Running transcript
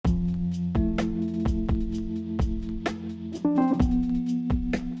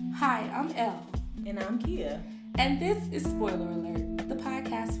I'm Kia. And this is Spoiler Alert, the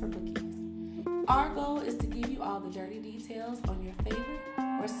podcast for bookies. Our goal is to give you all the dirty details on your favorite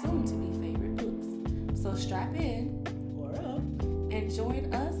or soon-to-be favorite books. So strap in Or up. and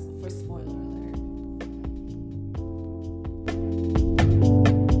join us for Spoiler Alert.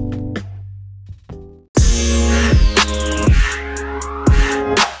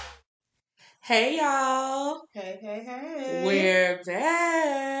 Hey, y'all. Hey. We're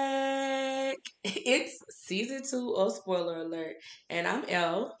back. It's season 2 of Spoiler Alert. And I'm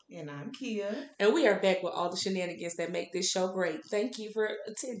Elle. And I'm Kia. And we are back with all the shenanigans that make this show great. Thank you for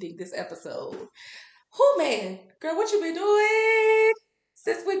attending this episode. Who, man? Girl, what you been doing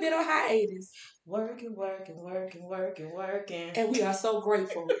since we've been on hiatus? Working. And we are so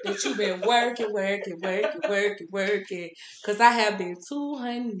grateful that you've been working. Because I have been too,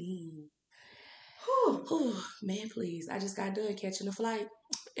 honey. Whew, man, please. I just got done catching a flight.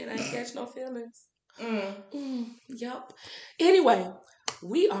 And I ain't catch no feelings. Yup. Anyway,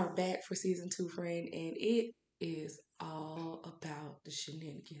 we are back for season 2, friend. And it is all about the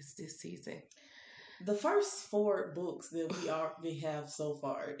shenanigans this season. The first 4 books that we have so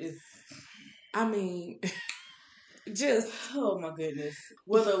far is, I mean, just oh my goodness,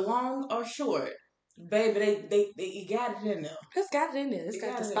 whether long or short, baby, they got it in there. it's got it in there. It's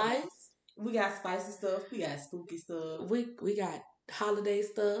got the spice. We got spicy stuff. We got spooky stuff. We got holiday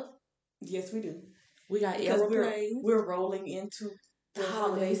stuff. Yes, we do. We got airplanes. We're rolling into the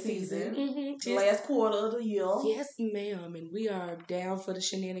holiday season. The last quarter of the year. Yes, ma'am. And we are down for the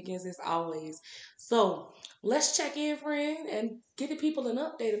shenanigans as always. So let's check in, friend, and give the people an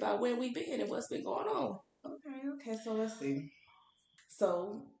update about where we've been and what's been going on. Okay. So let's see.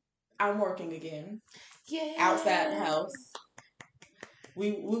 So I'm working again. Yeah. Outside the house.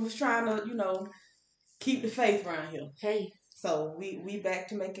 We was trying to, keep the faith around here. Hey. So we back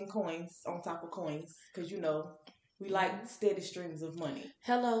to making coins on top of coins. Because, we like steady streams of money.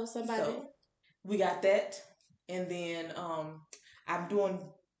 Hello, somebody. So we got that. And then I'm doing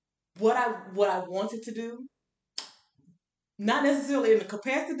what I wanted to do. Not necessarily in the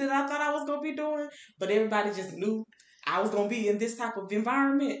capacity that I thought I was going to be doing. But everybody just knew I was going to be in this type of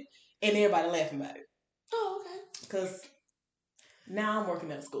environment. And everybody laughing about it. Oh, okay. Because now I'm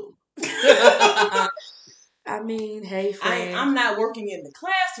working at school. I mean, hey, friend. I'm not working in the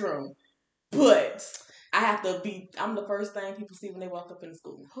classroom, but I have to be, I'm the first thing people see when they walk up in the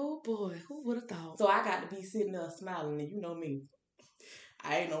school. Oh, boy. Who would have thought? So I got to be sitting there smiling, and you know me.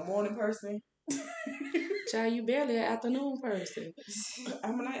 I ain't no morning person. Child, you barely an afternoon person.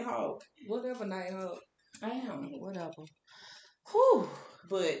 I'm a night hog. Whatever night hog. I am. Whatever. Whew.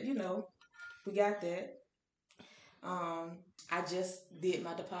 But, we got that. I just did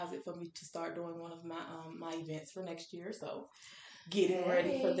my deposit for me to start doing one of my events for next year, so getting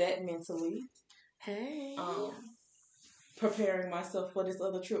ready for that mentally. Hey. Preparing myself for this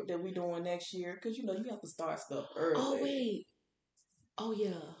other trip that we're doing next year, because you have to start stuff early. Oh wait. Oh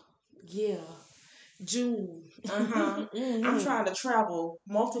yeah. June. Mm-hmm. I'm trying to travel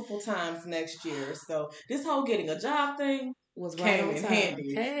multiple times next year, so this whole getting a job thing was right came on in time.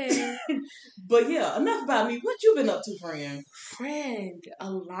 handy. Hey. But yeah, enough about me. What you been up to, friend? Friend, a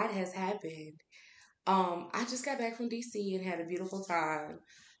lot has happened. I just got back from DC and had a beautiful time.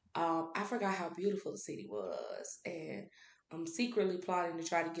 I forgot how beautiful the city was, and I'm secretly plotting to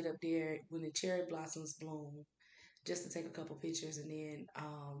try to get up there when the cherry blossoms bloom, just to take a couple pictures, and then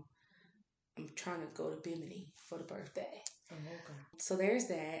I'm trying to go to Bimini for the birthday. Oh, okay. So there's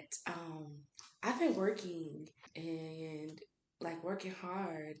that. I've been working and working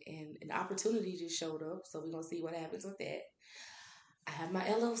hard, and an opportunity just showed up. So we're gonna see what happens with that. I have my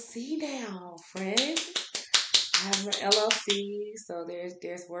LLC now, friend. I have my LLC, so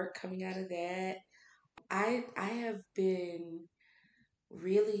there's work coming out of that. I have been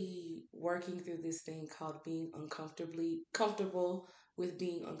really working through this thing called being comfortable with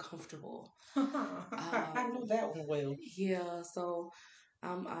being uncomfortable. I know that one well. Yeah, so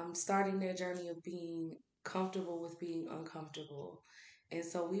I'm starting that journey of being comfortable with being uncomfortable. And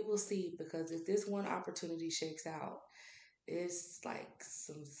so we will see, because if this one opportunity shakes out, it's like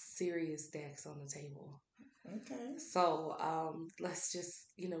some serious stacks on the table. Okay. So let's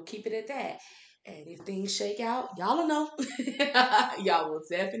just, keep it at that. And if things shake out, y'all will know. Y'all will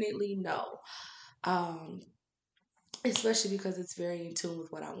definitely know. Especially because it's very in tune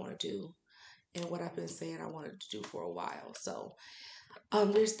with what I want to do and what I've been saying I wanted to do for a while. So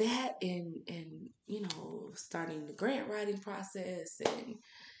there's that, and starting the grant writing process, and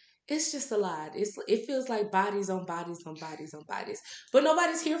it's just a lot. It feels like bodies on bodies on bodies on bodies. But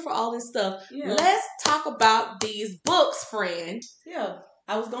nobody's here for all this stuff. Yeah. Let's talk about these books, friend. Yeah.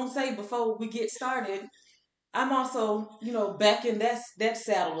 I was gonna say before we get started, I'm also, back in that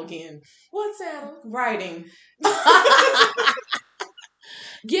saddle again. What saddle? Writing.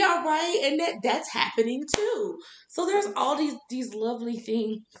 Yeah, right. And that's happening too. So there's all these lovely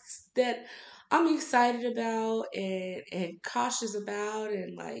things that I'm excited about and cautious about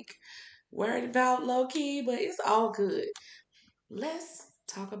and like worried about low key, but it's all good. Let's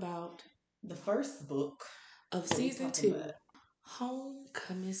talk about The first book of that we season talking 2, about.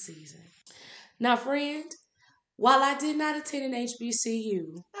 homecoming season. Now, friend, while I did not attend an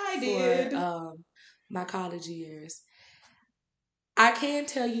HBCU I for did. my college years, I can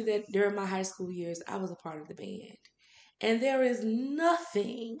tell you that during my high school years, I was a part of the band. And there is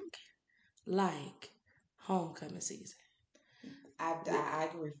nothing like homecoming season. I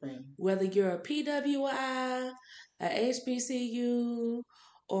agree, friend. Whether you're a PWI, a HBCU,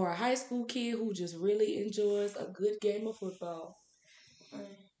 or a high school kid who just really enjoys a good game of football.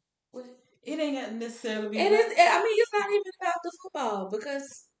 It ain't got to necessarily be. It is. I mean, it's not even about the football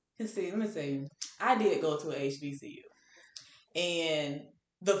because. Let me tell you. I did go to a HBCU, and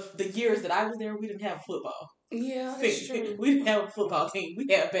the years that I was there, we didn't have football. Yeah, that's true. We didn't have a football team.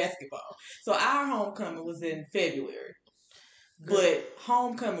 We had basketball. So our homecoming was in February. Girl. But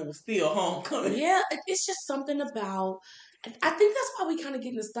homecoming was still homecoming. Yeah, it's just something about. I think that's why we kind of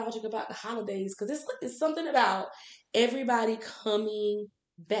get nostalgic about the holidays because it's something about everybody coming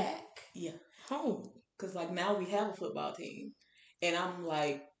back. Yeah, home. Because like now we have a football team, and I'm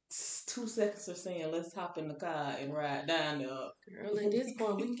like 2 seconds of saying let's hop in the car and ride down there. Girl, at this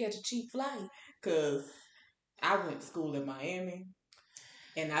point we can catch a cheap flight. Cause I went to school in Miami,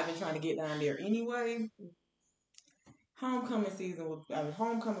 and I've been trying to get down there anyway. Homecoming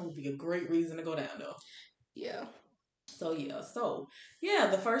would be a great reason to go down there. Yeah. So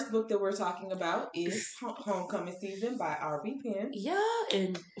the first book that we're talking about is Homecoming Season by R.B. Penn. Yeah,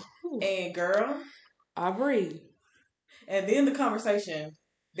 and girl, Aubrey. And then the conversation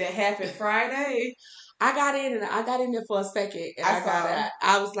that happened Friday. I got in there for a second, and I got out.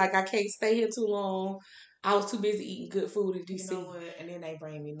 I was like, I can't stay here too long. I was too busy eating good food in DC. You know what? And then they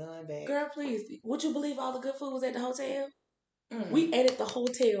bring me none back. Girl, please. Would you believe all the good food was at the hotel? We ate at the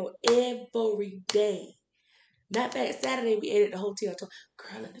hotel every day. Not that Saturday we ate at the hotel.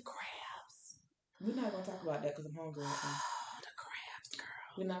 Girl, and the crabs. We're not going to talk about that because I'm hungry right now. The crabs,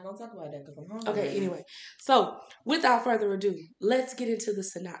 girl. We're not going to talk about that because I'm hungry. Okay, anyway. So, without further ado, let's get into the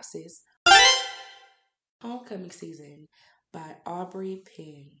synopsis. Homecoming Season by Aubrey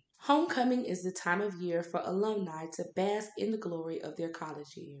Penn. Homecoming is the time of year for alumni to bask in the glory of their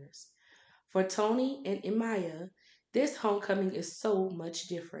college years. For Tony and Imaya, this homecoming is so much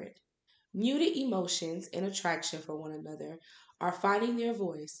different. Muted emotions and attraction for one another are finding their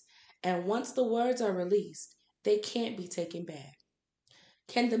voice, and once the words are released, they can't be taken back.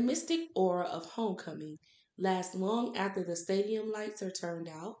 Can the mystic aura of homecoming last long after the stadium lights are turned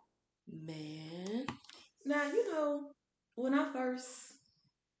out? Man. Now, when I first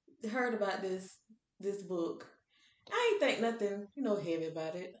heard about this book, I ain't think nothing, heavy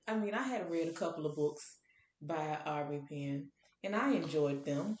about it. I mean, I had read a couple of books by R.B. Penn, and I enjoyed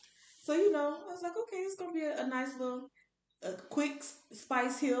them. So, I was like, okay, it's going to be a nice little, a quick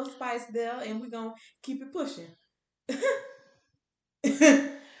spice here, spice there, and we're going to keep it pushing.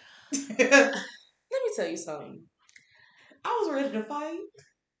 Let me tell you something. I was ready to fight.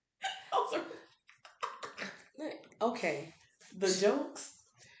 Okay. The jokes?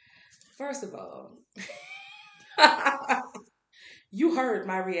 First of all, you heard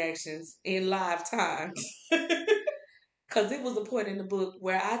my reactions in live time. Because it was a point in the book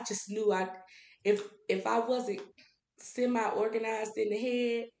where I just knew if I wasn't semi-organized in the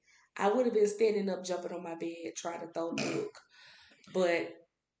head, I would have been standing up, jumping on my bed, trying to throw the book. But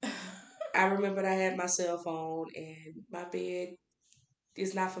I remembered I had my cell phone, and my bed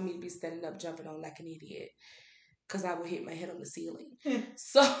is not for me to be standing up, jumping on like an idiot, because I would hit my head on the ceiling.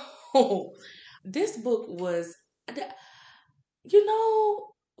 So this book was,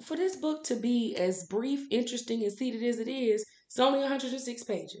 for this book to be as brief, interesting, and seated as it is, it's only 106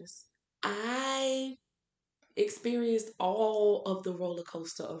 pages. I experienced all of the roller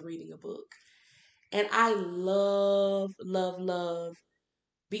coaster of reading a book. And I love, love, love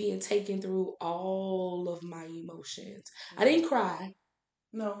being taken through all of my emotions. I didn't cry.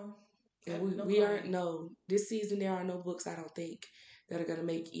 No. And this season there are no books, I don't think, that are gonna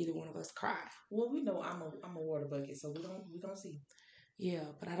make either one of us cry. Well, we know I'm a water bucket, so we don't see. Yeah,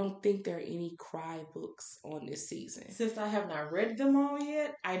 but I don't think there are any cry books on this season. Since I have not read them all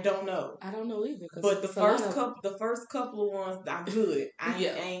yet, I don't know. I don't know either. But the first couple of ones, I'm good. I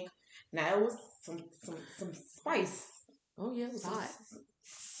ain't. Now it was some spice. Oh yeah, it was hot.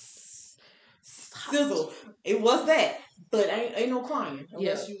 sizzle. It was that, but ain't no crying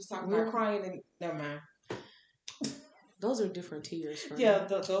unless you was talking about We're crying. And never mind. those are different tears, friend. Yeah,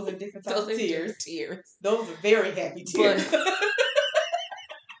 those are different types of tears. Tears. Those are very happy tears.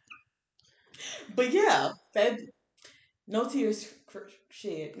 But yeah, that no tears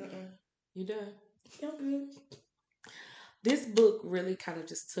shed. You done? I'm good. This book really kind of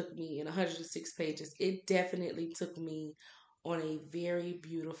just took me in 106 pages. It definitely took me on a very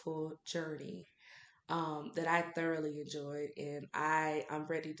beautiful journey that I thoroughly enjoyed, and I'm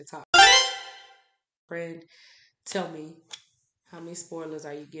ready to talk. Friend, tell me, how many spoilers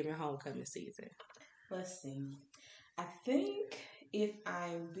are you giving Homecoming season? Let's see. I think if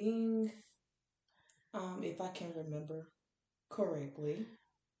I'm being, if I can remember correctly,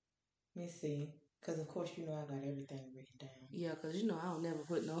 let me see. Because of course you know I got everything written down. Yeah, because you know I don't never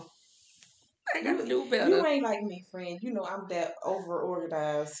put no. I You gotta do better. you ain't like me, friend. You know I'm that over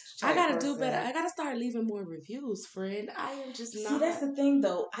organized. I gotta do better. I gotta start leaving more reviews, friend. I am just See, not. that's the thing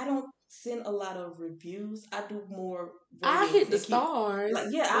though. I don't send a lot of reviews. I do more I ratings. hit the and keep stars. like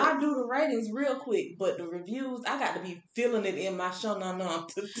yeah, I do the ratings real quick, but the reviews I got to be feeling it in my shunanum.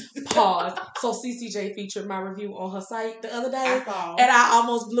 Pause. So CCJ featured my review on her site the other day, I saw. and I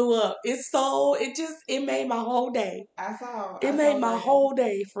almost blew up. It made my whole day. I saw. It made my whole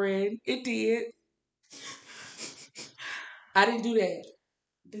day, friend. It did. I didn't do that.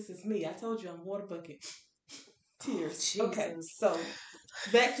 This is me. I told you I'm water bucket. Tears. Oh, okay, so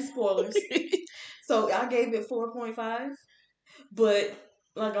back to spoilers. So I gave it 4.5, but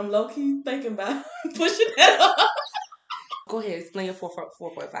like I'm low key thinking about pushing that up. Go ahead, explain your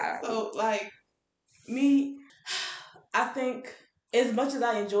 4.5. So like me, I think as much as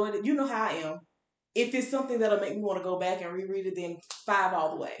I enjoyed it, you know how I am. If it's something that'll make me want to go back and reread it, then 5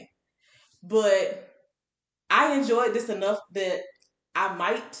 all the way. But I enjoyed this enough that I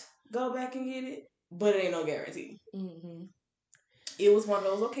might go back and get it, but it ain't no guarantee. Mm-hmm. It was one of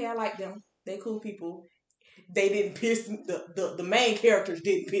those. Okay, I like them. They cool people. They didn't piss me, the main characters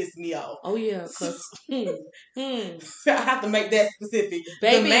didn't piss me off. Oh yeah, cause I have to make that specific.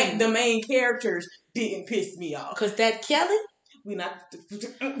 Baby. The main characters didn't piss me off. Cause that Kelly, we not.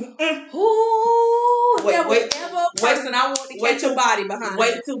 Ooh, there was ever a person I want to catch a body behind.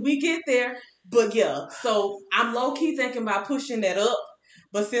 Wait till we get there. But yeah, so I'm low key thinking about pushing that up.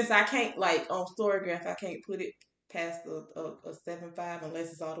 But since I can't like on Storygraph, I can't put it past a 7.5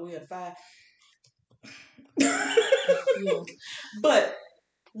 unless it's all the way at 5. Yeah. But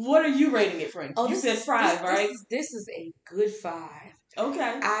what are you rating it, friend? You said 5, right? This is a good 5.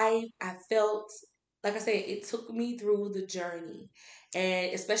 Okay. I felt like I said, it took me through the journey,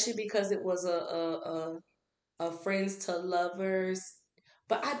 and especially because it was a friends to lovers,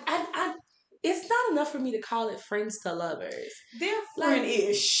 but I it's not enough for me to call it friends to lovers. They're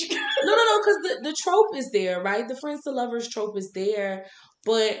friend-ish. No, because the trope is there, right? The friends to lovers trope is there,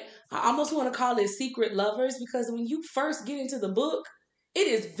 but I almost want to call it secret lovers because when you first get into the book, it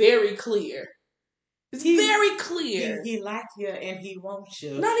is very clear. It's very clear. He likes you and he wants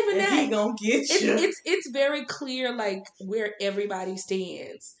you. Not even and that. He gonna get you. It's very clear, like where everybody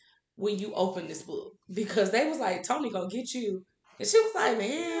stands when you open this book because they was like, Tony gonna get you. And she was like,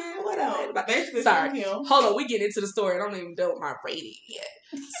 man, whatever. Basically, sorry. Hold on, we get into the story. I don't even know my rating yet.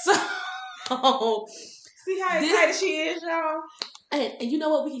 So, see how excited she is, y'all. And you know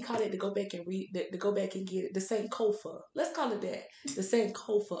what? We can call it to go back and read, to go back and get it. The Sankofa. Let's call it that. The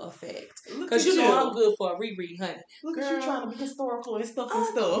Sankofa effect. Because you know I'm good for a reread, honey. Look at you trying to be historical and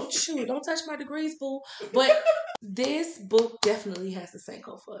stuff. Shoot, don't touch my degrees, boo. But this book definitely has the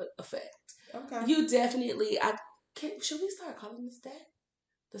Sankofa effect. Okay. You definitely, should we start calling this that?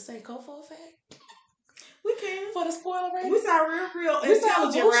 The Sankofa effect? We can. For the spoiler rating? We sound real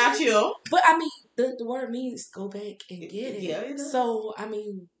intelligent around here. But I mean, the word means go back and get it. Yeah, it does. So, I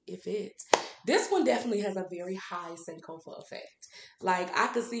mean, if it's... This one definitely has a very high Sankofa effect. Like, I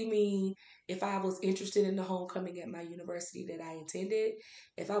could see me, if I was interested in the homecoming at my university that I attended,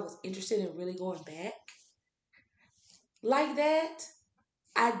 if I was interested in really going back like that,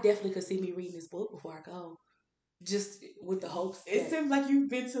 I definitely could see me reading this book before I go. Just with the hopes. It seems like you've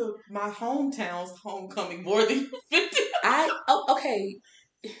been to my hometown's homecoming more than 50. Okay.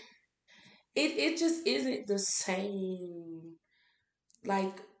 It just isn't the same.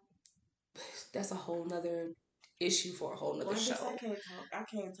 Like, that's a whole nother issue for a whole nother show. I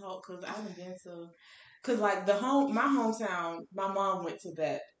can't talk because I haven't been to. Cause like my hometown, my mom went to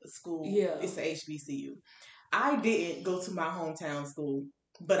that school. Yeah, it's a HBCU. I didn't go to my hometown school,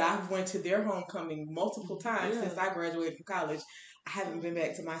 but I went to their homecoming multiple times since I graduated from college. I haven't been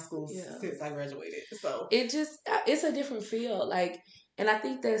back to my school since I graduated. So it's a different feel. Like, And I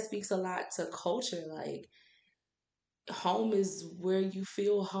think that speaks a lot to culture. Like, home is where you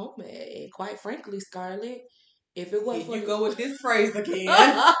feel home at. And quite frankly, Scarlett, if it wasn't Here for you the go with this phrase again.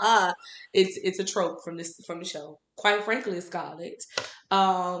 it's a trope from the show. Quite frankly, Scarlett,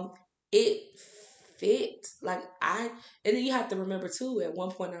 um, it fit. Like, and then you have to remember too. At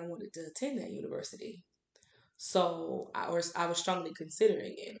one point, I wanted to attend that university, so I was strongly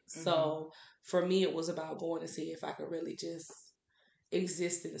considering it. So for me, it was about going to see if I could really just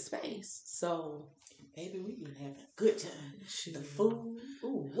exist in the space. So Baby, we been having a good time. The food,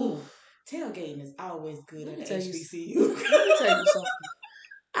 ooh. Tailgating is always good at HBCU. Let me tell you something.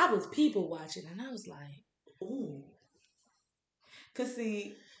 I was people watching, and I was like, ooh. Cause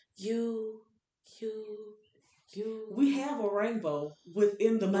see, you. We have a rainbow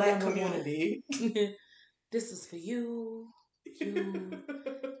within the Black community. This is for you,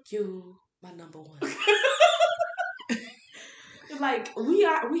 my number one. Like we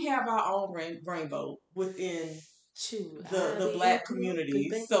have our own rainbow within the Black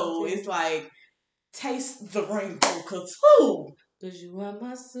community. So it's like, taste the rainbow, cause you are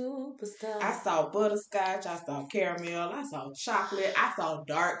my superstar. I saw butterscotch, I saw caramel, I saw chocolate, I saw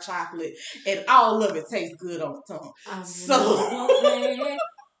dark chocolate, and all of it tastes good on the tongue.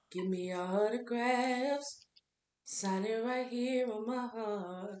 Give me your autographs. Sign it right here on my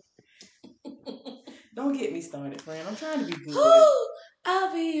heart. Don't get me started, friend. I'm trying to be good.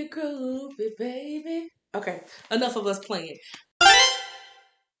 I'll be a groupie, baby. Okay, enough of us playing.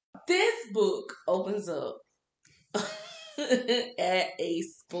 This book opens up at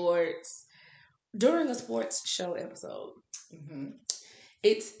during a sports show episode.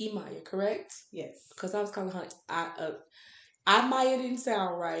 It's Imaya, correct? Yes. Because I was calling her Imaya didn't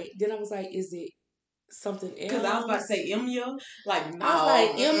sound right. Then I was like, is it something else? Because I was about to say Imya. Like, no. I was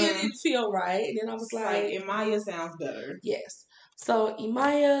like, Imya didn't feel right. And then I was like Imaya sounds better. Yes. So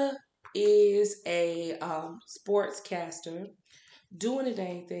Imaya is a sportscaster doing a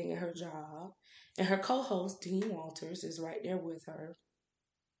dang thing in her job. And her co-host, Dean Walters, is right there with her.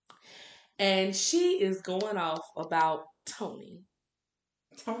 And she is going off about Tony.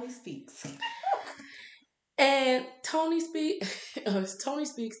 Tony Speaks. And Tony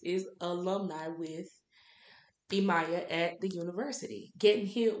Speaks is alumni with Imaya at the university. Getting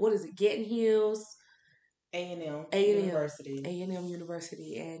Hills? A&M University. A&M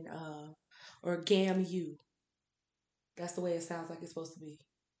University and or GAMU. That's the way it sounds like it's supposed to be.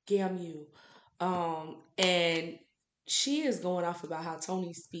 GAMU. And she is going off about how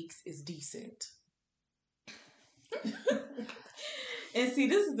Tony Speaks is decent. And see,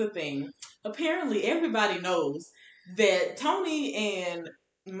 this is the thing. Apparently, everybody knows that Tony and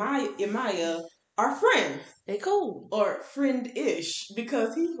Imaya are friends. They cool. Or friend-ish.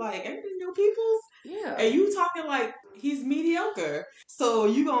 Because he's like, ain't they new people? Yeah. And you talking like he's mediocre. So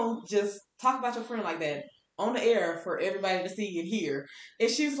you gonna just talk about your friend like that on the air for everybody to see and hear. And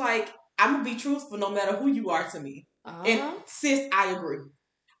she's like, I'm gonna be truthful no matter who you are to me. And sis, I agree.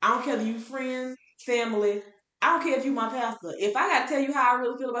 I don't care if you friends, family. I don't care if you my pastor. If I gotta tell you how I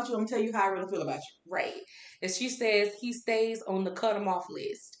really feel about you, I'm gonna tell you how I really feel about you. Right. And she says he stays on the cut him off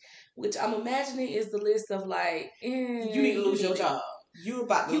list, which I'm imagining is the list of like, you need to lose your job. You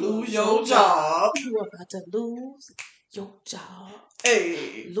about to lose your job. You about to lose your job.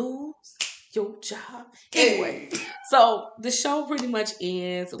 Hey. Lose your job. Anyway, so the show pretty much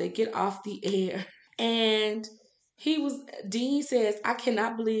ends. They get off the air. And Dean says, I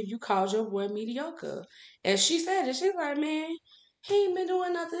cannot believe you called your boy mediocre. And she said it. She's like, man, he ain't been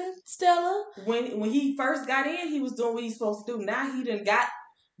doing nothing, Stella. When he first got in, he was doing what he's supposed to do. Now he done got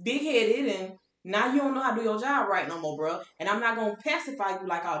big-headed and now you don't know how to do your job right no more, bro. And I'm not going to pacify you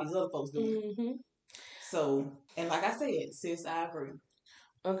like all these other folks do. So, and like I said, sis, I agree.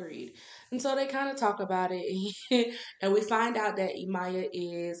 Agreed. And so they kind of talk about it. And we find out that Imaya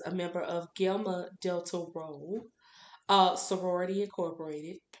is a member of Gamma Delta Rho, Sorority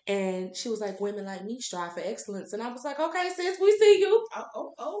Incorporated. And she was like, women like me strive for excellence. And I was like, okay, sis, we see you.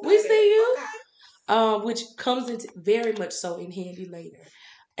 We see you. Okay. Which comes into very much so in handy later.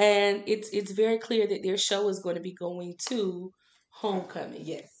 And it's very clear that their show is going to be going to Homecoming.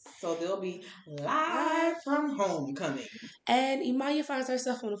 Yes. So they'll be live from Homecoming. And Imaya finds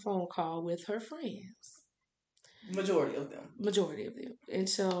herself on a phone call with her friends. Majority of them. And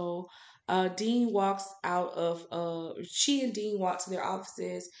so Dean walks out of she and Dean walk to their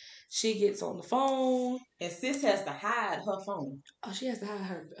offices. She gets on the phone. And sis has to hide her phone. Oh, she has to hide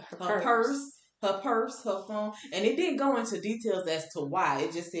her purse, her phone. And it didn't go into details as to why.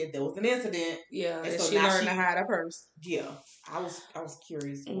 It just said there was an incident. Yeah, and so she learned to hide her purse. Yeah. I was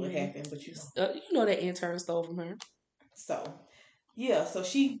curious what happened, but you know. You know that intern stole from her. So, Yeah, so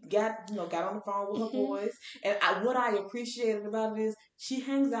she got on the phone with her Hmm. boys, and what I appreciated about it is she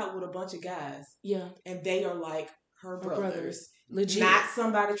hangs out with a bunch of guys, Yeah, and they are like her her brothers, brothers, legit. not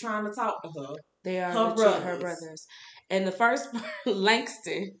somebody trying to talk to her. They are Her legit her brothers. brothers. And the first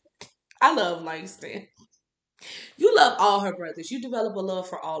Langston, I love Langston. You love all her brothers. You develop a love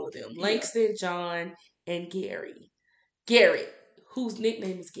for all of them. Yeah, Langston, John, and Gary. Garrett, whose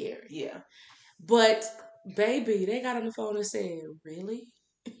nickname is Gary. yeah. But baby, they got on the phone and said, "Really?"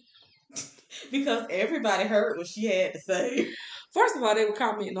 Because everybody heard what she had to say. First of all, they were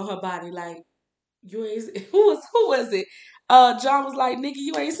commenting on her body like, "You ain't who was it?" John was like, "Nigga,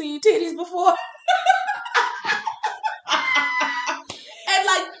 you ain't seen titties before." And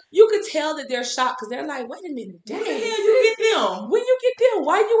like you could tell that they're shocked because they're like, "Wait a minute, dang, Where the hell sis, you get them? when you get them,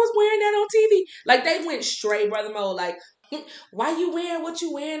 why you was wearing that on TV?" Like they went straight brother mode. Like, why you wearing what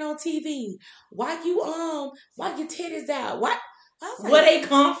you wearing on TV? Why your titties out? Why? I was Where like, they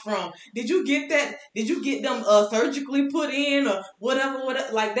come from? Did you get that? Did you get them surgically put in or whatever?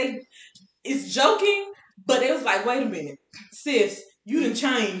 Whatever. Like it's joking, but it was like, wait a minute, sis, you done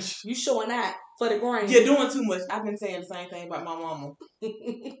changed. you showing that for the grain. You're doing too much. I've been saying the same thing about my mama.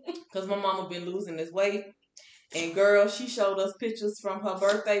 Because my mama been losing this weight. And girl, she showed us pictures from her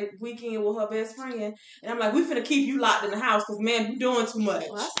birthday weekend with her best friend. And I'm like, we finna keep you locked in the house because, man, you doing too much.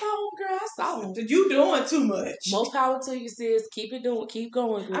 Well, I saw him, girl. I saw him. You doing too much. More power to you, sis. Keep it doing. Keep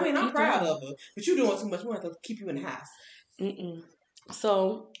going, girl. I mean, I'm keep proud going. of her. But you doing too much. We have to keep you in the house. Mm-mm.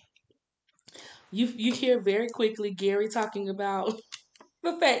 So you hear very quickly Gary talking about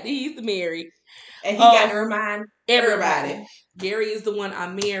the fact that he's married. And he got to remind everybody. Gary is the one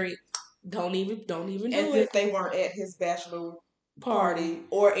I'm married. Don't even do As it. if they weren't at his bachelor Party. party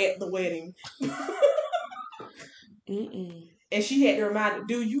or at the wedding. Mm-mm. And she had to remind,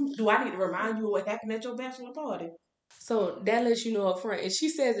 do I need to remind you of what happened at your bachelor party? So that lets you know up front. And she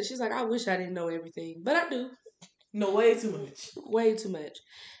says it. She's like, I wish I didn't know everything, but I do. No, way too much. Way too much.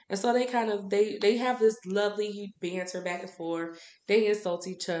 And so they kind of they have this lovely banter back and forth. They insult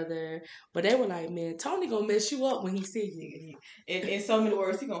each other, but they were like, "Man, Tony gonna mess you up when he see you." In so many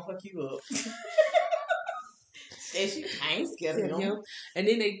words, he gonna fuck you up. And I ain't scared of him. And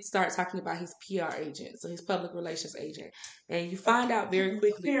then they start talking about his PR agent, so his public relations agent, and you find out very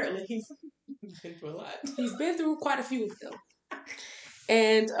quickly. Apparently, he's been through a lot. He's been through quite a few of them.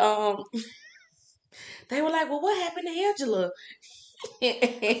 And they were like, "Well, what happened to Angela?"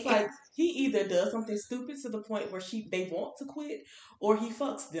 It's like he either does something stupid to the point where they want to quit, or he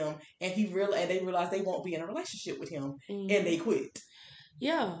fucks them and they realize they won't be in a relationship with him, and they quit.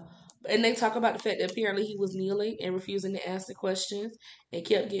 Yeah. And they talk about the fact that apparently he was kneeling and refusing to answer questions and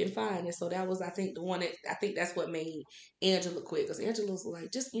kept getting fined. And so that was, I think, the one that I think that's what made Angela quit. Because Angela was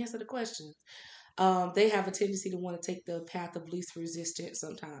like, just answer the questions. They have a tendency to want to take the path of least resistance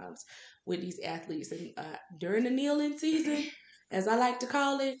sometimes with these athletes. And during the kneeling season, as I like to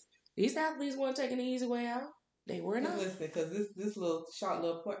call it, these athletes weren't taking the easy way out. They were not. Listen, because this little short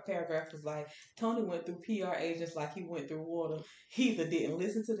little paragraph was like, Tony went through PR agents like he went through water. He either didn't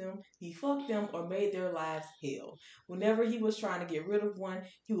listen to them, he fucked them, or made their lives hell. Whenever he was trying to get rid of one,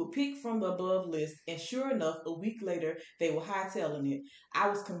 he would pick from the above list, and sure enough, a week later, they were hightailing it. I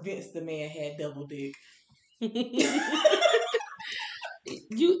was convinced the man had double dick.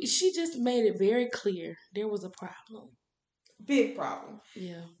 She just made it very clear there was a problem. Big problem.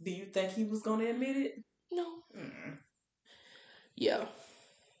 Yeah. Do you think he was gonna admit it? No. Mm. Yeah.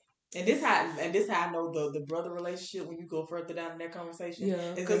 And this how I know the brother relationship when you go further down in that conversation.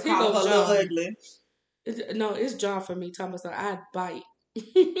 Yeah. Because he call her a little ugly. It's John for me. Thomas, I'd bite.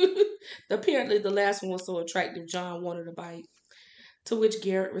 Apparently, the last one was so attractive, John wanted to bite. To which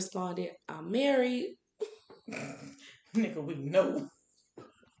Garrett responded, "I'm married." Nigga, we know.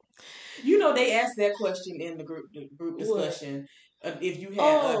 You know they asked that question in the group discussion. If you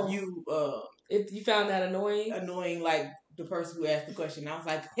had if you found that annoying like the person who asked the question, I was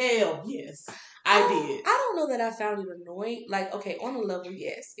like, hell yes, I did. I don't know that I found it annoying. Like, okay, on a level,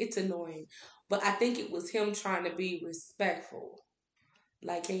 yes, it's annoying, but I think it was him trying to be respectful.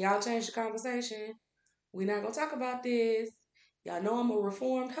 Like, can y'all change the conversation? We're not gonna talk about this. Y'all know I'm a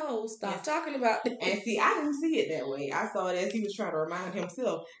reformed host. Stop talking about this. And see, I didn't see it that way. I saw it as he was trying to remind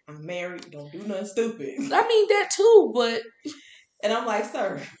himself, I'm married, don't do nothing stupid. I mean that too, but and I'm like,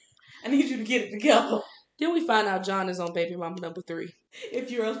 sir, I need you to get it together. Then we find out John is on baby mama number 3.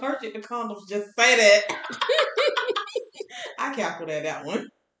 If you're allergic to condoms, just say that. I calculated that one.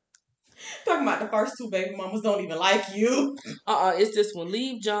 Talking about the first 2 baby mamas don't even like you. It's this one.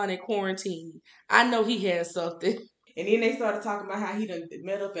 Leave John in quarantine. I know he has something. And then they started talking about how he done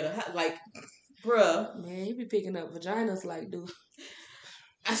met up at a house. Like, bruh. Man, he be picking up vaginas like, dude.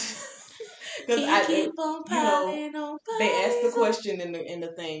 Because He keep on you know, piling on they asked the piling on. question in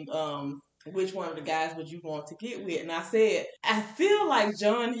the thing, which one of the guys would you want to get with? And I said, I feel like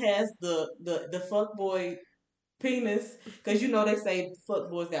John has the fuck boy penis, because you know they say fuck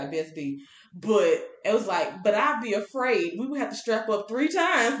boys got best D. But it was like, but I'd be afraid we would have to strap up 3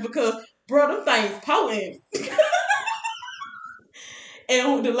 times because bro, them things potent.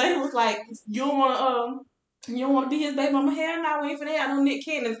 And the lady was like, you don't wanna be his baby mama? Hell no, we ain't finna have no Nick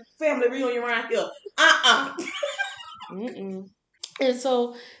Cannon family reunion around here. Mm-mm. And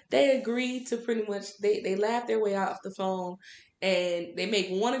so they agreed to pretty much they laughed their way off the phone, and they make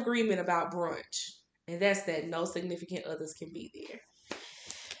one agreement about brunch, and that's that no significant others can be there.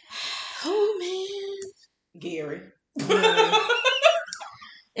 Oh man, Gary. Gary.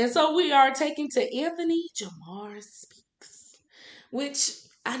 And so we are taking to Anthony Jamar Speaks, which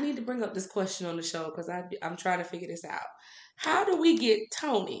I need to bring up this question on the show because I'm trying to figure this out. How do we get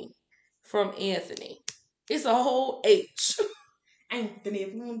Tony from Anthony? It's a whole H. Anthony,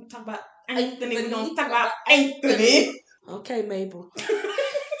 if we want to talk about Anthony, Anthony, we're going to talk about Anthony. Okay, Mabel.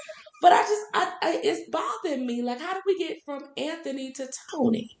 But it's bothering me. Like, how do we get from Anthony to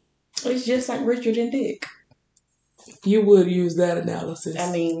Tony? It's just like Richard and Dick. You would use that analysis.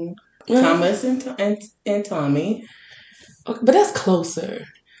 I mean, Thomas and Tommy. Okay, but that's closer.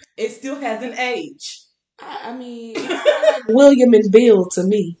 It still has an H. I mean, it's like William and Bill to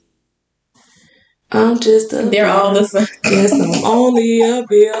me. I'm just a They're all the same. Yes, I'm only a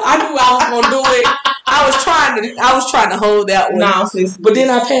Bill. I knew I was gonna do it. I was trying to hold that one. No, sis. But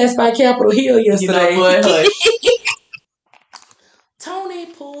then I passed by Capitol Hill yesterday. You know what? Hush. Tony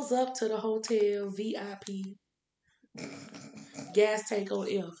pulls up to the hotel VIP. Gas tank on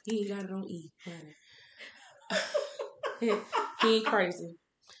F. He ain't got it on E. He ain't crazy.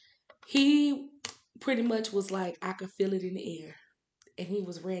 He pretty much was like, I could feel it in the air. And he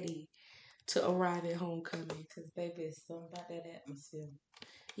was ready to arrive at homecoming. Because, baby, it's something about that atmosphere.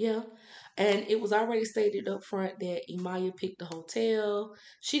 Yeah. And it was already stated up front that Imaya picked the hotel.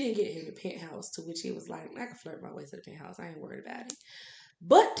 She didn't get in the penthouse, to which he was like, I can flirt my way to the penthouse. I ain't worried about it.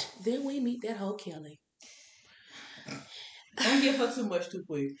 But then we meet that whole Kelly. Don't give her too much too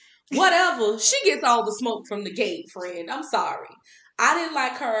quick. Whatever. She gets all the smoke from the gate, friend. I'm sorry. I didn't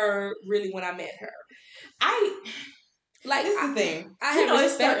like her really when I met her. This is the thing. I have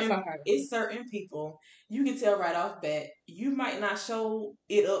respect for her. It's certain people. You can tell right off bat. You might not show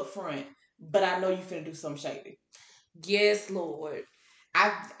it up front, but I know you finna do something shady. Yes, Lord.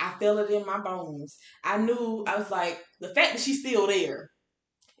 I felt it in my bones. I knew. I was like, the fact that she's still there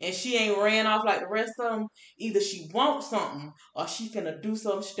and she ain't ran off like the rest of them, either she wants something or she finna do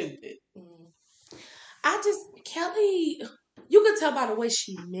something stupid. Kelly, you could tell by the way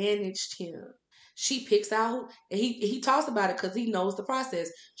she managed him. She picks out, and he talks about it because he knows the process.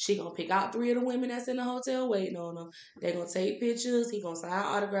 She gonna pick out 3 of the women that's in the hotel waiting on him. They gonna take pictures. He gonna sign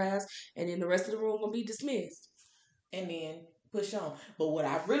autographs, and then the rest of the room gonna be dismissed. And then push on. But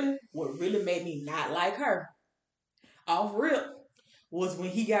what really made me not like her off rip was when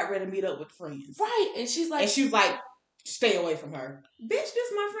he got ready to meet up with friends. Right, and she was like, stay away from her. Bitch,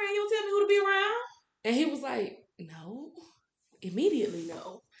 this my friend. You tell me who to be around. And he was like, no, immediately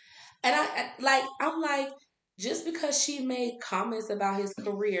no. And I'm like, just because she made comments about his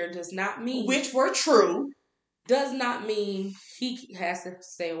career does not mean, which were true, does not mean he has to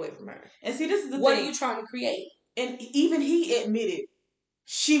stay away from her. And see, this is the what thing. Are you trying to create? And even he admitted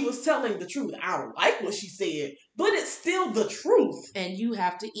she was telling the truth. I don't like what she said, but it's still the truth. And you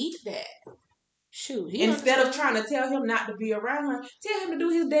have to eat that. Shoot. Instead of trying to tell him not to be around her, tell him to do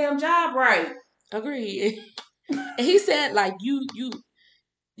his damn job right. Agreed. And he said, like,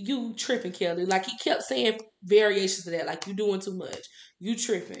 you tripping, Kelly. Like, he kept saying variations of that. Like, you doing too much. You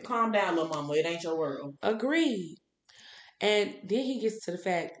tripping. Calm down, little mama. It ain't your world. Agreed. And then he gets to the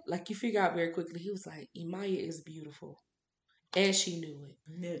fact, like, you figure out very quickly, he was like, Imaya is beautiful. And she knew it.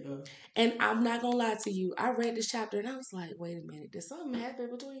 Nigga. And I'm not going to lie to you. I read this chapter and I was like, wait a minute. Did something happen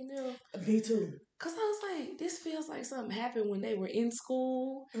between them? Me too. Because I was like, this feels like something happened when they were in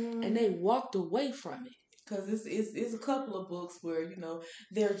school and they walked away from it. Because it's a couple of books where,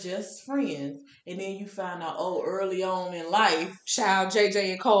 they're just friends. And then you find out, early on in life. Child,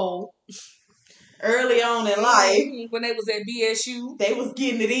 JJ and Cole. Early on in life. When they was at BSU. They was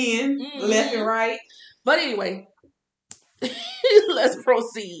getting it in, left and right. But anyway, let's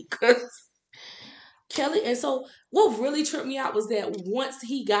proceed. Because Kelly, and so what really tripped me out was that once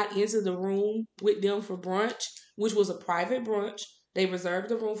he got into the room with them for brunch, which was a private brunch, they reserved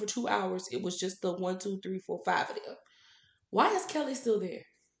the room for 2 hours. It was just the 1, 2, 3, 4, 5 of them. Why is Kelly still there?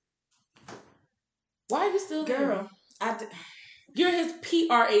 Why are you still there? Girl, You're his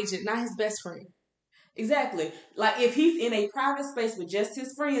PR agent, not his best friend. Exactly. Like if he's in a private space with just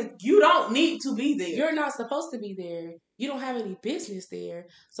his friends, you don't need to be there. You're not supposed to be there. You don't have any business there.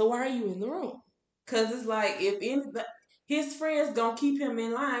 So why are you in the room? Cause it's like his friends gonna keep him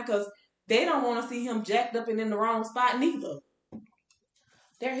in line because they don't want to see him jacked up and in the wrong spot neither.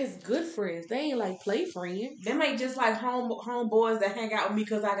 They're his good friends. They ain't like play friends. Them ain't just like homeboys that hang out with me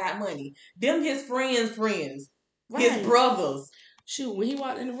because I got money. Them his friends, right. His brothers. Shoot, when he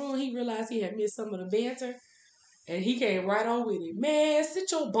walked in the room, he realized he had missed some of the banter, and he came right on with it. Man, sit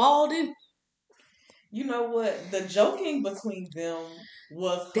your balding. You know what? The joking between them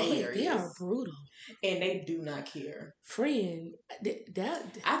was hilarious. They are brutal. And they do not care. Friend,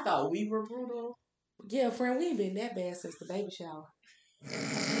 I thought we were brutal. Yeah, friend, we ain't been that bad since the baby shower. And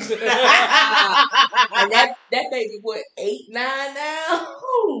that baby, what, 8, 9 now?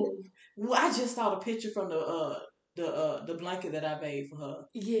 Well, I just saw the picture from the blanket that I made for her.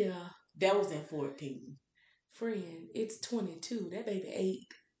 Yeah. That was in 14. Friend, it's 22. That baby 8.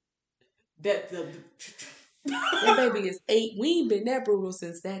 That baby is 8. We ain't been that brutal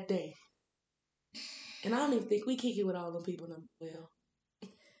since that day. And I don't even think we kick it with all them people. Well,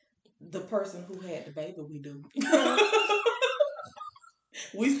 the person who had the baby, we do.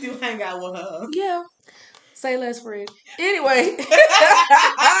 We still hang out with her. Yeah. Say less, friend. Anyway.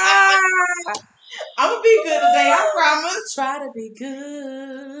 I'm going to be good today, I promise. Try to be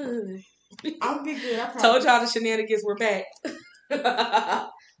good. I'm going to be good, I promise. Told y'all the shenanigans were back.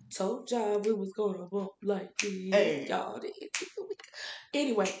 Told y'all we was going to bump like this. Hey. Y'all did.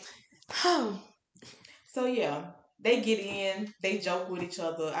 Anyway. So, yeah. They get in. They joke with each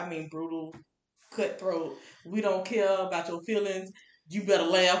other. I mean, brutal, cutthroat. We don't care about your feelings. You better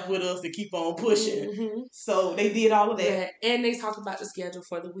laugh with us to keep on pushing. Mm-hmm. So they did all of that. Yeah. And they talk about the schedule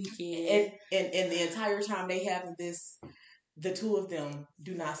for the weekend. And the entire time they have this, the two of them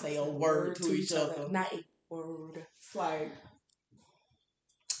do not say a word to each other. Not a word. It's like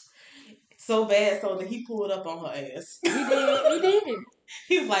so bad so that he pulled up on her ass. He did.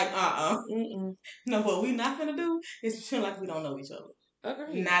 He was like, no, what we not gonna do is pretend like we don't know each other.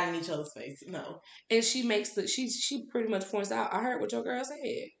 Agreed. Not in each other's face, no. And she makes she pretty much points out, I heard what your girl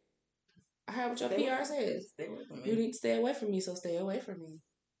said. I heard what your PR says. Stay away from me. You need to stay away from me, so stay away from me.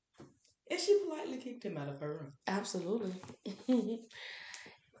 And she politely kicked him out of her room. Absolutely.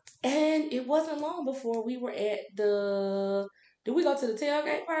 And it wasn't long before we were at the... Did we go to the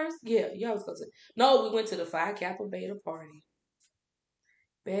tailgate first? Yeah, you always go to... No, we went to the Phi Kappa Beta party.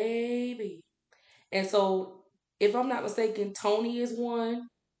 Baby. And so... If I'm not mistaken, Tony is one.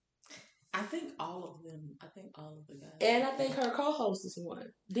 I think all of them. I think all of the guys. And I think her co-host is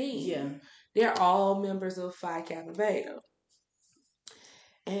one. Dean. Yeah. They're all members of Phi Kappa Beta.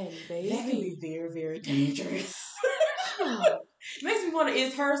 And baby. That can be very, very dangerous. Makes me wonder,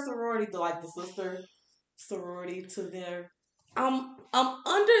 is her sorority the sister sorority to their... I'm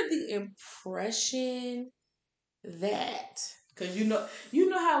under the impression that... Because you know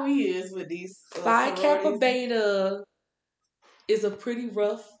how he is with these Phi Kappa Beta is a pretty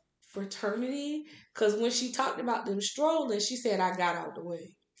rough fraternity. Because when she talked about them strolling, she said, I got out the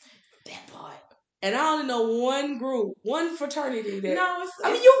way. That part. And I only know one group, one fraternity that... No,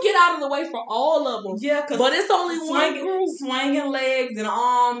 I mean, you get out of the way for all of them. Yeah, but it's only one group. Swinging legs and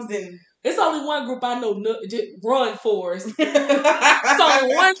arms and... It's only one group I know run for us. It's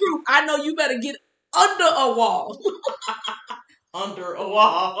only one group I know you better get under a wall. Under a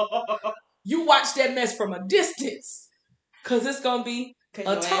wall. You watch that mess from a distance. Because it's going to be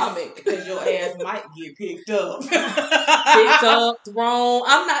atomic. Because your ass might get picked up. Picked up, thrown.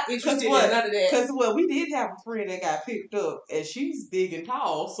 I'm not interested in none of that. Because, we did have a friend that got picked up. And she's big and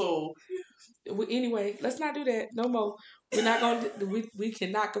tall, so... Anyway, let's not do that no more. We're not going to... We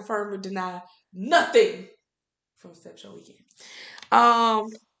cannot confirm or deny nothing from Step Show Weekend.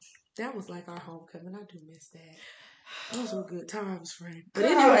 That was like our homecoming. I do miss that. Those were good times, friend. But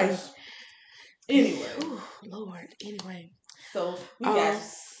anyway. Ooh, Lord. Anyway. So, we got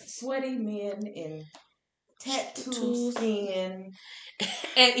sweaty men and tattoo skin.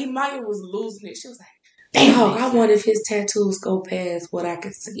 And Imaya was losing it. She was like, damn, I wonder if his tattoos go past what I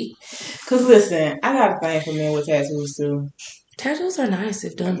can see. Because listen, I got a thing for men with tattoos too. Tattoos are nice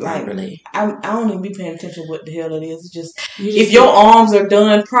if done properly. I don't even be paying attention to what the hell it is. It's just if your arms are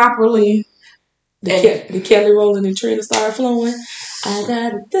done properly... The Kelly Rowland and Trina started flowing. I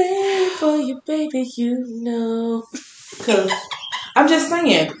got a thing for you, baby, you know. Because I'm just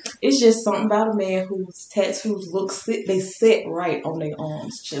saying, it's just something about a man whose tattoos they sit right on their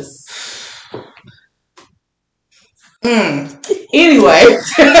arms. Just. Anyway.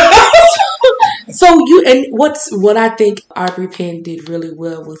 and what I think Aubrey Penn did really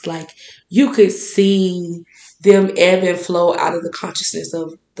well was like you could see them ebb and flow out of the consciousness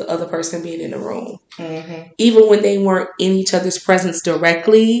of the other person being in the room. Mm-hmm. Even when they weren't in each other's presence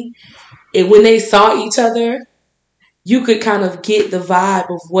directly, and when they saw each other, you could kind of get the vibe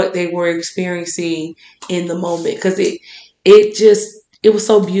of what they were experiencing in the moment because it was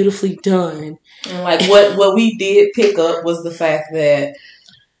so beautifully done. And like what we did pick up was the fact that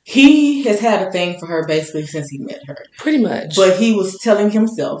he has had a thing for her basically since he met her. Pretty much. But he was telling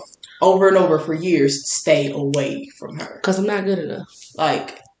himself over and over for years, stay away from her. Because I'm not good enough.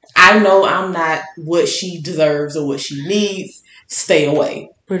 Like, I know I'm not what she deserves or what she needs. Stay away.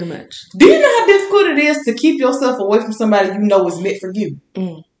 Pretty much. Do you know how difficult it is to keep yourself away from somebody you know is meant for you?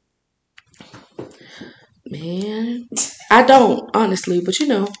 Man, I don't, honestly, but you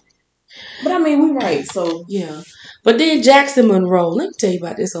know. But I mean, we right, so. Yeah. But then Jackson Monroe, let me tell you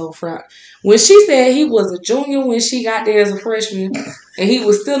about this old frog. When she said he was a junior when she got there as a freshman, and he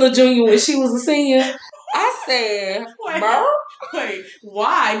was still a junior when she was a senior, I said, wait,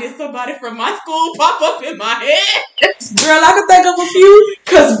 why did somebody from my school pop up in my head? Girl, I can think of a few.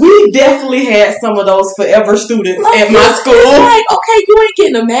 Because we definitely had some of those forever students at my school. Like, okay, you ain't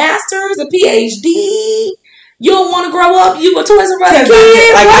getting a master's, a PhD. You don't want to grow up. You a Toys R Us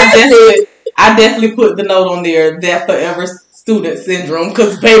kid. I definitely put the note on there, that forever student syndrome,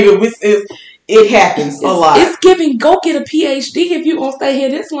 because baby, it happens a lot. It's giving, go get a PhD if you gonna stay here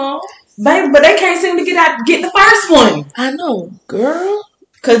this long. Baby, but they can't seem to get the first one. I know, girl.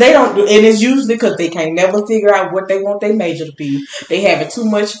 Because they don't, and it's usually because they can't never figure out what they want their major to be. They having too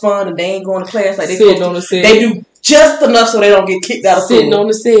much fun and they ain't going to class like they sitting on the set. They do just enough so they don't get kicked out of school. Sitting on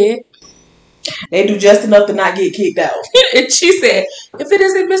the set. They do just enough to not get kicked out. And she said, if it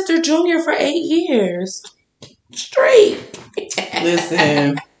isn't Mr. Junior for 8 years straight.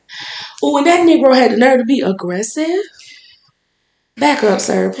 Listen. Oh, and that Negro had the nerve to be aggressive. Back up,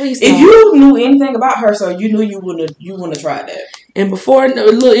 sir. Please stop. If you knew anything about her, sir, you knew you wouldn't have tried that. And before,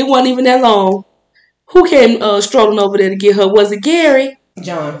 look, it wasn't even that long. Who came strolling over there to get her? Was it Gary?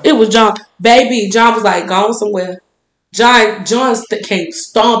 John. It was John. Baby, John was like, gone somewhere. John came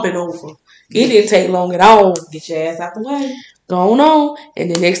stomping over. It didn't take long at all. Get your ass out the way. Going on.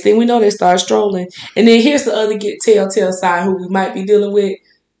 And the next thing we know, they start strolling. And then here's the other telltale sign who we might be dealing with.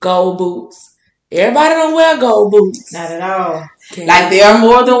 Gold boots. Everybody don't wear gold boots. Not at all. Okay. Like, there are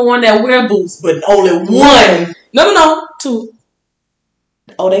more than one that wear boots, but only one. No. 2.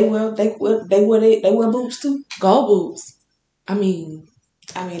 Oh, they wear boots too? Gold boots. I mean,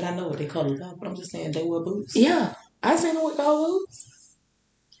 I know what they call it, but I'm just saying they wear boots. Yeah. I seen them with gold boots.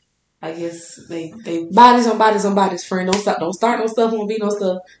 I guess they bodies on bodies, friend. Don't start no stuff. Won't be no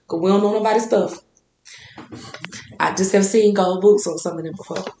stuff. Cause we don't know nobody's stuff. I just have seen gold boots on some of them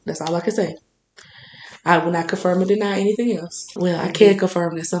before. That's all I can say. I will not confirm or deny anything else. Well, I can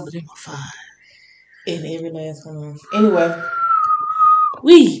confirm that some of them are fine. And every last one. Anyway,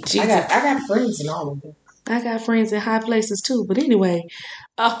 Jesus. I got friends in all of them. I got friends in high places too. But anyway,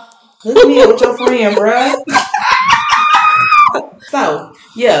 hook me up with your friend, bruh. So,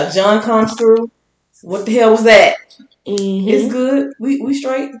 yeah, John comes through. What the hell was that? Mm-hmm. It's good. We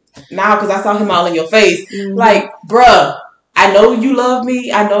straight? Now, because I saw him all in your face. Mm-hmm. Like, bruh, I know you love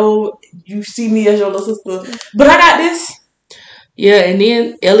me. I know you see me as your little sister. But I got this. Yeah, and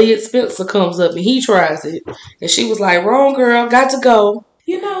then Elliot Spencer comes up and he tries it. And she was like, wrong girl, got to go.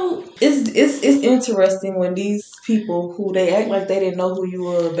 You know, it's interesting when these people who they act like they didn't know who you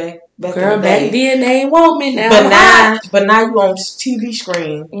were back girl, in the day. Back then they ain't want me now. But now you on TV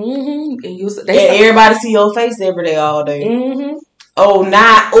screen. Mm-hmm. And everybody see your face every day, all day. Mm-hmm.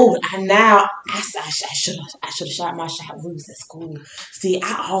 Now I should have shot my shot when we was at school. See,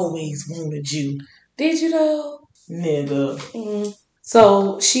 I always wanted you. Did you though? Nigga. Mm-hmm.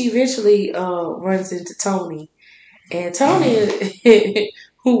 So she eventually runs into Tony. And Tony,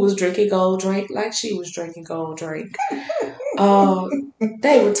 who was drinking gold drink like she was drinking gold drink,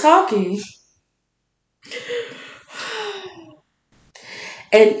 they were talking.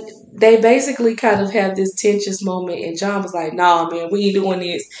 And they basically kind of have this tensious moment. And John was like, nah, man, we ain't doing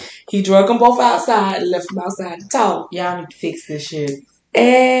this. He drug them both outside and left them outside to talk. Y'all need to fix this shit.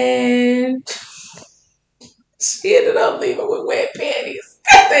 And she ended up leaving with wet panties.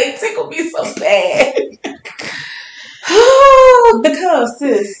 They tickled me so bad. Because,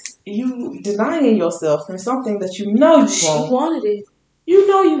 sis, you denying yourself from something that you know you want. She wanted it. You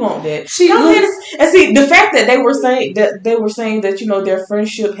know you want that. And see, the fact that they were saying that you know their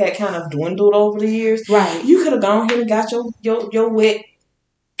friendship had kind of dwindled over the years. Right. You could have gone ahead and got your wet.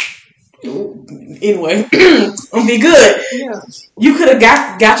 Anyway, be good. Yeah. You could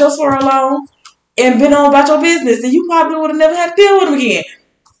have got your swirl on. and been on about your business, then you probably would have never had to deal with him again.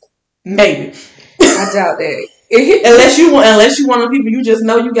 Maybe. I doubt that. unless you one of the people you just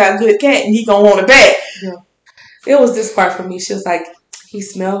know you got good cat and he gonna want it back. Yeah. It was this part for me. She was like, he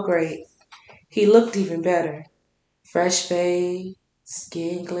smelled great. He looked even better. Fresh fade,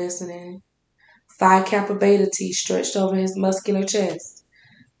 skin glistening, Phi Kappa Beta T stretched over his muscular chest.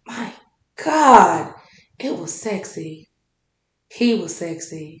 My God, it was sexy. He was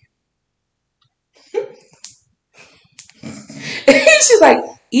sexy. She's like,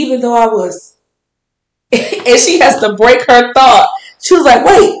 even though I was, and she has to break her thought. She was like,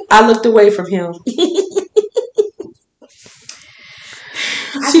 wait, I looked away from him.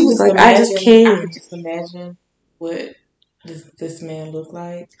 She was like, I just can't. I can just imagine what this man looked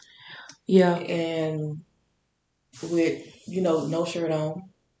like. Yeah. And with, no shirt on.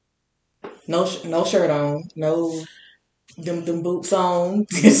 No shirt on. No them boots on.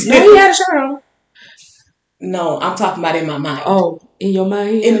 No, he had a shirt on. No, I'm talking about in my mind. Oh, in your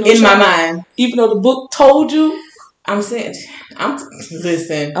mind? In my mind. Even though the book told you? I'm saying,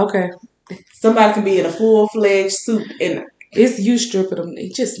 listen. Okay. Somebody can be in a full-fledged suit and... It's you stripping them.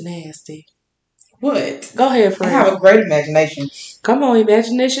 It's just nasty. What? Go ahead, friend. I have a great imagination. Come on,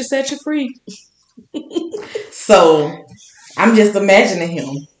 imagination set you free. So, I'm just imagining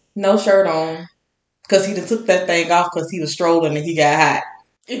him. No shirt on. Because he done took that thing off because he was strolling and he got hot.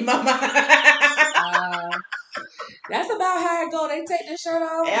 In my mind. That's about how it go. They take their shirt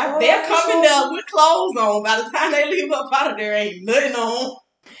off. They're coming up with clothes on. By the time they leave up out of there, ain't nothing on.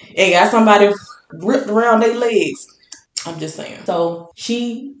 And got somebody ripped around their legs. I'm just saying. So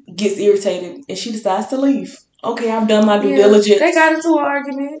she gets irritated and she decides to leave. Okay, I've done my due diligence. They got into an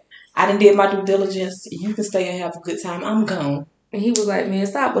argument. I done did my due diligence. You can stay and have a good time. I'm gone. And he was like, man,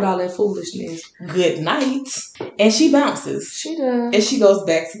 stop with all that foolishness. Good night. And she bounces. She does. And she goes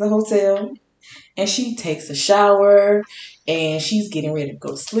back to the hotel. And she takes a shower. And she's getting ready to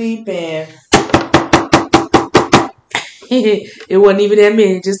go to sleep. And it wasn't even that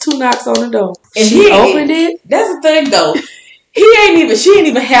many. Just 2 knocks on the door. And she opened it. That's the thing, though. She ain't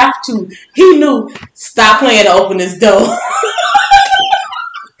even have to. He knew, stop playing to open this door.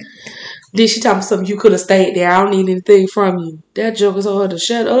 Then she told me something, you could have stayed there. I don't need anything from you. That joker told her to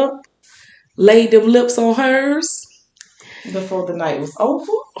shut up. Laid them lips on hers. Before the night was over.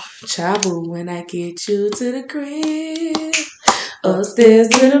 Chabu, when I get you to the crib. Upstairs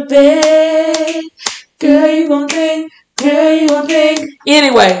to the bed. Girl, you gon' think.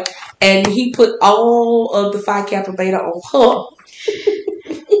 Anyway, and he put all of the Phi Kappa Beta on her.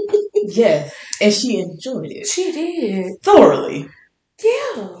 Yes. And she enjoyed it. She did. Thoroughly.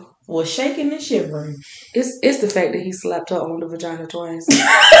 Yeah. Was shaking and shivering. It's the fact that he slapped her on the vagina twice.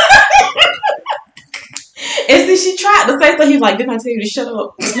 And then she tried to say something. He was like, didn't I tell you to shut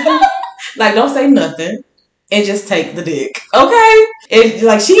up? Like, don't say nothing. And just take the dick. Okay? It's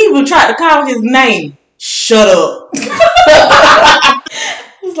like, she even tried to call his name. Shut up.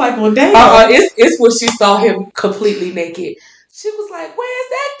 It's like, well, damn. It's when she saw him completely naked. She was like, where's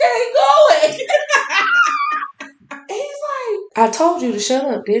that thing going? And he's like, I told you to shut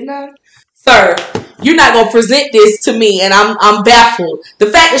up, didn't I? Sir, you're not going to present this to me, and I'm baffled. The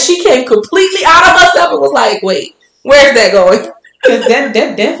fact that she came completely out of herself and was like, wait, where's that going? Because that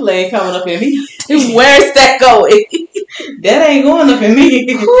definitely ain't coming up in me. Where's that going? That ain't going up in me.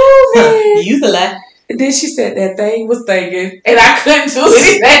 Ooh, man. You the lie. And then she said that thing was thinking, and I couldn't do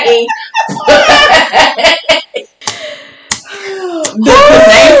anything. The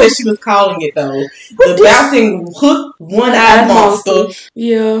name that she was calling it, though. The bouncing hook one-eyed monster.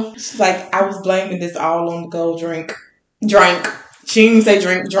 Yeah. She's like, I was blaming this all on the gold drink. She didn't say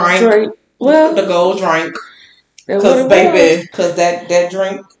drink. Well, the gold drink. Because, baby, because that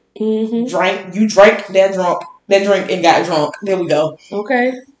drink, you drank that drink and got drunk. There we go.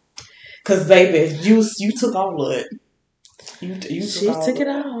 Okay. Because, baby, you took all of it. She took it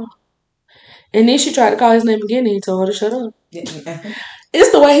all. And then she tried to call his name again and he told her to shut up.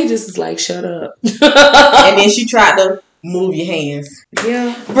 It's the way he just is like, shut up. And then she tried to move your hands.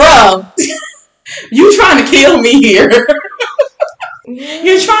 Yeah. Bro, you trying to kill me here. Yeah.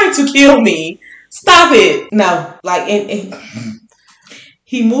 You're trying to kill me. Stop it. No, like,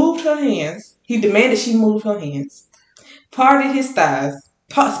 he moved her hands. He demanded she move her hands. Parted her thighs.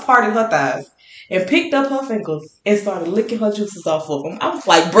 And picked up her fingers and started licking her juices off of them. I was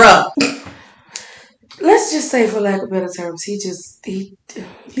like, bro. Let's just say, for lack of better terms, he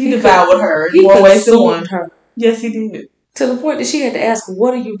devoured her. He consumed her. Yes, he did. To the point that she had to ask,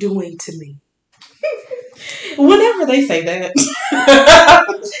 what are you doing to me? Whenever they say that,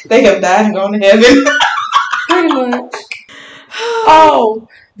 they have died and gone to heaven. Pretty much. Oh,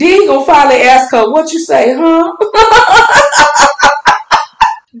 then he gonna finally ask her, what you say, huh?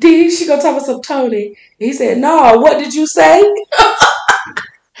 Then she gonna talk about some Tony. He said, no, what did you say?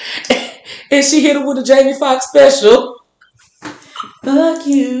 And she hit him with a Jamie Foxx special. Fuck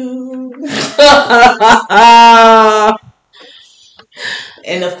you.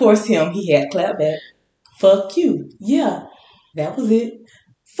 And of course he had clap back. Fuck you. Yeah, that was it.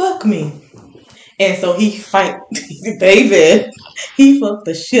 Fuck me. And so he fight, baby. He fucked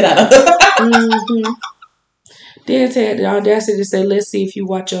the shit out of her. Mm-hmm. Then had the audacity to say, let's see if you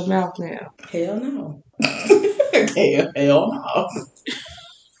watch your mouth now. Hell no. Hell no.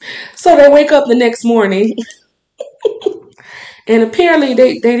 So they wake up the next morning. And apparently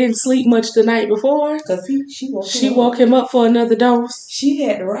they didn't sleep much the night before. Because she woke him up for another dose. She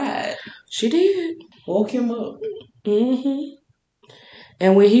had to ride. She did. Woke him up. Mm-hmm.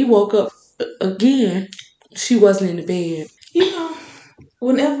 And when he woke up again, she wasn't in the bed. You know,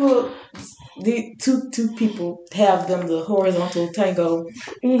 whenever the two people have the horizontal tango,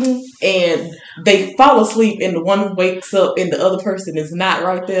 mm-hmm. and they fall asleep and the one wakes up and the other person is not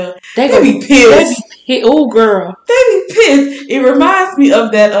right there, they be pissed. Oh, girl. They be pissed. It reminds me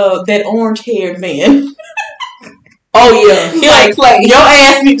of that orange-haired man. Oh, yeah. Your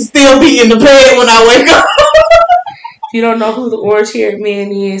ass need to still be in the bed when I wake up. If you don't know who the orange-haired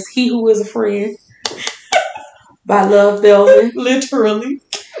man is, He Who Is a Friend by Love Belvin. Literally.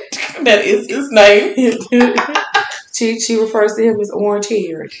 That is his name. She refers to him as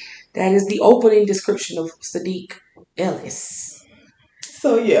orange-haired. That is the opening description of Sadiq Ellis.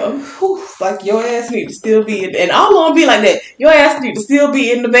 So, yeah. Whew, like, your ass need to still be in... And I'm going to be like that. Your ass need to still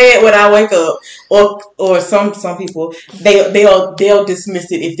be in the bed when I wake up. Or some people, they'll dismiss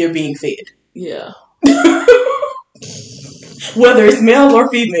it if they're being fed. Yeah. Whether it's male or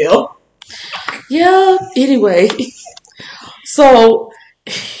female. Yeah, anyway. So,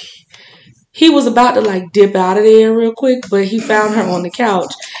 he was about to, dip out of there real quick, but he found her on the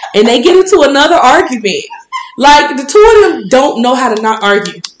couch. And they get into another argument. The two of them don't know how to not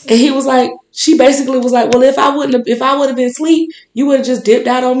argue. And he was like, she basically was like, well, if I would have been asleep, you would have just dipped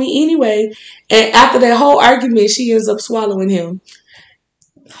out on me anyway. And after that whole argument, she ends up swallowing him.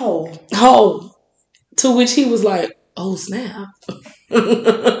 Whole. To which he was like, oh, snap.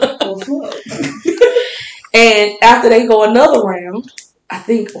 And after they go another round, I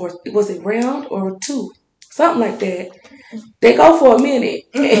think, or was it round or two? Something like that. They go for a minute.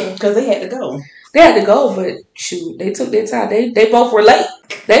 Because they had to go. They had to go, but shoot, they took their time. They both were late.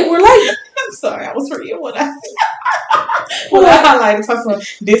 They were late. I'm sorry, I was reading what I highlighted. Talking about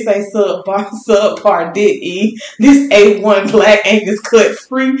this ain't subpar dick E. This A1 black Angus cut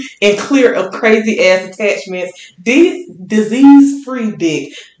free and clear of crazy ass attachments. This disease free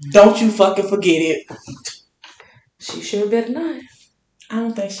dick. Don't you fucking forget it. She sure better not. I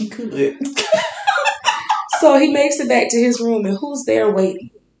don't think she could. So he makes it back to his room, and who's there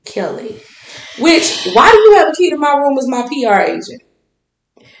waiting? Kelly. Which, why do you have a key to my room as my PR agent?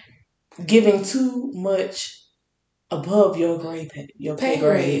 Giving too much above your pay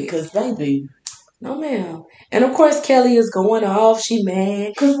grade. Because, baby. No, ma'am. And, of course, Kelly is going off. She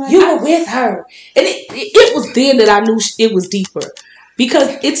mad. You were with her. And it was then that I knew it was deeper.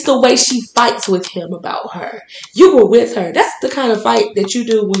 Because it's the way she fights with him about her. You were with her. That's the kind of fight that you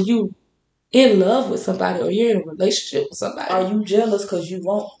do when you in love with somebody or you're in a relationship with somebody. Are you jealous because you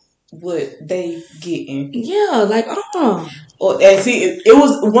want what they getting? Yeah, And see, it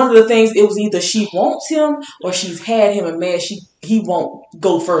was one of the things. It was either she wants him or she's had him and mad he won't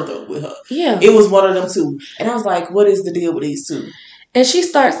go further with her. Yeah, it was one of them two. And I was like, what is the deal with these two? And she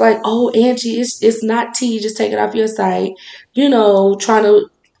starts like, oh, Angie, it's not tea. Just take it off your site. Trying to,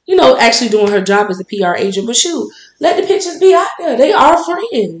 actually doing her job as a PR agent. But shoot, let the pictures be out there. They are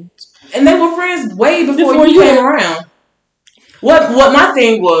friends. And they were friends way before you came around. What my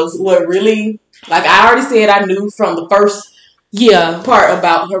thing was, what really, I already said I knew from the first part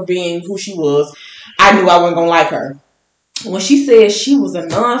about her being who she was, I knew I wasn't going to like her. When she said she was a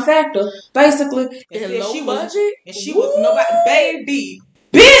non-factor, basically, and low budget, and she was nobody, baby,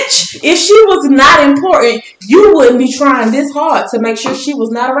 bitch. If she was not important, you wouldn't be trying this hard to make sure she was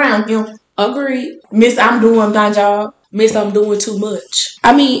not around him. Agreed, Miss. I'm doing my job. Miss, I'm doing too much.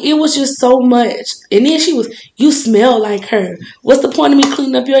 I mean, it was just so much. And then she was, you smell like her. What's the point of me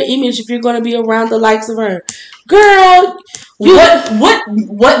cleaning up your image if you're going to be around the likes of her? Girl, what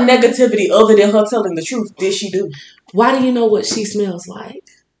negativity other than her telling the truth did she do? Why do you know what she smells like?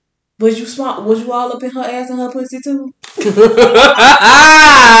 Was you smart? Was you all up in her ass and her pussy too? Because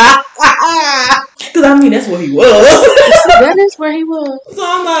that's where he was. That is where he was. So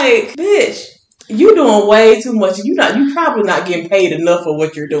I'm like, bitch. You doing way too much. You probably not getting paid enough for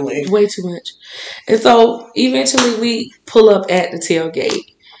what you're doing. Way too much. And so eventually we pull up at the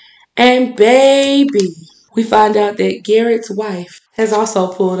tailgate. And baby, we find out that Garrett's wife has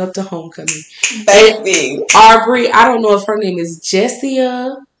also pulled up to homecoming. Baby. Aubrey, I don't know if her name is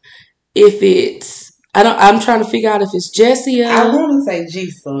Jessia. If it's I'm trying to figure out if it's Jessia. I want to say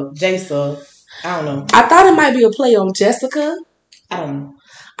Jasa. I don't know. I thought it might be a play on Jessica. I don't know.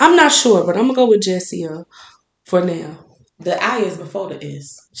 I'm not sure, but I'm gonna go with Jessia for now. The I is before the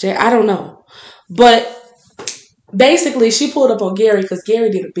S. I don't know. But basically, she pulled up on Gary because Gary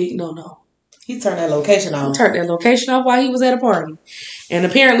did a big no-no. He turned that location off. While he was at a party. And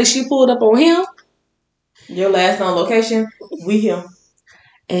apparently she pulled up on him. Your last known location, we him.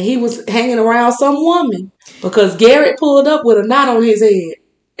 And he was hanging around some woman. Because Garrett pulled up with a knot on his head.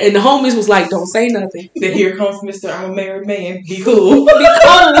 And the homies was like, don't say nothing. Then here comes Mr. I'm a married man. Be cool. Be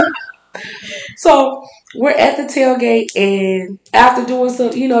cool. So we're at the tailgate, and after doing some,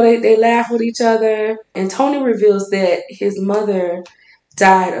 they laugh with each other. And Tony reveals that his mother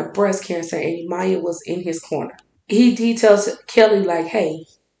died of breast cancer, and Maya was in his corner. He details Kelly like, hey,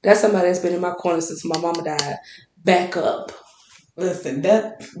 that's somebody that's been in my corner since my mama died. Back up. Listen,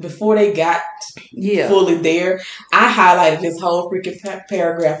 that before they got fully there, I highlighted this whole freaking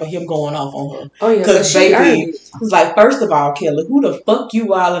paragraph of him going off on her. Oh yeah, because baby, it was like, first of all, Kelly, who the fuck you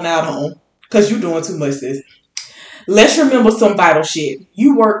wilding out on? Because you doing too much, sis. Let's remember some vital shit.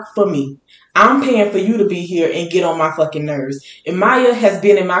 You work for me. I'm paying for you to be here and get on my fucking nerves. And Maya has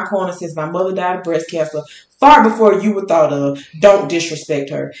been in my corner since my mother died of breast cancer, far before you were thought of. Don't disrespect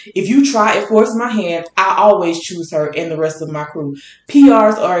her. If you try and force my hand, I always choose her and the rest of my crew.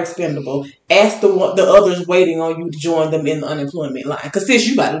 PRs are expendable. Ask the others waiting on you to join them in the unemployment line. Because sis,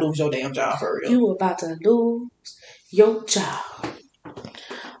 you about to lose your damn job for real. You about to lose your job.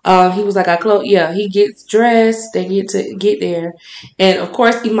 He was like, he gets dressed. They get there. And of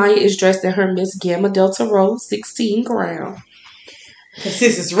course, Imaya is dressed in her Miss Gamma Delta Rho 16 gown. Cause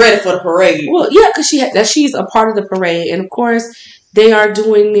sis is ready for the parade. Well, yeah, because she's a part of the parade. And of course, they are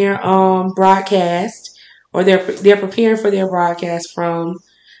doing their broadcast, or they're preparing for their broadcast from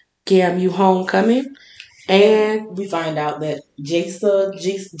GAMU Homecoming. And we find out that Jasa,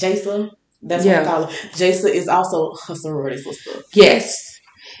 that's what I call her. Jasa is also her sorority sister. Yes.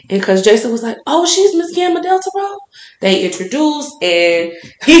 And because Jason was like, oh, she's Miss Gamma Delta Rho. They introduced, and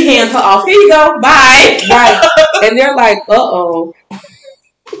he hands her off. Here you go. Bye. Right. And they're like, uh-oh.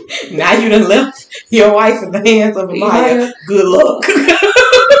 Now you done left your wife in the hands of Maya. Good luck.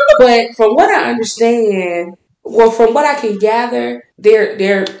 But from what I understand, from what I can gather,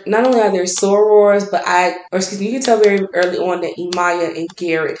 they're not only are they sorors, but you can tell very early on that Imaya and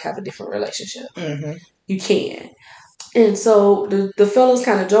Garrett have a different relationship. Mm-hmm. You can. And so the fellas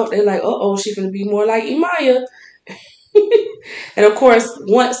kind of joke. They're like, uh-oh, she's going to be more like Imaya. And of course,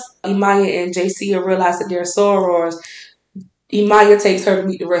 once Imaya and JC realize that they're sorors, Imaya takes her to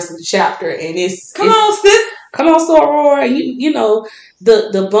meet the rest of the chapter. And come on, sis. Come on, soror. You know,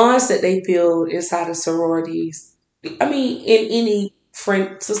 the bonds that they build inside of sororities. I mean, in any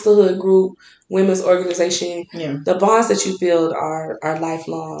friend, sisterhood group, women's organization, the bonds that you build are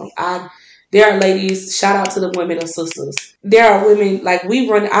lifelong. There are ladies, shout out to the women of sisters. There are women, like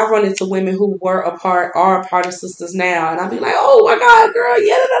I run into women who are a part of sisters now. And I'll be like, oh my God, girl,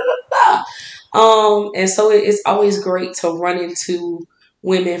 and so it's always great to run into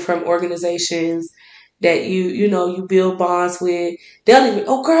women from organizations that you build bonds with. They'll even,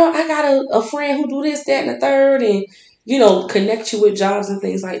 oh girl, I got a friend who do this, that, and the third, and connect you with jobs and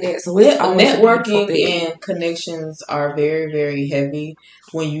things like that. So it's networking and connections are very, very heavy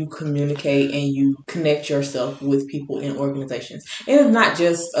when you communicate and you connect yourself with people in organizations. And it's not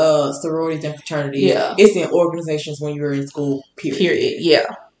just sororities and fraternities. Yeah. It's in organizations when you're in school, period. Yeah.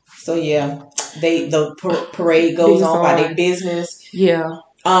 So yeah, the parade goes on by their business. Yeah.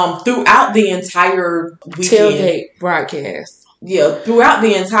 Throughout the entire weekend. Tailgate broadcast. Yeah. Throughout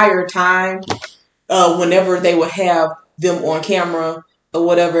the entire time, whenever they would have them on camera or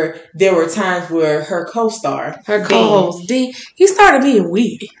whatever, there were times where her co-host, D, he started being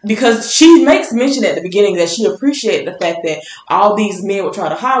weak. Because she makes mention at the beginning that she appreciated the fact that all these men would try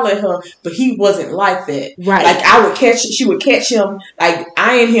to holler at her, but he wasn't like that. Right. Like she would catch him, like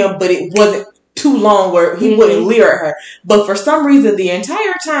eyeing him, but it wasn't too long where he wouldn't leer at her. But for some reason, the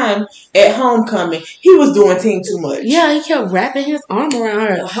entire time at homecoming, he was doing too much. Yeah, he kept wrapping his arm around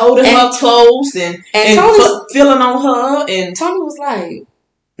her, holding her close, and feeling on her. And Tony was like,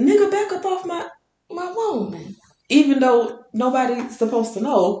 "Nigga, back up off my woman." Even though nobody's supposed to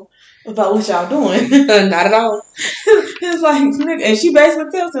know about what y'all doing. Not at all. It's like, nigga, and she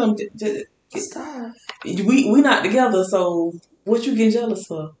basically tells him, Stop. We not together, so what you getting jealous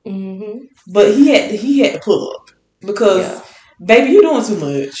for? Mm-hmm. But he had to pull up because, baby, you doing too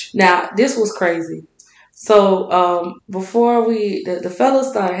much. Now this was crazy. So before the fellas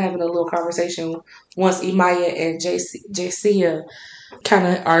started having a little conversation once Imaya and Jacia kind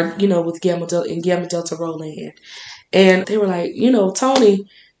of are, with Gamma Delta roll in. And they were like, Tony,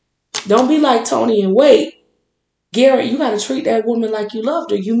 don't be like Tony and wait. Garrett, you gotta treat that woman like you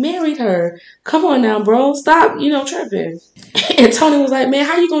loved her. You married her. Come on now, bro. Stop, tripping. And Tony was like, man,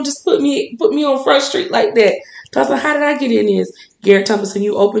 how you gonna just put me on Front Street like that? So I was like, how did I get in this? Garrett Thomason,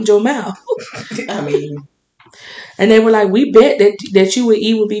 you opened your mouth. I mean, and they were like, we bet that you and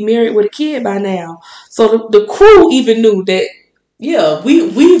E would be married with a kid by now. So the crew even knew that. Yeah,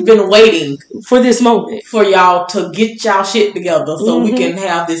 we've been waiting for this moment for y'all to get y'all shit together so we can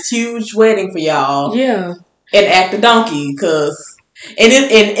have this huge wedding for y'all. Yeah, and act a donkey, and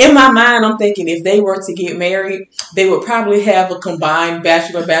in my mind, I'm thinking if they were to get married, they would probably have a combined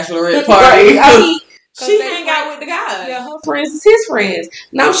bachelorette party. She hang out with the guys. Yeah, her friends is his friends.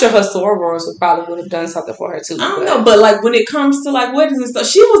 Now I'm sure her sorors would have done something for her too. I don't know, but like when it comes to like weddings and stuff,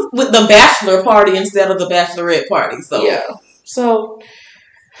 she was with the bachelor party instead of the bachelorette party. So yeah, so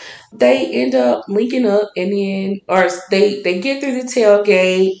they end up linking up, and then they get through the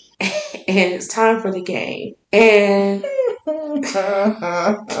tailgate, and it's time for the game. And you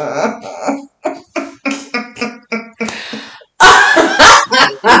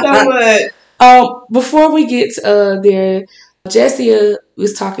know what? Before we get there, Jessia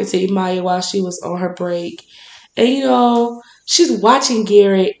was talking to Imaya while she was on her break. And, she's watching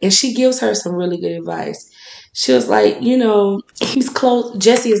Garrett, and she gives her some really good advice. She was like, he's closed.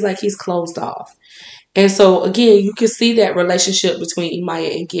 Jessie is like, he's closed off. And so, again, you can see that relationship between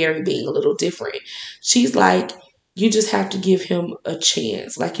Imaya and Gary being a little different. She's like, you just have to give him a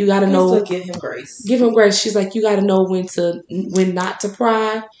chance. Like, you got to know. Give him grace. Give him grace. She's like, you got to know when not to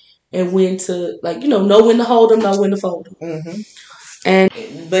pry. And when to, know when to hold them, know when to fold them.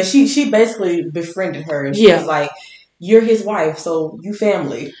 Mm-hmm. But she basically befriended her. And she was like, you're his wife, so you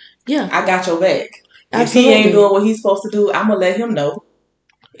family. Yeah. I got your back. Absolutely. If he ain't doing what he's supposed to do, I'm going to let him know.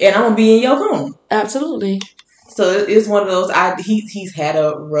 And I'm going to be in your corner. Absolutely. So it's one of those, he's had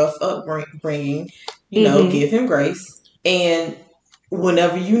a rough upbringing. Give him grace. And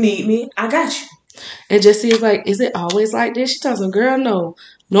whenever you need me, I got you. And Jessie is like, is it always like this? She tells him, girl, no.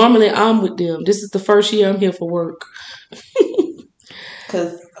 Normally I'm with them. This is the first year I'm here for work.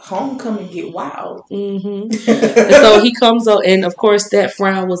 Because homecoming get wild. And so he comes up, and of course that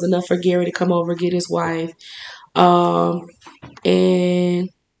frown was enough for Gary to come over, get his wife. And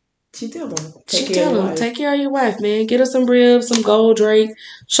she tell him, take care of your wife, man. Get her some ribs, some gold drink.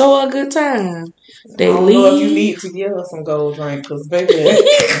 Show her a good time. I don't know if you need to give her some gold drink, because baby,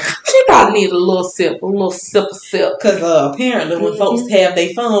 she probably need a little sip. Because apparently when folks have their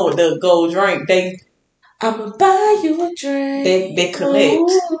fun with the gold drink, I'ma buy you a drink. They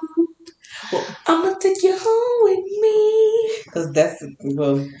connect. Well, I'ma take you home with me. Because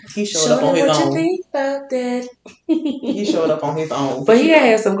he showed up on his own. What you think about that? He showed up on his own. But he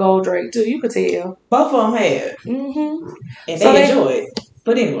had some gold drink too, you could tell. Both of them had. And they enjoyed.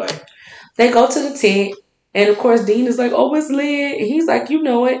 But anyway. They go to the tent. And of course Dean is like, oh, it's lit. And he's like, you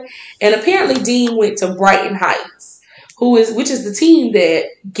know it. And apparently Dean went to Brighton Heights, which is the team that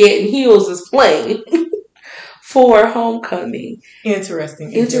Getting Heels is playing. For homecoming.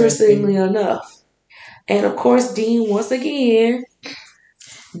 Interestingly enough. And of course, Dean, once again,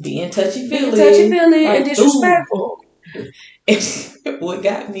 being touchy-feely and disrespectful. And what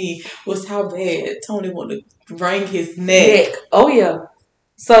got me was how bad Tony wanted to wring his neck. Oh, yeah.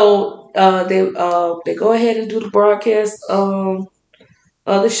 So they go ahead and do the broadcast of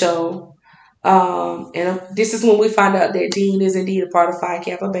the show. And this is when we find out that Dean is indeed a part of Phi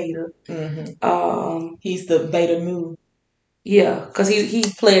Kappa Beta. He's the Beta Mu. Yeah, because he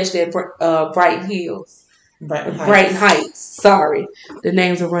pledged at Brighton Hills. Brighton Heights. Sorry. The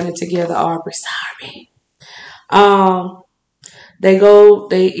names are running together, Aubrey. Sorry. They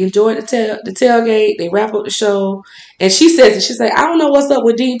enjoy the tailgate, they wrap up the show, and she says it. She's like, I don't know what's up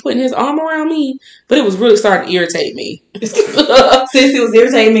with Dean putting his arm around me, but it was really starting to irritate me. Since it was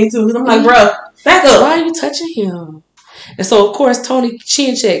irritating me too, because I'm like, bro, back up. Why are you touching him? And so of course Tony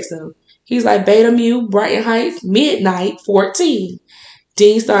chin checks him. He's like, Beta Mu, Brighton Heights, midnight, 14.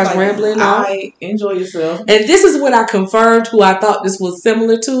 Dean starts rambling off. Enjoy yourself. And this is when I confirmed who I thought this was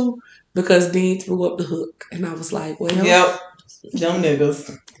similar to, because Dean threw up the hook. And I was like, well. Yep. Them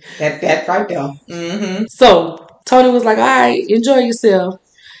niggas. That right there. So Tony was like, all right, enjoy yourself.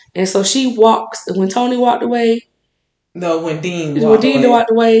 And so she walks. When Tony walked away. No, when Dean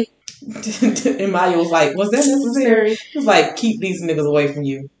walked away. And Maya was like, was that necessary? He was like, keep these niggas away from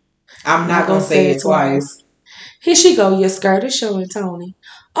you. I'm not gonna say it twice. Here she go, your skirt is showing, Tony.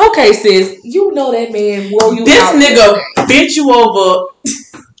 Okay, sis, you know that man wore you this out. This nigga bent you over.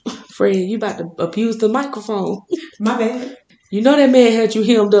 Fred, you about to abuse the microphone. My bad. You know that man had you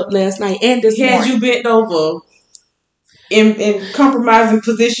hemmed up last night and this morning. Had you bent over in compromising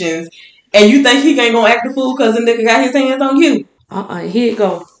positions, and you think he ain't gonna act the fool because the nigga got his hands on you. Here you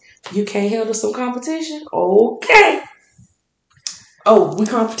go. You can't handle some competition? Okay. Oh, we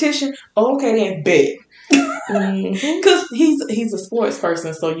competition? Okay, then bet. Because he's a sports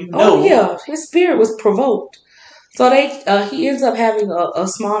person, so you know. Oh yeah, his spirit was provoked. So he ends up having a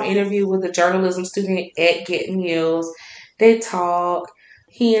small interview with a journalism student at Getting Hills. They talk.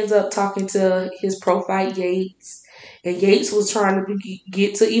 He ends up talking to his pro fight Yates, and Yates was trying to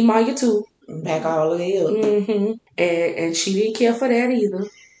get to Imaya too. Back all the way up. And she didn't care for that either.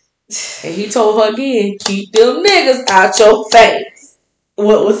 And he told her again, keep them niggas out your face.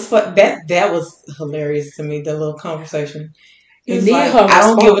 What was that was hilarious to me, the little conversation. He was like, I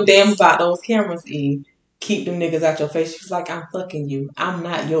don't give a damn about those cameras, E. Keep them niggas out your face. She was like, I'm fucking you. I'm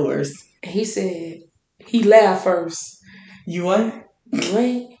not yours. And he said, he laughed first. You ain't? You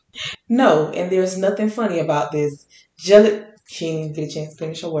ain't? No, and there's nothing funny about this. She didn't get a chance to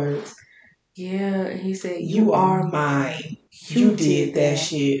finish her words. Yeah, and he said, you are mine. You did that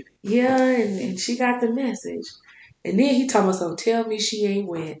shit. Yeah, and she got the message. And then he told me something, tell me she ain't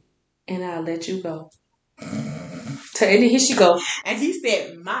wet, and I'll let you go. And then here she go. And he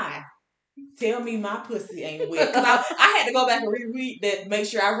said, tell me my pussy ain't wet. Because I had to go back and reread that, make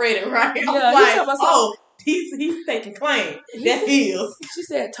sure I read it right. Yeah, I was like, he's taking claim. That is. She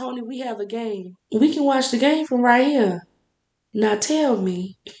said, Tony, we have a game. We can watch the game from right here. Now tell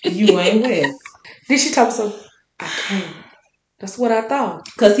me. You ain't wet. Then she told me something, I can't. That's what I thought.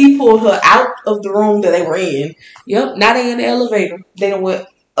 Because he pulled her out of the room that they were in. Yep. Now they in the elevator. They done went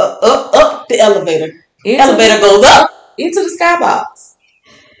up the elevator. Elevator goes up into the skybox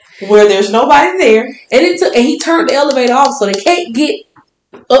where there's nobody there. And he turned the elevator off so they can't get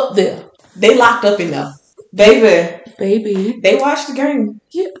up there. They locked up in there. Baby. They watched the game.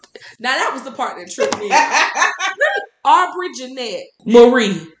 Yeah. Now that was the part that tripped me out. Aubrey Jeanette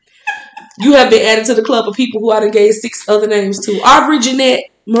Marie. You have been added to the club of people who I done gave 6 other names to. Aubrey Jeanette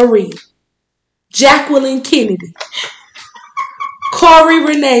Marie. Jacqueline Kennedy. Corey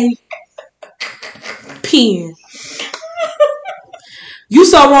Renee Penn. You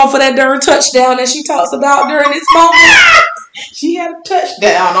so wrong for that darn touchdown that she talks about during this moment. She had a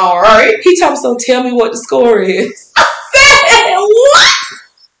touchdown, all right. He told me, so tell me what the score is. I said, what?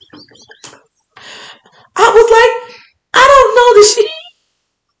 I was like, I don't know the shit.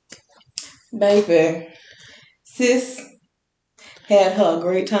 Baby, sis had her a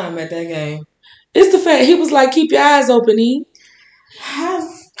great time at that game. It's the fact he was like, keep your eyes open, E. How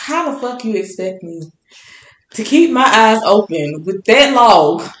the fuck you expect me to keep my eyes open with that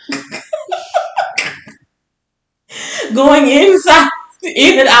log going inside,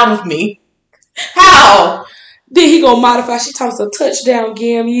 in and out of me? How? Then he gonna modify. She talks a touchdown,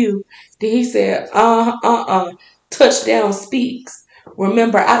 GAMU. Then he said, touchdown speaks.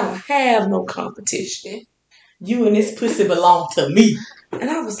 Remember, I don't have no competition. You and this pussy belong to me. And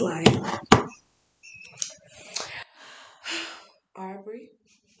I was like, Aubrey,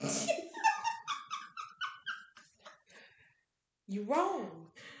 you wrong.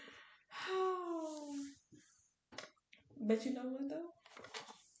 But you know what though?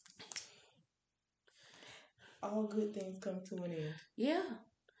 All good things come to an end. Yeah.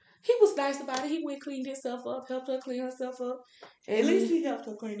 He was nice about it. He went cleaned himself up, helped her clean herself up. And at least he helped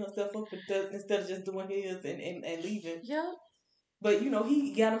her clean herself up instead of just doing his and leaving. Yeah. But, you know,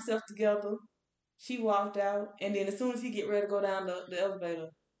 he got himself together. She walked out. And then as soon as he get ready to go down the elevator,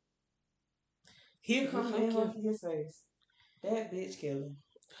 here comes his face. That bitch killer.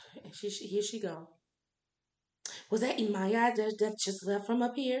 And here she go. Was that Imaya that just left from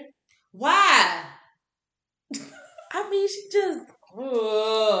up here? Why? I mean, she just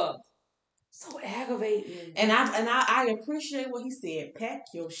so aggravating. And I appreciate what he said. Pack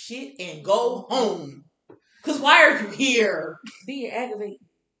your shit and go home. Cause why are you here? Being aggravating.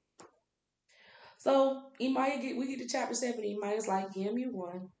 So Imaya we get to chapter 7. Imaya's like, GAMU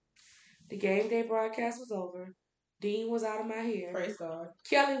won. The game day broadcast was over. Dean was out of my hair. Praise God.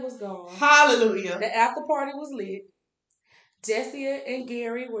 Kelly was gone. Hallelujah. The after party was lit. Jessie and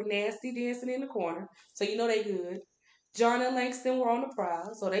Gary were nasty dancing in the corner. So you know they good. John and Langston were on the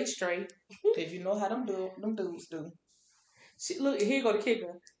prowl, so they straight. Cause you know how them dudes do. Look, here go the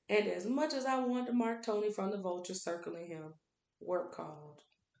kicker. And as much as I wanted to mark Tony from the vultures circling him, work called.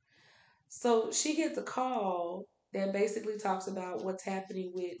 So she gets a call that basically talks about what's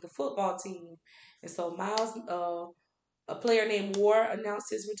happening with the football team. And so Miles, a player named War announced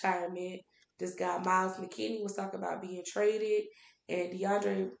his retirement. This guy, Miles McKinney, was talking about being traded. And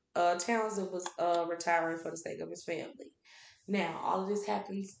DeAndre Townsend was retiring for the sake of his family. Now, all of this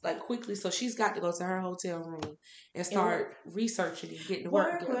happens like quickly, so she's got to go to her hotel room and start researching and getting to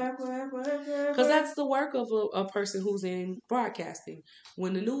work together. Because that's the work of a person who's in broadcasting.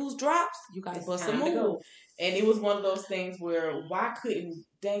 When the news drops, you got to bust a move. Go. And it was one of those things where why couldn't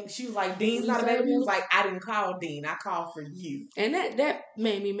she was like, Dean's not available. He was like, I didn't call Dean. I called for you. And that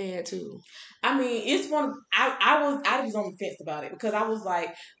made me mad too. I mean, it's one of, I was on the fence about it because I was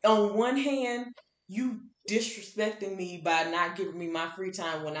like, on one hand, you disrespecting me by not giving me my free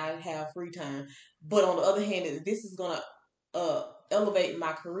time when I have free time. But on the other hand, this is gonna elevate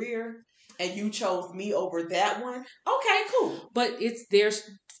my career and you chose me over that one. Okay, cool. But it's theirs.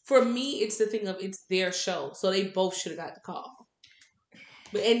 For me, it's the thing of it's their show. So they both should have got the call.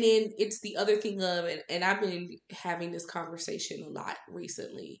 But and then it's the other thing of, and I've been having this conversation a lot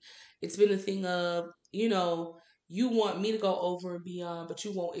recently. It's been a thing of, you want me to go over and beyond, but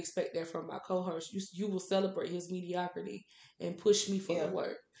you won't expect that from my co-host. You will celebrate his mediocrity and push me for the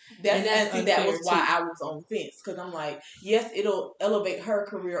work. That was why I was on the fence, because I'm like, yes, it'll elevate her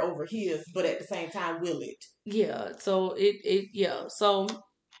career over his, but at the same time, will it? Yeah. So So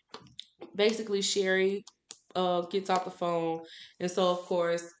basically, Sherry gets off the phone, and so of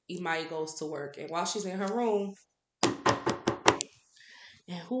course Imai goes to work, and while she's in her room,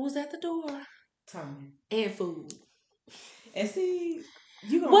 and who was at the door? Tommy. And food. And see,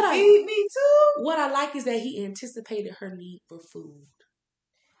 you gonna feed me too? What I like is that he anticipated her need for food.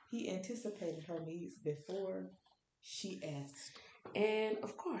 He anticipated her needs before she asked. And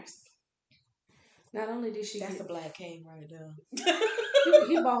of course, not only did she That's a black king right there.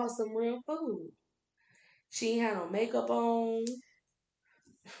 he bought her some real food. She ain't had no makeup on.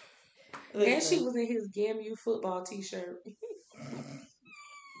 Listen. And she was in his GAMU football t-shirt.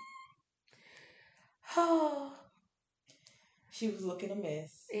 She was looking a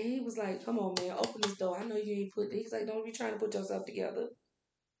mess. And he was like, come on, man, open this door. I know you ain't he's like, don't be trying to put yourself together.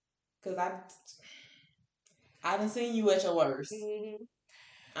 Because I done seen you at your worst. Mm-hmm.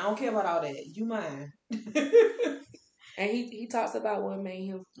 I don't care about all that. You mine. And he talks about what made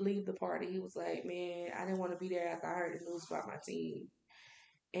him leave the party. He was like, man, I didn't want to be there after I heard the news about my team.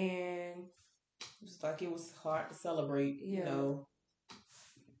 And it's like it was hard to celebrate,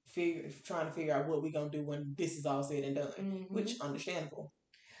 trying to figure out what we're going to do when this is all said and done, mm-hmm. which understandable.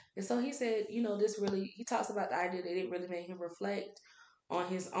 And so he said, he talks about the idea that it really made him reflect on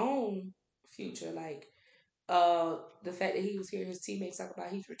his own future. Like, the fact that he was hearing his teammates talk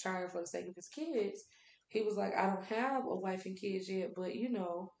about he's retiring for the sake of his kids. He was like, I don't have a wife and kids yet, but,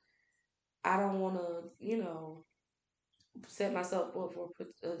 I don't want to, set myself up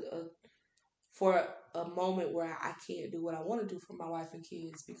for a moment where I can't do what I want to do for my wife and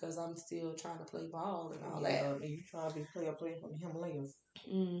kids because I'm still trying to play ball and all that. And you trying to be a player from the Himalayas.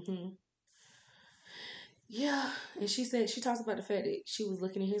 Mm-hmm. Yeah, and she talks about the fact that she was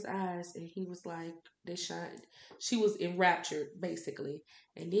looking in his eyes and he was like, they shined. She was enraptured, basically.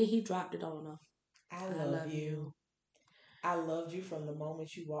 And then he dropped it on her. I love you. I loved you from the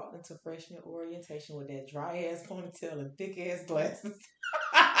moment you walked into freshman orientation with that dry ass ponytail and thick ass glasses.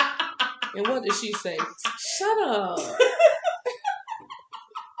 And what did she say? Shut up.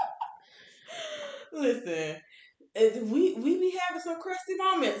 Listen, we be having some crusty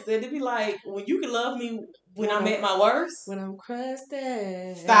moments. And it'd be like, when you can love me when I'm at my worst. When I'm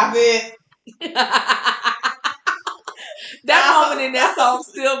crusty. Stop it. That moment in that song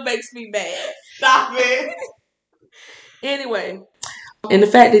still makes me mad. Stop it. Anyway. And the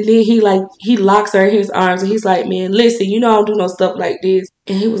fact that then he locks her in his arms and he's like, man, listen, I don't do no stuff like this.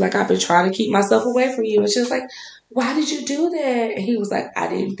 And he was like, I've been trying to keep myself away from you. And she was like, why did you do that? And he was like, I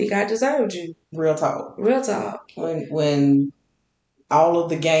didn't think I deserved you. Real talk. Real talk. When all of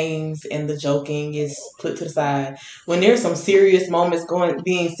the games and the joking is put to the side, when there's some serious moments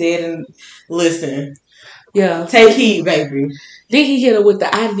being said, and listen, yeah, take heed, baby. Then he hit her with the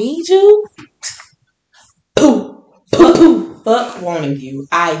I need you. Fuck wanting you.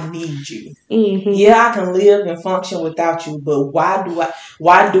 I need you. Mm-hmm. Yeah, I can live and function without you, but why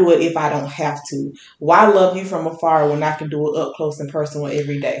do it if I don't have to? Why love you from afar when I can do it up close and personal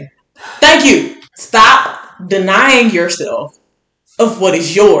every day? Thank you. Stop denying yourself of what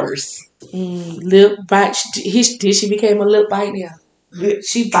is yours. Lip bite. She became a lip bite now.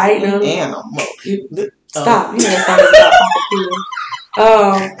 She biting her animal. Stop.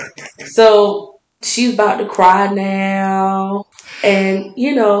 So she's about to cry now. And,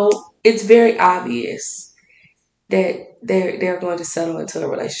 it's very obvious that they're going to settle into a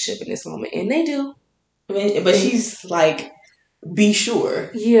relationship in this moment, and they do. I mean, but she's like, be sure.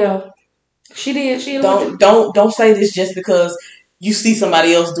 Yeah, she did. She don't say this just because you see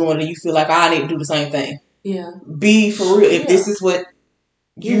somebody else doing it and you feel like I need to do the same thing. Yeah. Be for real. If this is what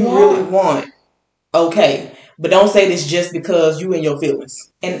you really want, okay. But don't say this just because you in your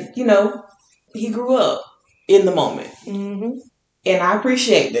feelings. And he grew up in the moment. Mm-hmm. And I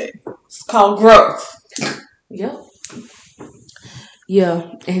appreciate that. It's called growth. Yep.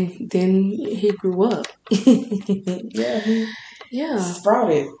 Yeah, and then he grew up. Yeah. Yeah.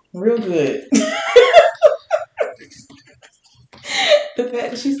 Sprouted real good. The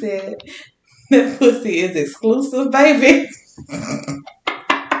fact that she said that pussy is exclusive, baby.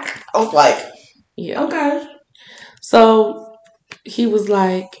 I was like, yeah. Okay. So he was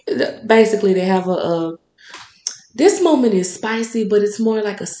like, basically they have this moment is spicy, but it's more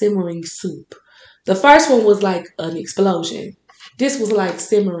like a simmering soup. The first one was like an explosion. This was like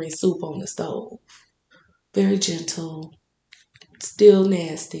simmering soup on the stove. Very gentle. Still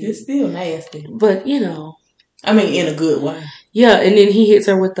nasty. It's still nasty. But, I mean, in a good way. Yeah, and then he hits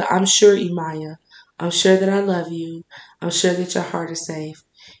her with the, I'm sure, Imaya. I'm sure that I love you. I'm sure that your heart is safe.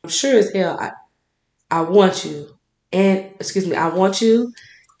 I'm sure as hell I want you. And, I want you,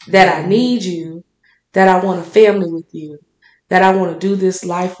 that I need you, that I want a family with you, that I want to do this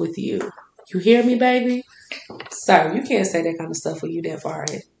life with you. You hear me, baby? Sir, you can't say that kind of stuff when you that far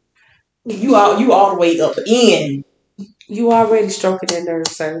ahead. You all the way up in. You already stroking that nerve,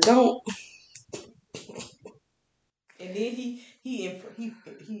 sir. Don't. And then he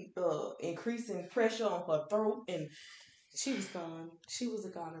increasing pressure on her throat, and she was gone. She was a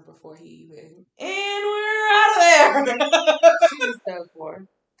goner before he even. And we're out of there. She was done for.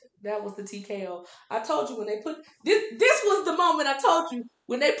 That was the TKO. I told you when they put this was the moment I told you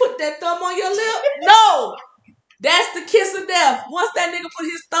when they put that thumb on your lip. No, that's the kiss of death. Once that nigga put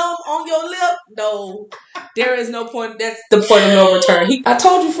his thumb on your lip, no, there is no point. That's the point of no return. I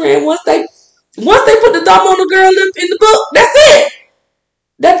told you, friend. Once they put the thumb on the girl lip in the book, that's it.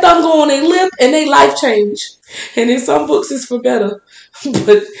 That thumb go on their lip and they life change. And in some books it's for better.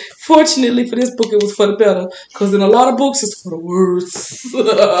 But fortunately for this book it was for the better. Because in a lot of books it's for the worse.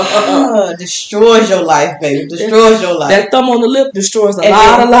 Destroys your life, baby. Destroys your life. That thumb on the lip destroys a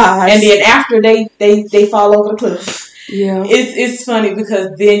lot of lives. And then after they fall over the cliff. Yeah. It's funny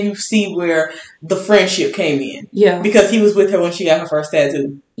because then you see where the friendship came in. Yeah. Because he was with her when she got her first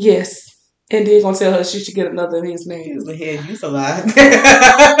tattoo. Yes. And then gonna tell her she should get another in his name. He was like, "Hey, you survived."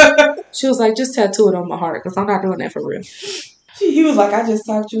 She was like, "Just tattoo it on my heart, because I'm not doing that for real." He was like, "I just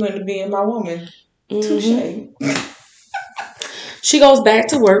talked you into being my woman." Touche. She goes back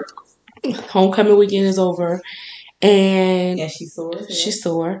to work. Homecoming weekend is over, and she's sore. Yeah. She's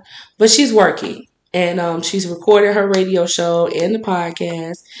sore, but she's working. And she's recorded her radio show and the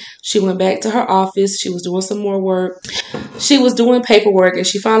podcast. She went back to her office. She was doing some more work. She was doing paperwork, and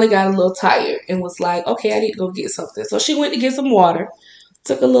she finally got a little tired and was like, okay, I need to go get something. So she went to get some water.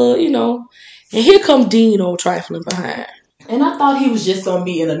 Took a little, and here come Dean old trifling behind. And I thought he was just going to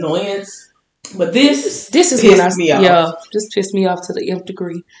be an annoyance. But this is pissed me off. Yeah, this pissed me off to the nth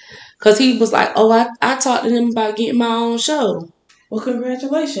degree. Because he was like, oh, I talked to him about getting my own show. Well,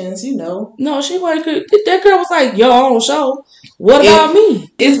 congratulations, No, she wasn't good. That girl was like, your own show. What about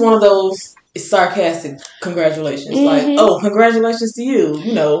me? It's one of those sarcastic congratulations. Mm-hmm. Like, oh, congratulations to you,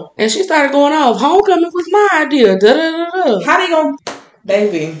 And she started going off, homecoming was my idea. Da-da-da-da. How they gonna...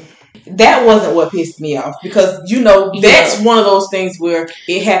 Baby, that wasn't what pissed me off. Because, that's one of those things where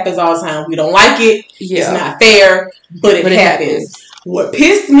it happens all the time. We don't like it. Yeah. It's not fair, but it happens. What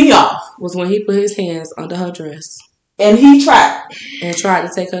pissed me off was when he put his hands under her dress. And he tried. And tried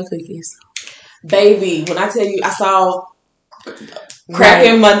to take her cookies. Baby, when I tell you, I saw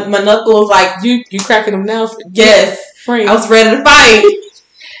cracking my knuckles like... You cracking them now? Yes. Friend. I was ready to fight.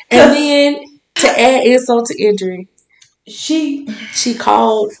 And then, to add insult to injury, she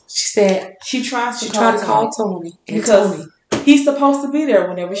called, she said... She tried to call Tony. Because he's supposed to be there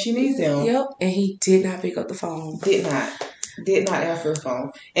whenever she needs him. Yep. And he did not pick up the phone. Did not answer the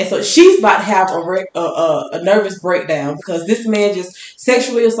phone. And so she's about to have a nervous breakdown because this man just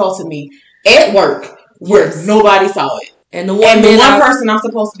sexually assaulted me at work where nobody saw it. And the one person I'm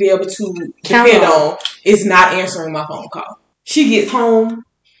supposed to be able to depend on is not answering my phone call. She gets home.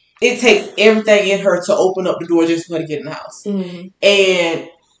 It takes everything in her to open up the door just for her to get in the house. Mm-hmm. And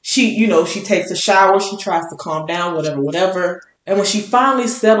she, she takes a shower. She tries to calm down, whatever. And when she finally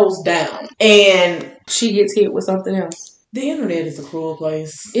settles down and she gets hit with something else. The internet is a cruel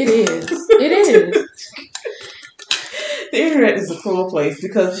place. It is. It is. The internet is a cruel place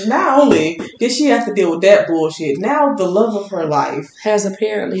because not only did she have to deal with that bullshit, now the love of her life has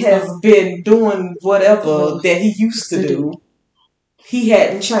apparently been doing whatever that he used to do. He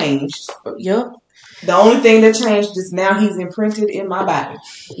hadn't changed. Yep. The only thing that changed is now he's imprinted in my body.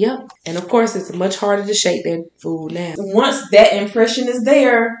 Yep. And of course, it's much harder to shake that food now. Once that impression is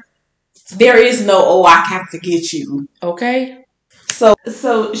there is no, oh, I have to get you. Okay.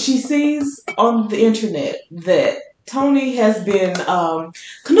 So she sees on the internet that Tony has been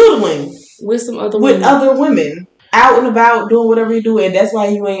canoodling with some other women out and about doing whatever you do, and that's why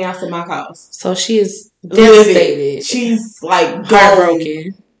you ain't answer my calls. So she is devastated. She's like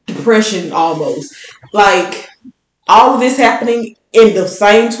heartbroken, depression almost. Like all of this happening in the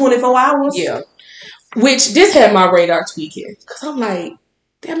same 24 hours. Yeah, which this had my radar tweaking because I'm like,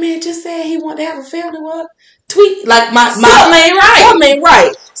 that man just said he wanted to have a family. What? Tweet like my ain't right. Something ain't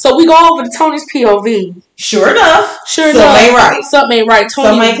right. So we go over to Tony's POV. Sure enough. Something ain't right. Something ain't right.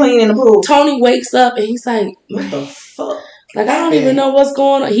 Something ain't clean in the pool. Tony wakes up and he's like, what the fuck? Like, I don't even know what's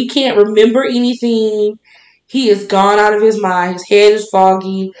going on. He can't remember anything. He is gone out of his mind. His head is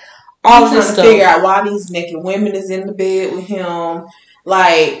foggy. All of this stuff. Trying to figure out why these naked women is in the bed with him.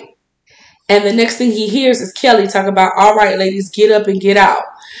 Like. And the next thing he hears is Kelly talk about, all right, ladies, get up and get out.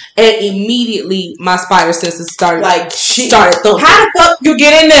 And immediately my spider senses started thumping. How the fuck you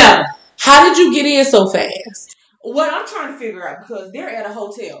get in there? How did you get in so fast? What I'm trying to figure out, because they're at a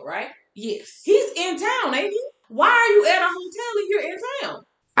hotel, right? Yes. He's in town, ain't he? Why are you at a hotel if you're in town?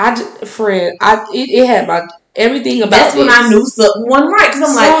 It had my everything about. That's when I knew something wasn't right, because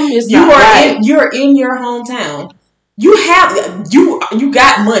I'm like, you're in your hometown. You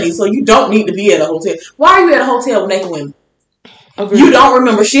got money, so you don't need to be at a hotel. Why are you at a hotel with naked women? Agreed. You don't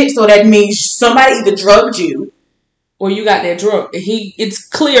remember shit, so that means somebody either drugged you, or you got that drug. It's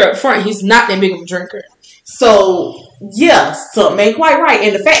clear up front he's not that big of a drinker. So yeah, something ain't quite right.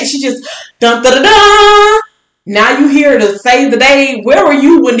 And the fact that she just dun da da da. Now you here to save the day. Where were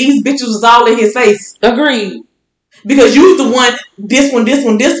you when these bitches was all in his face? Agreed. Because you the one, this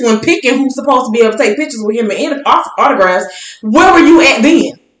one picking who's supposed to be able to take pictures with him and autographs. Where were you at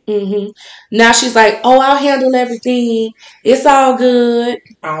then? Mm-hmm. Now she's like, oh, I'll handle everything. It's all good.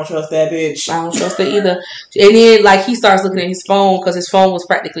 I don't trust that bitch. I don't trust it either. And then, like, he starts looking at his phone because his phone was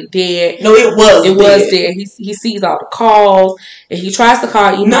practically dead. No, it was dead. He sees all the calls and he tries to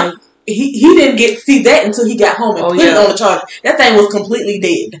call Imai. No, he didn't get to see that until he got home and put it on the charger. That thing was completely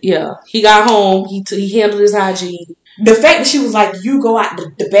dead. Yeah, he got home. He handled his hygiene. The fact that she was like, you go out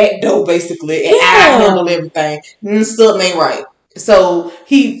the back door basically, and I handle everything. Something ain't right. So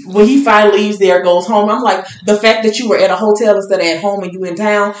when he finally leaves there, goes home. I'm like, the fact that you were at a hotel instead of at home and you in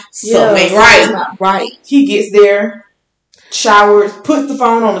town, something ain't right. It's not right. He gets there, showers, puts the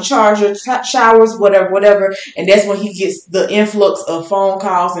phone on the charger, showers, whatever, and that's when he gets the influx of phone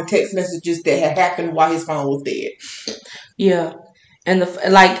calls and text messages that had happened while his phone was dead. Yeah. And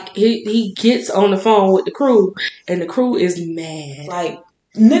he gets on the phone with the crew, and the crew is mad. Like,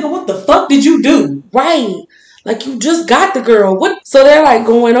 nigga, what the fuck did you do? Right. Like, you just got the girl. What? So they're like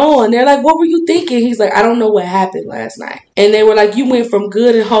going on. They're like, what were you thinking? He's like, I don't know what happened last night. And they were like, you went from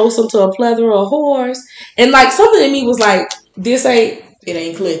good and wholesome to a plethora of whores. And like, something in me was like, it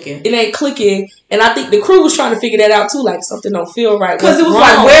ain't clicking. And I think the crew was trying to figure that out too. Like, something don't feel right. Because it was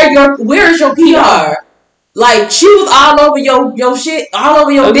wrong. Like, where is your PR? Like, she was all over your shit, all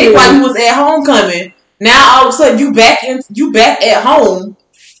over your dick while you was at homecoming. Now all of a sudden you back at home,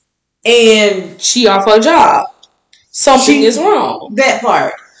 and she off her job. Something is wrong. That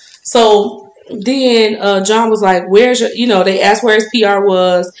part. So then John was like, "Where's your?" They asked where his PR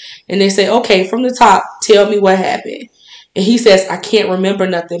was, and they say, "Okay, from the top, tell me what happened." And he says, "I can't remember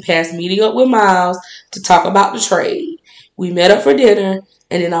nothing past meeting up with Miles to talk about the trade. We met up for dinner."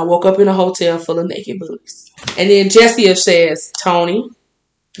 And then I woke up in a hotel full of naked booties. And then Jessia says, Tony,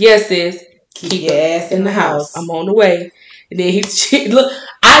 yes, sis, keep your ass in the house. I'm on the way. And then look,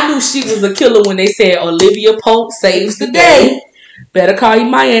 I knew she was a killer when they said Olivia Pope saves the day. Better call your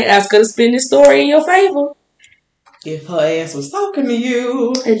Maya and ask her to spin this story in your favor. If her ass was talking to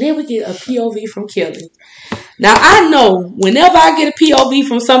you. And then we get a POV from Kelly. Now, I know whenever I get a POV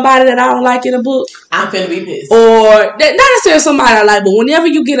from somebody that I don't like in a book, I'm finna be pissed. Or not necessarily somebody I like, but whenever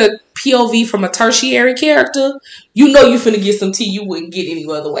you get a POV from a tertiary character, you know you finna get some tea you wouldn't get any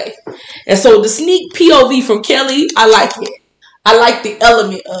other way. And so the sneak POV from Kelly, I like it. I like the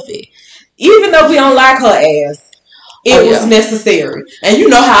element of it. Even though we don't like her ass, it was necessary. And you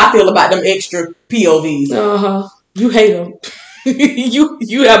know how I feel about them extra POVs. Uh-huh. You hate them.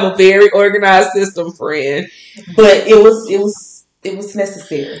 you have a very organized system, friend. But it was It was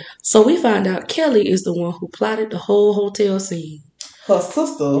necessary. So we find out Kelly is the one who plotted the whole hotel scene. Her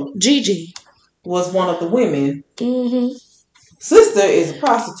sister, Gigi, was one of the women. Mm-hmm. Sister is a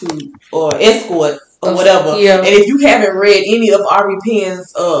prostitute or escort or whatever. Yeah. And if you haven't read any of Ari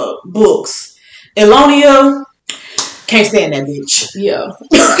Penn's books, Elonia can't stand that bitch. Yeah.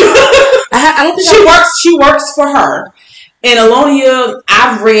 I don't think she works for her. And Elonia,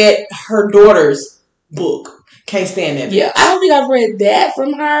 I've read her daughter's book. Can't stand that bitch. Yeah, I don't think I've read that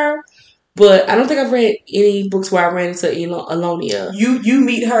from her. But I don't think I've read any books where I ran into Elonia. You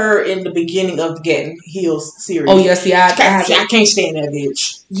meet her in the beginning of the Getting Heels series. Oh, yes. Yeah, I can't stand that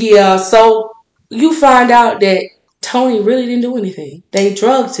bitch. Yeah, so you find out that Tony really didn't do anything. They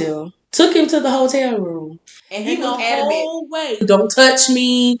drugged him, took him to the hotel room. And he was adamant. Way. Don't touch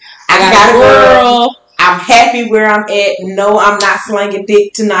me. I got a girl. I'm happy where I'm at. No, I'm not slanging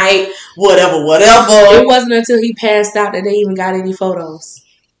dick tonight. Whatever. It wasn't until he passed out that they even got any photos.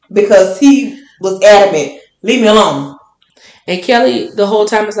 Because he was adamant. Leave me alone. And Kelly, the whole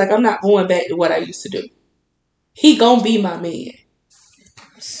time, is like, I'm not going back to what I used to do. He gonna be my man.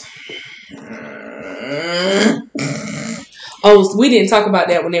 Oh, we didn't talk about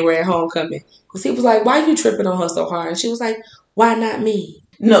that when they were at homecoming. Because he was like, why are you tripping on her so hard? And she was like, why not me?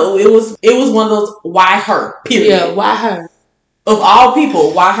 No, it was one of those, why her, period. Yeah, why her? Of all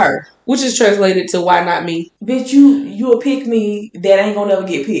people, why her? Which is translated to why not me? Bitch, you'll pick me that ain't gonna never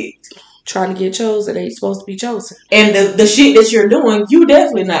get picked. Trying to get chosen ain't supposed to be chosen. And the shit that you're doing, you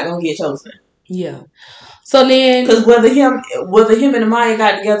definitely not gonna get chosen. Yeah. So then, because whether him and Amaya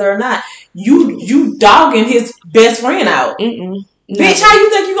got together or not, you dogging his best friend out. No. Bitch, how you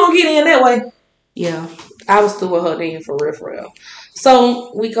think you gonna get in that way? Yeah, I was through with her then for real.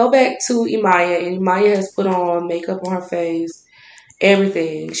 So we go back to Amaya, and Amaya has put on makeup on her face,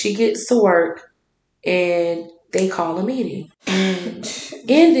 everything. She gets to work, and they call a meeting. In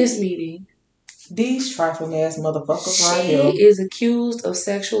this meeting, these trifling ass motherfuckers right here. She is accused of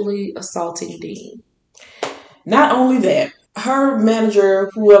sexually assaulting Dean. Not only that, her manager,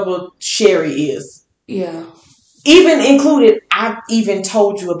 whoever Sherry is, yeah, even included, I've even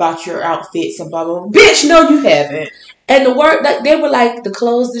told you about your outfits and blah blah blah. Bitch, no, you haven't. And the word that they were like, the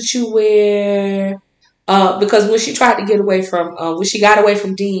clothes that you wear, because when she tried to get away from, when she got away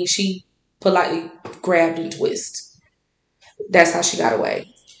from Dean, she politely grabbed and twisted. That's how she got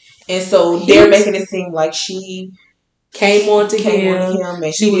away. And so they're making it seem like she came on to him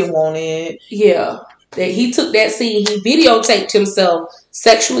and she didn't want it. Yeah. That he took that scene, he videotaped himself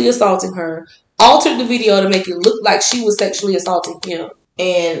sexually assaulting her, altered the video to make it look like she was sexually assaulting him.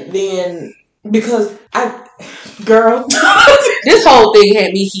 And then, because girl, this whole thing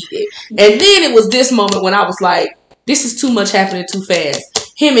had me heated. And then it was this moment when I was like, this is too much happening too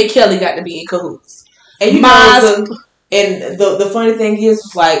fast. Him and Kelly got to be in cahoots. And the funny thing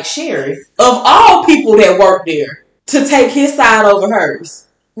is, like, Sherry, of all people that work there, to take his side over hers.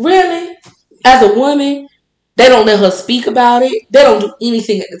 Really? As a woman, they don't let her speak about it. They don't do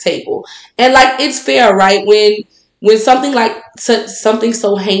anything at the table. And, like, it's fair, right? When something like something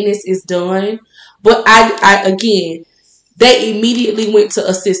so heinous is done. But I again, they immediately went to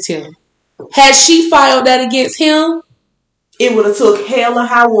assist him. Had she filed that against him, it would have took hell and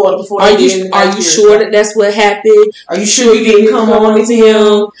high water before. Are you sure that that's what happened? Are you sure you didn't come on with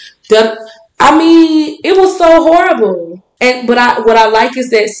him? I mean, it was so horrible. But what I like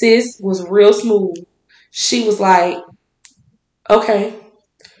is that sis was real smooth. She was like, okay,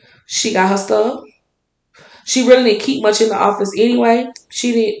 she got her stuff. She really didn't keep much in the office anyway.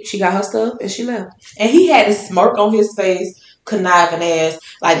 She got her stuff and she left. And he had a smirk on his face, conniving ass,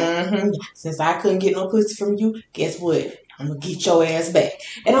 like, since I couldn't get no pussy from you, guess what? I'm gonna get your ass back.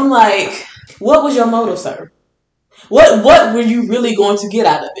 And I'm like, what was your motive, sir? What were you really going to get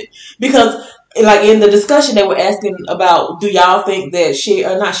out of it? Because, like, in the discussion, they were asking about, do y'all think that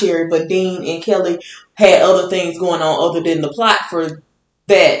not Sherry, but Dean and Kelly had other things going on other than the plot for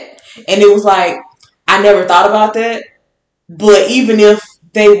that? And it was like, I never thought about that. But even if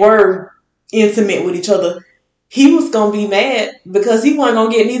they were intimate with each other, he was going to be mad because he wasn't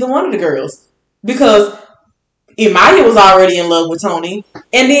going to get neither one of the girls. Because Amaya was already in love with Tony.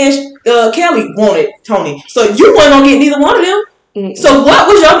 And then Kelly wanted Tony. So you weren't going to get neither one of them. Mm-mm. So what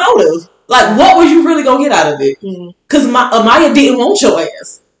was your motive? Like, what was you really going to get out of it? Because Amaya didn't want your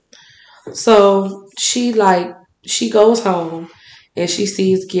ass. So she goes home. And she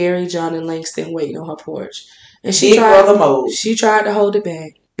sees Gary, John, and Langston waiting on her porch. And she tried to hold it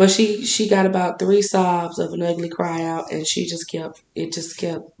back. But she got about 3 sobs of an ugly cry out, and it just kept.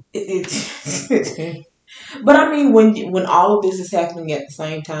 But I mean, when all of this is happening at the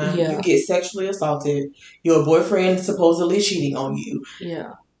same time, Yeah. you get sexually assaulted. Your boyfriend is supposedly cheating on you.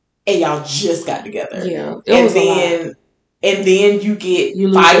 Yeah. And y'all just got together. Yeah. It was a lot. And then you get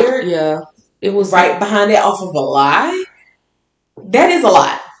You fired. Yeah. It was right behind that off of a lie. That is a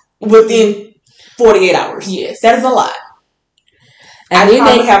lot within 48 hours. Yes. That is a lot. And I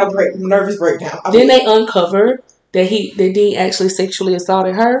probably have a great nervous breakdown. Then they uncovered that Dean actually sexually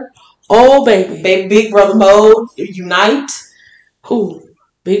assaulted her. Oh, baby. Big Brother mode, unite. Who?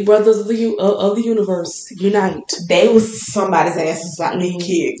 Big Brothers of the universe, unite. They was somebody's asses about being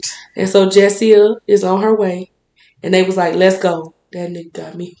kicked. And so Jessia is on her way. And they was like, let's go. That nigga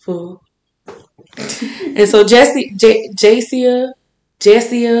got me full. And so Jessia,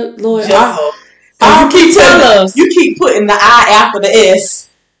 Lord, you keep putting the I after the S.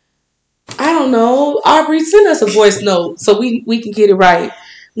 I don't know. Aubrey, send us a voice note so we can get it right.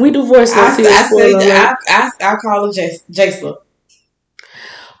 We do voice notes here. I call her Jasla.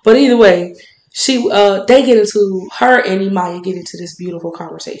 But either way, they get into, her and Imaya get into this beautiful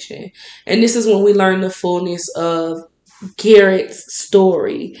conversation. And this is when we learn the fullness of Garrett's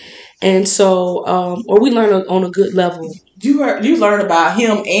story. And so, or we learn on a good level. You learn about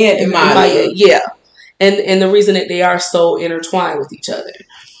him and Imaya. Yeah. And the reason that they are so intertwined with each other.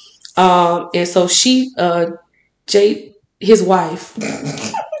 And so his wife,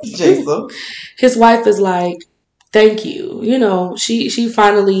 Jason, his wife is like, thank you. You know, she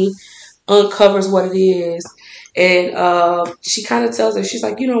finally uncovers what it is. And she kind of tells her, she's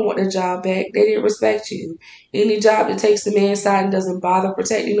like, you don't want the job back. They didn't respect you. Any job that takes the man's side and doesn't bother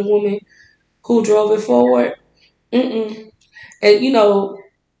protecting the woman who drove it forward. And, you know,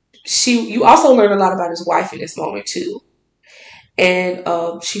 you also learn a lot about his wife in this moment, too. And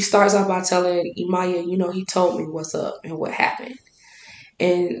she starts off by telling Imaya, you know, he told me what's up and what happened.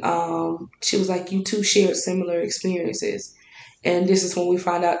 And she was like, you two shared similar experiences. And this is when we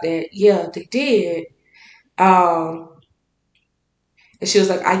find out that, yeah, they did. And she was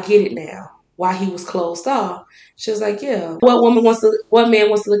like, I get it now. Why he was closed off. She was like, yeah. What man wants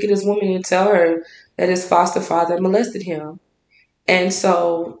to look at his woman and tell her that his foster father molested him? And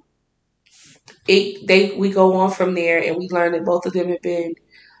so we go on from there, and we learn that both of them have been,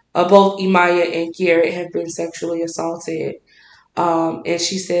 both Imaya and Garrett have been sexually assaulted. And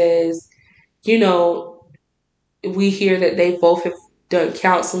she says, you know, we hear that they both have done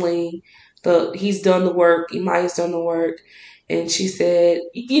counseling. He's done the work. Imaya's done the work. And she said,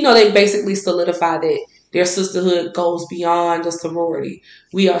 you know, they basically solidify that their sisterhood goes beyond the sorority.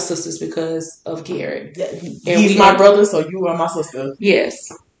 We are sisters because of Garrett. He's my brother, so you are my sister.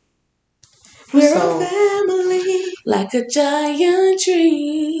 Yes. We're a family. Like a giant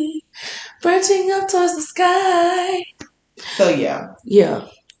tree branching up towards the sky. So, yeah. Yeah.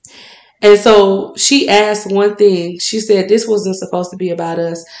 And so she asked one thing. She said, this wasn't supposed to be about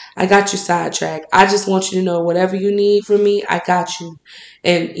us. I got you sidetracked. I just want you to know whatever you need from me, I got you.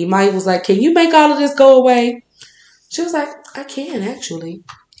 And Imaya was like, can you make all of this go away? She was like, I can, actually.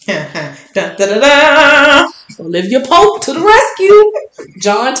 Da, da, da, da. Olivia Pope to the rescue.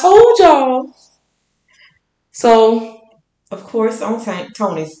 John told y'all. So, of course, on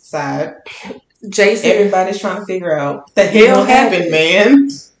Tony's side, Jason, everybody's trying to figure out what the hell happened, man.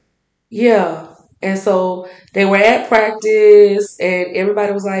 Yeah. And so they were at practice, and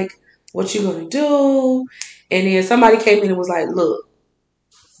everybody was like, what you gonna do? And then somebody came in and was like, look,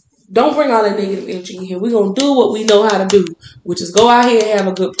 don't bring all that negative energy in here. We're gonna do what we know how to do, which is go out here and have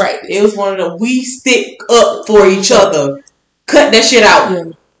a good practice. It was one of the we stick up for each other. Cut that shit out.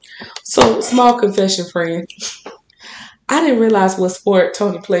 Yeah. So, small confession, friend. I didn't realize what sport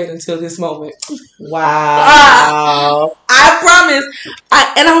Tony played until this moment. Wow. I promise.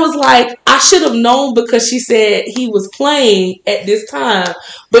 I was like, I should have known because she said he was playing at this time.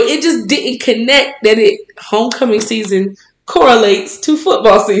 But it just didn't connect that homecoming season correlates to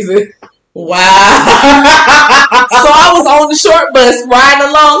football season. Wow. So I was on the short bus riding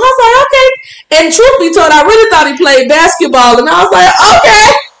along. I was like, okay. And truth be told, I really thought he played basketball. And I was like,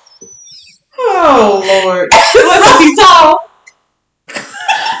 okay. Oh, Lord. He's tall.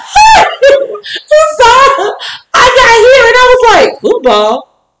 He's tall. I got here and I was like, football.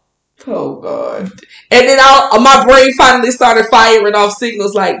 Oh, God. And then my brain finally started firing off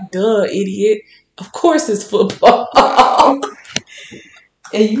signals like, duh, idiot. Of course it's football.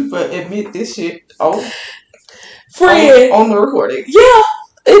 And you admit this shit on the recording. Yeah.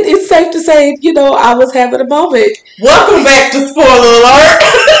 It's safe to say, you know, I was having a moment. Welcome back to Spoiler Alert.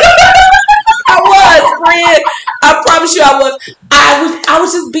 I was, friend. I promise you I was. I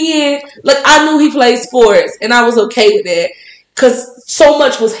was just being, like, I knew he played sports, and I was okay with that. Because so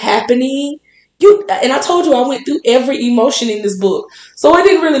much was happening And I told you I went through every emotion in this book. So it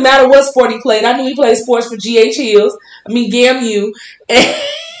didn't really matter what sport he played. I knew he played sports for GH Hills. GAMU.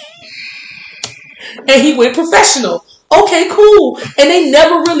 And he went professional. Okay, cool. And they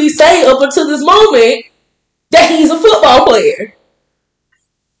never really say up until this moment that he's a football player.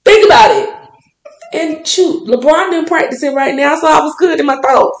 Think about it. And shoot, LeBron didn't practice it right now, so I was good in my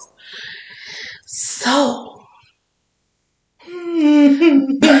thoughts. So,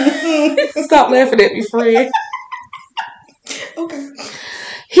 stop laughing at me, friend. Okay.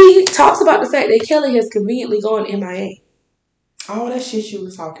 He talks about the fact that Kelly has conveniently gone MIA. All that shit you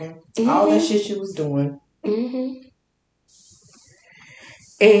was talking. Mm-hmm. All that shit you was doing. Mm-hmm.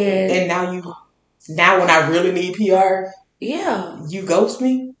 And now when I really need PR, yeah, you ghost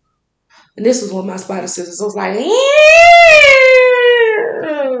me. And this was one of my spider sisters. I was like,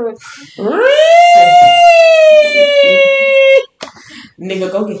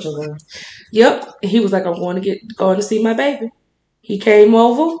 nigga, go get your girl. Yep. And he was like, I'm going to see my baby. He came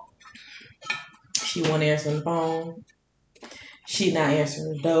over. She wasn't answering the phone. She not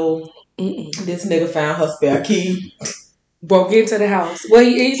answering the door. This nigga found her spare key. Broke into the house. Well,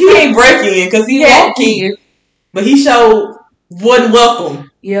 he ain't break in because he walked in. But he wasn't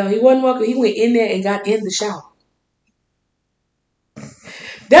welcome. Yeah, he wasn't welcome. He went in there and got in the shower.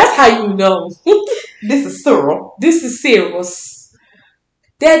 That's how you know. This is Cyril. This is serious.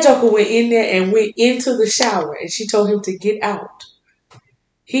 That joker went in there and went into the shower, and she told him to get out.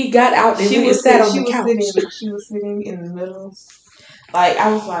 He got out and went and sat on the couch. She was sitting in the middle. Like,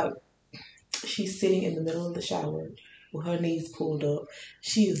 I was like, she's sitting in the middle of the shower with her knees pulled up.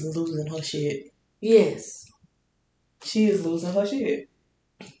 She is losing her shit. Yes. She is losing her shit.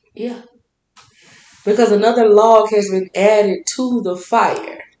 Yeah. Because another log has been added to the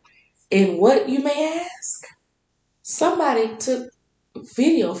fire. And what, you may ask? Somebody took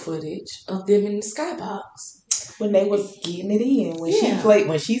video footage of them in the skybox. When they was getting it in.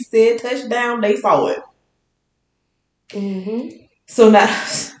 When she said touchdown, they saw it. Mm-hmm. So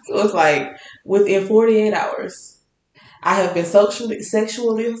it's like, within 48 hours, I have been sexually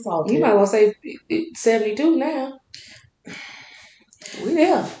assaulted. You might well say 72 now. We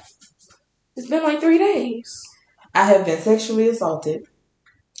there. It's been like 3 days. I have been sexually assaulted.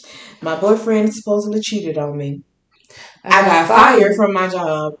 My boyfriend supposedly cheated on me. I got fired from my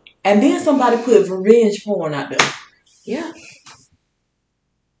job. And then somebody put revenge porn out there. Yeah.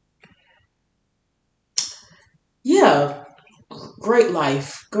 Yeah. Great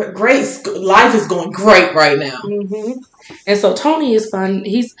life. Great life is going great right now. Mm-hmm. And so Tony is fine.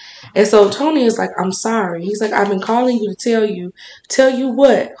 Tony is like, I'm sorry. He's like, I've been calling you to tell you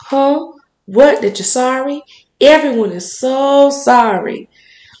what? Huh? What? That you're sorry? Everyone is so sorry.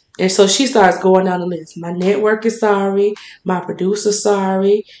 And so she starts going down the list. My network is sorry. My producer's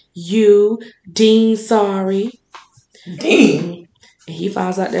sorry. You, Dean, sorry. Dean. And he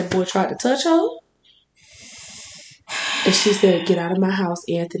finds out that boy tried to touch her. And she said, get out of my house,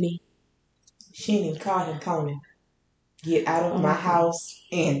 Anthony. She didn't even call him Tony. Get out of my house,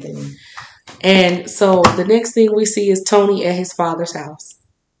 Anthony. And so the next thing we see is Tony at his father's house.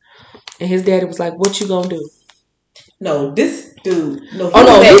 And his daddy was like, what you gonna do? No, this dude. He's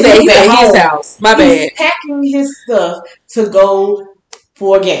at his house. My bad. He's packing his stuff to go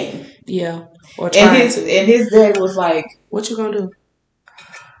for a game. Yeah. And his dad was like, what you gonna do?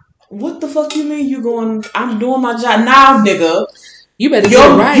 What the fuck you mean you going? I'm doing my job now, nigga. You better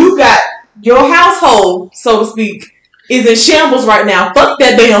get it right. You got your household, so to speak, is in shambles right now. Fuck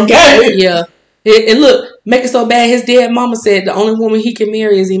that damn game. Yeah. And look, make it so bad. His dad, mama said the only woman he can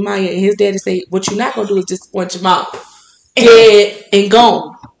marry is Imaya, and his daddy said, "What you're not gonna do is disappoint your mom." Dead and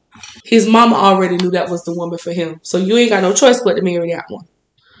gone. His mama already knew that was the woman for him, so you ain't got no choice but to marry that one.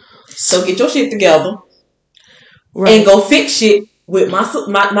 So get your shit together, right, and go fix shit with my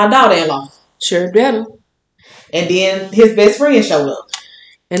daughter-in-law. Sure better. And then his best friend showed up.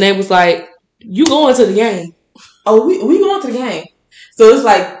 And they was like, you going to the game. Oh, we going to the game. So it's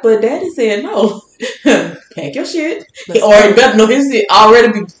like, but daddy said no. Pack your shit. He already better know his shit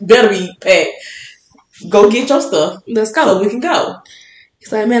better be packed. Go get your stuff. Let's go. So we can go.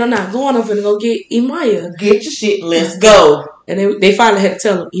 He's like, man, I'm not going. I'm finna go get Imaya. Get your shit. Let's go. And they finally had to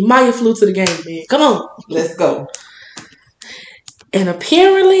tell him, Imaya flew to the game, man. Come on. Let's go. And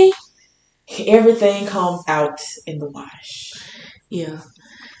apparently, everything comes out in the wash. Yeah.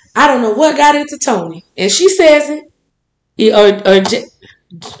 I don't know what got into Tony. And she says it.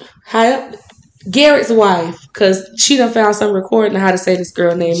 Garrett's wife. Because she done found some recording of how to say this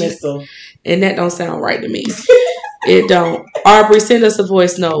girl name. And that don't sound right to me. It don't. Aubrey, send us a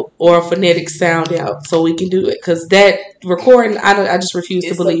voice note or a phonetic sound out so we can do it. Because that recording, I just refuse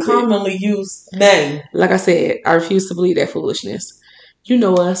to believe it. It's a commonly used name. Like I said, I refuse to believe that foolishness. You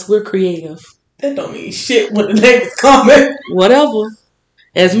know us, we're creative. That don't mean shit when the name is common. Whatever.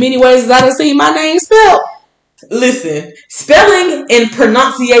 As many ways as I done seen my name spelled. Listen, spelling and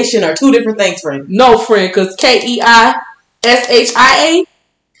pronunciation are two different things, friend. No, friend, because Keishia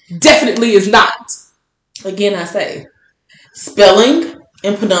definitely is not. Again, I say, spelling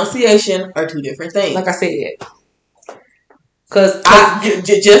and pronunciation are two different things. Like I said. Because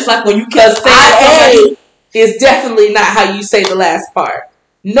just like when you can't say IA is definitely not how you say the last part.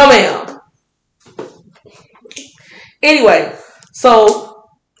 No, ma'am. Anyway, so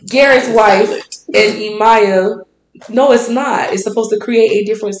Garrett's wife and Imaya, no, it's not. It's supposed to create a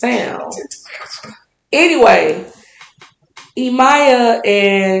different sound. Anyway, Imaya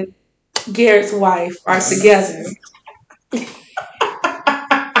and Garrett's wife are together.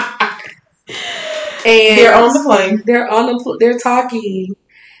 And they're on the plane. They're talking.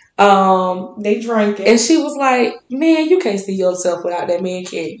 They drinking. And she was like, man, you can't see yourself without that man,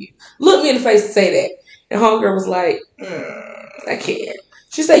 can you? Look me in the face and say that. And homegirl was like, I can't.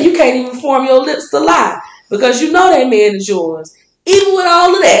 She said, you can't even form your lips to lie because you know that man is yours. Even with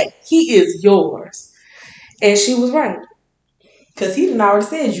all of that, he is yours. And she was right. Because he done already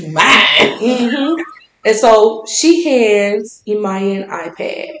said you mine. Mm-hmm. And so she hands Imaya an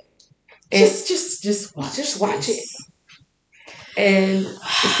iPad. And just watch it. And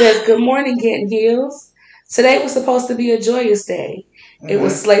it says, good morning, Getting Heels. Today was supposed to be a joyous day. It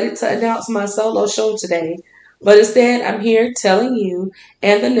was slated to announce my solo show today, but instead I'm here telling you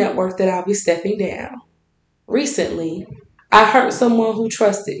and the network that I'll be stepping down. Recently, I hurt someone who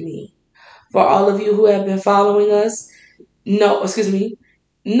trusted me. For all of you who have been following us, know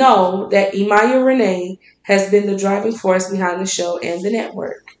that Imaya Renee has been the driving force behind the show and the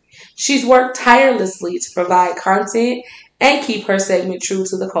network. She's worked tirelessly to provide content and keep her segment true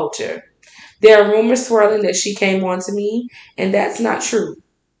to the culture. There are rumors swirling that she came on to me, and that's not true.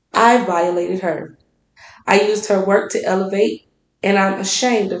 I violated her. I used her work to elevate, and I'm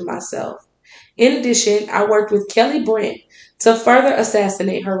ashamed of myself. In addition, I worked with Kelly Brent to further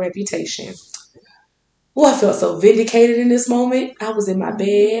assassinate her reputation. Oh, I felt so vindicated in this moment. I was in my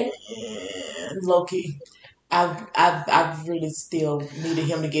bed. Low-key. I've really still needed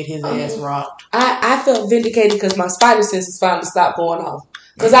him to get his ass rocked. I felt vindicated because my spider senses finally stopped going off.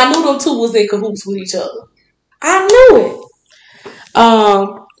 Because I knew them two was in cahoots with each other. I knew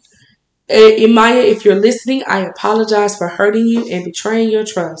it. Imaya, if you're listening, I apologize for hurting you and betraying your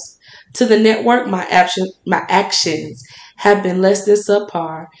trust. To the network, my actions have been less than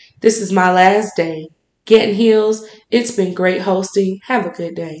subpar. This is my last day. Getting Heels, it's been great hosting. Have a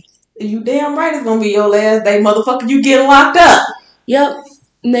good day. You damn right it's gonna be your last day, motherfucker. You getting locked up. Yep.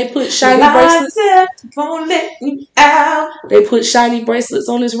 And they put shiny bracelets. Won't let me out. They put shiny bracelets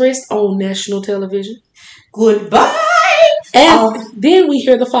on his wrist on national television. Goodbye. And then we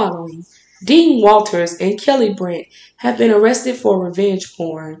hear the following. Dean Walters and Kelly Brent have been arrested for revenge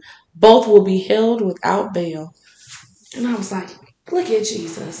porn. Both will be held without bail. And I was like, look at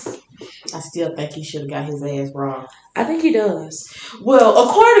Jesus. I still think he should have got his ass wrong. I think he does. Well,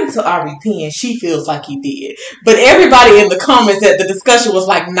 according to Ari Penn, she feels like he did. But everybody in the comments at the discussion was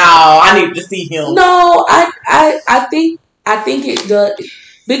like, "No, I need to see him." No, I think it does,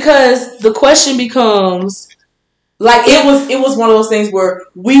 because the question becomes like it was one of those things where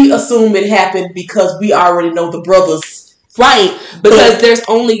we assume it happened because we already know the brothers, right? Because there's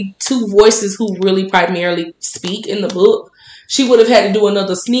only two voices who really primarily speak in the book. She would have had to do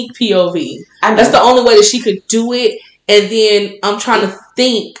another sneak POV. That's the only way that she could do it. And then I'm trying to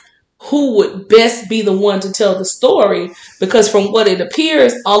think who would best be the one to tell the story. Because from what it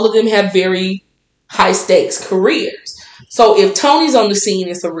appears, all of them have very high stakes careers. So if Tony's on the scene,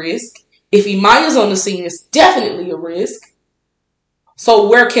 it's a risk. If Imaya's on the scene, it's definitely a risk. So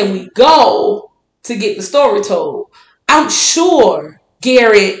where can we go to get the story told? I'm sure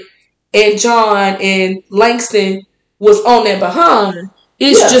Garrett and John and Langston was on that behind.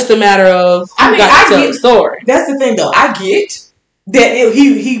 It's just a matter of who got to tell the story. That's the thing, though. I get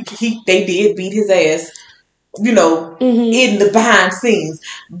that they did beat his ass, in the behind scenes.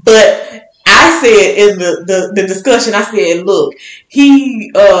 But I said in the discussion, I said, look,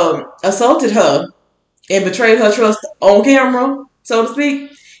 he assaulted her and betrayed her trust on camera, so to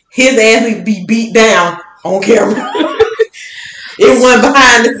speak. His ass need to be beat down on camera. It wasn't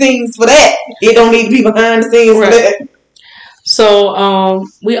behind the scenes for that. It don't need to be behind the scenes for that. So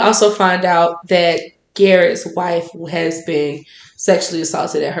we also find out that Garrett's wife has been sexually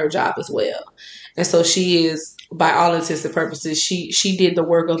assaulted at her job as well. And so she is by all intents and purposes, she did the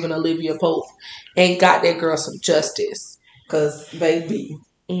work of an Olivia Pope and got that girl some justice. Cause baby,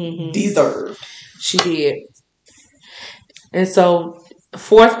 deserved. She did. And so,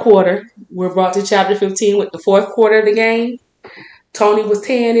 fourth quarter, we're brought to chapter 15 with the fourth quarter of the game. Tony was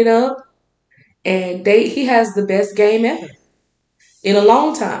tearing it up, and he has the best game ever in a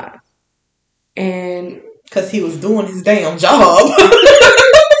long time. And because he was doing his damn job.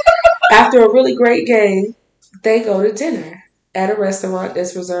 After a really great game, they go to dinner at a restaurant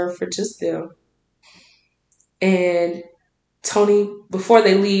that's reserved for just them. And Tony, before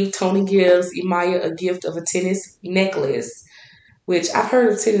they leave, Tony gives Imaya a gift of a tennis necklace, which I've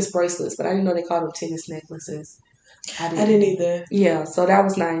heard of tennis bracelets, but I didn't know they called them tennis necklaces. I didn't either. Yeah, so that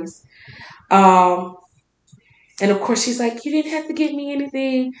was nice. And of course, she's like, you didn't have to get me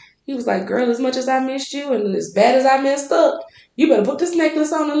anything. He was like, girl, as much as I missed you and as bad as I messed up, you better put this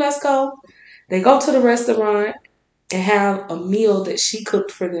necklace on and let's go. They go to the restaurant and have a meal that she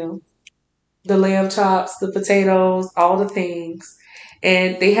cooked for them. The lamb chops, the potatoes, all the things.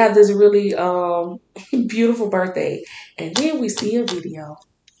 And they have this really beautiful birthday. And then we see a video.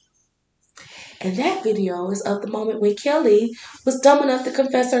 And that video is of the moment when Kelly was dumb enough to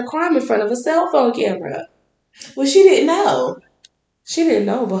confess her crime in front of a cell phone camera. Well, she didn't know. She didn't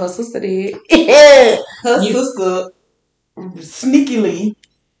know, but her sister did. Her sister sneakily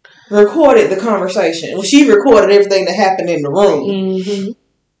recorded the conversation. Well, she recorded everything that happened in the room. Mm-hmm.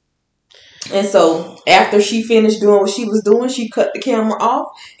 And so, after she finished doing what she was doing, she cut the camera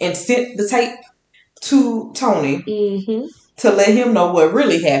off and sent the tape to Tony to let him know what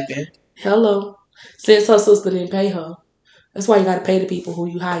really happened. Hello. Since her sister didn't pay her. That's why you got to pay the people who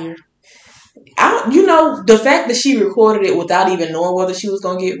you hire. The fact that she recorded it without even knowing whether she was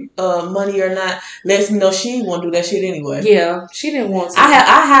going to get money or not lets me know she didn't want to do that shit anyway. Yeah, she didn't want to. I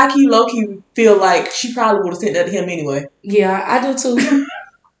high-key, low-key feel like she probably would have sent that to him anyway. Yeah, I do too.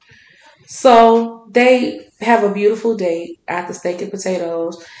 So, they have a beautiful date after steak and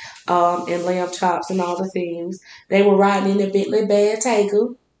potatoes and lamb chops and all the things. They were riding in their Bentley Bad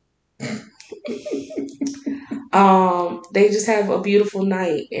Tiger. They just have a beautiful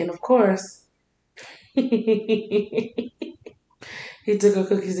night. And of course, he took her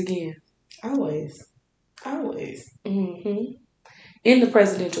cookies again. Always. Mm-hmm. In the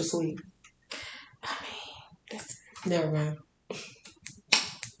presidential suite. I mean, never mind.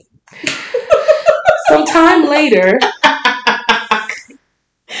 Some time later,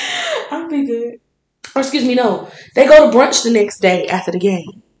 I'll be good. Or excuse me, no. They go to brunch the next day after the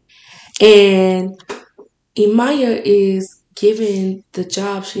game. And Imaya is given the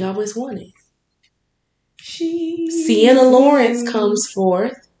job she always wanted. Sienna Lawrence comes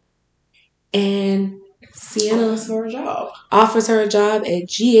forth and Sienna offers her a job at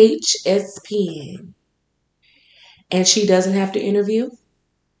GHSPN. And she doesn't have to interview.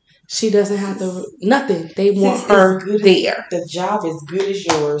 She doesn't have to, nothing. They want her there. The job is good as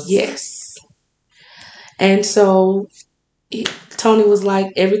yours. Yes. And so Tony was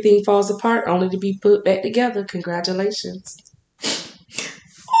like, everything falls apart only to be put back together. Congratulations.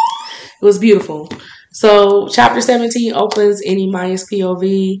 It was beautiful. So chapter 17 opens in Imaya's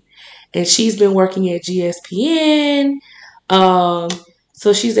POV, and she's been working at GSPN.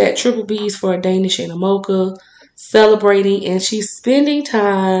 So she's at Triple B's for a Danish and a mocha, celebrating, and she's spending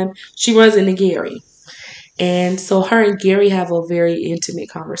time. She runs into Gary. And so her and Gary have a very intimate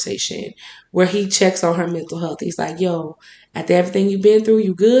conversation where he checks on her mental health. He's like, yo, after everything you've been through,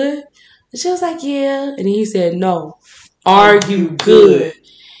 you good? And she was like, yeah. And then he said, no. Are you good?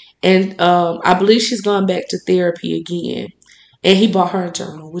 And I believe she's gone back to therapy again. And he bought her a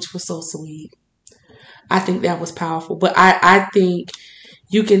journal, which was so sweet. I think that was powerful. But I think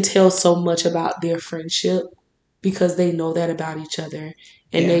you can tell so much about their friendship because they know that about each other.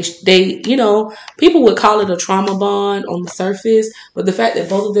 And they, people would call it a trauma bond on the surface, but the fact that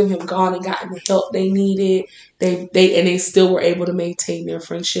both of them have gone and gotten the help they needed, they still were able to maintain their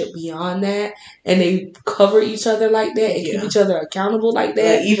friendship beyond that, and they cover each other like that and keep each other accountable like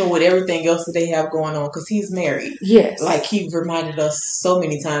that. Like, even with everything else that they have going on, because he's married. Yes. Like, he reminded us so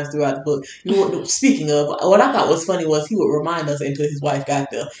many times throughout the book. Speaking of, what I thought was funny was he would remind us until his wife got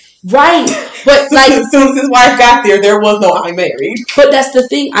there. Right. But like, as soon as his wife got there was no I'm married. But that's the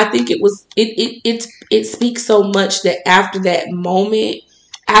thing. I think it speaks so much that after that moment,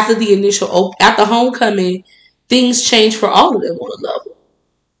 after the initial, after homecoming, things change for all of them on a level.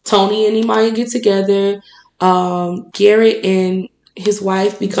 Tony and Imaya get together. Garrett and his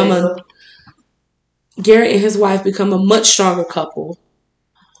wife become a much stronger couple.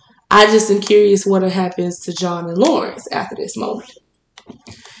 I just am curious what happens to John and Lawrence after this moment.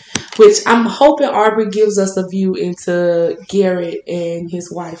 which I'm hoping Aubrey gives us a view into Garrett and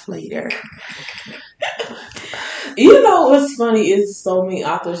his wife later. You know what's funny is so many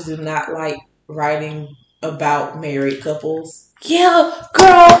authors do not like writing about married couples. Yeah,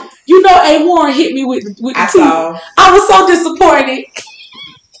 girl. You know, A. Warren hit me with the I two. saw. I was so disappointed.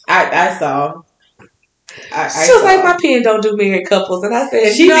 I saw. She was like, my pen don't do married couples, and I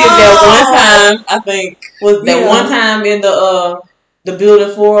said she no. did that one time. I think was that one time in the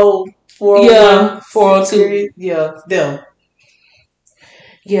building 402. Yeah, them.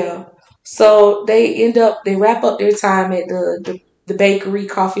 Yeah. So they wrap up their time at the bakery,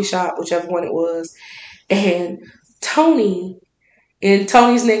 coffee shop, whichever one it was, and in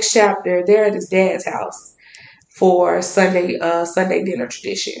Tony's next chapter, they're at his dad's house for Sunday dinner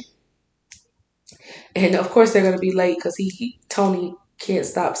tradition. And of course they're gonna be late because Tony can't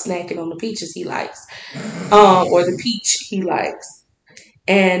stop snacking on the peaches he likes, or the peach he likes.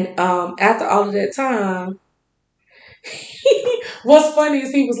 And after all of that time, what's funny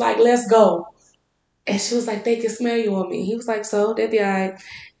is he was like, "Let's go," and she was like, "They can smell you on me." He was like, "So they'll be alright."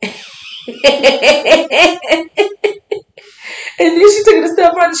 And then she took it a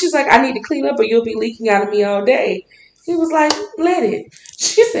step further. She's like, "I need to clean up, or you'll be leaking out of me all day." He was like, "Let it."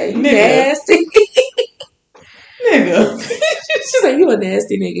 She said, "You nasty." Nigga. She said, "You a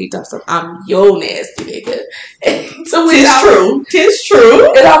nasty nigga." He talks about, "I'm your nasty nigga." So Tis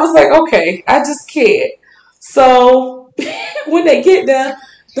true. And I was like, okay, I just can't. So when they get there,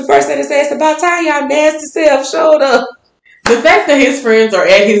 the first thing they say is, "About time y'all nasty self showed up." The fact that his friends are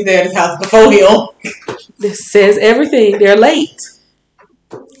at his dad's house before him. This says everything. They're late.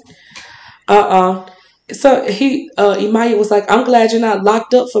 So Imaya was like, "I'm glad you're not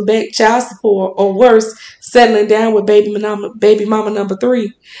locked up for back child support or worse, settling down with baby mama number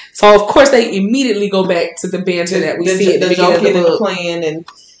 3. So of course they immediately go back to the banter that we see at the beginning of the plan, and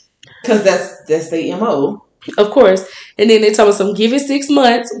because that's the MO. Of course. And then they told us, "Give it 6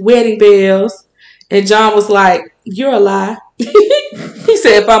 months, wedding bells." And John was like, "You're a lie." He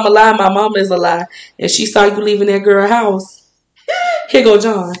said, "If I'm a lie, my mama is a lie. And she saw you leaving that girl house." Here go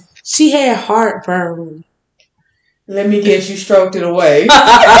John. "She had heartburn." Let me guess, you stroked it away.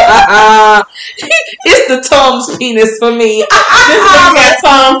 It's the Tom's penis for me. This nigga got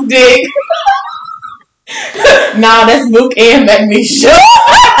Tom's dick. Nah, that's Luke and Magnesia.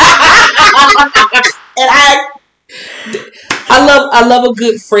 And I love a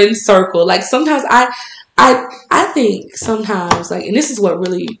good friend circle. Like sometimes I think sometimes, like, and this is what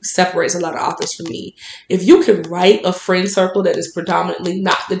really separates a lot of authors from me. If you can write a friend circle that is predominantly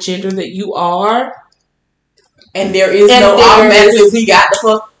not the gender that you are, and there is no automatically we got the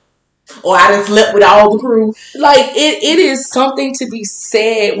fuck, or I done slept with all the crew. Like it is something to be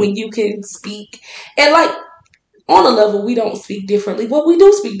said when you can speak, and like on a level we don't speak differently, but we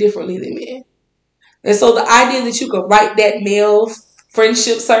do speak differently than men. And so the idea that you could write that male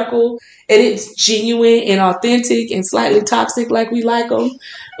friendship circle and it's genuine and authentic and slightly toxic like we like them,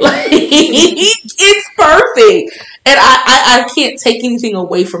 like it's perfect. And I can't take anything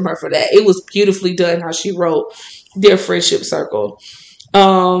away from her for that. It was beautifully done how she wrote their friendship circle.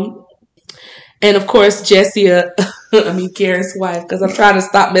 And of course Jessia, Karen's wife, because I'm trying to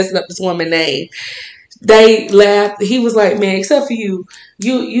stop messing up this woman's name. They laughed. He was like, "Man, except for you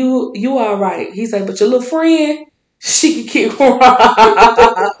all right." He's like, "But your little friend, she can kick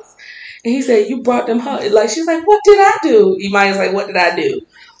rocks." And he said, "You brought them home." Like, she's like, "What did I do?" Imaya's like, "What did I do?"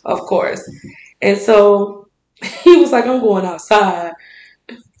 Of course. And so he was like, "I'm going outside."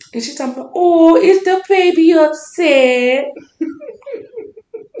 And she's talking about, "Oh, is the baby upset?"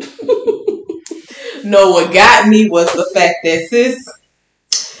 No, what got me was the fact that sis,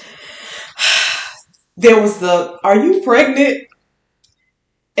 there was the, "Are you pregnant?"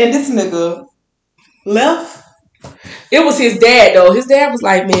 And this nigga left. It was his dad though. His dad was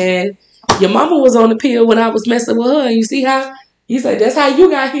like, "Man, your mama was on the pill when I was messing with her. And you see how?" He's like, "That's how you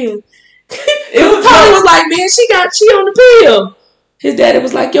got here." Tony was like, "Man, she on the pill." His daddy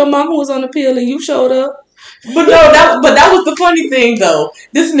was like, "Your mama was on the pill and you showed up." But no, that was the funny thing though.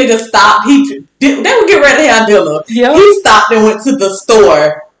 This nigga stopped. They would get ready to have dinner. Yep. He stopped and went to the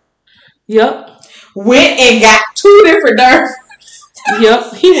store. Yep. Went and got 2 different nerves.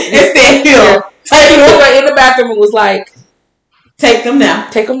 Yep. He said, "Here, take them." In the bathroom and was like, "Take them now.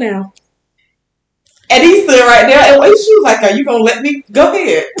 Take them now." And he stood right there, and she was like, "Are you gonna let me go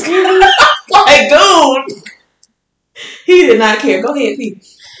ahead?" Like, dude, he did not care. Go ahead, Pete.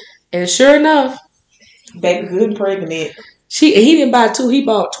 And sure enough, baby good and pregnant. He didn't buy 2, he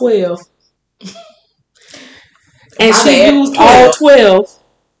bought 12. And she used 12. all 12.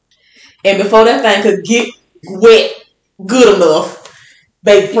 And before that thing could get wet good enough,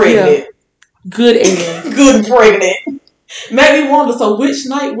 Baby pregnant. Yeah. Good and Good pregnant. Made me wonder, so which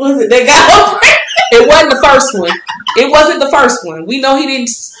night was it they got her pregnant? it wasn't the first one. It wasn't the first one. We know he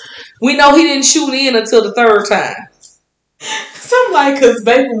didn't shoot in until the third time. So I'm like, cause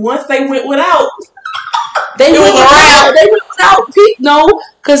baby, once they went without, They went without. No,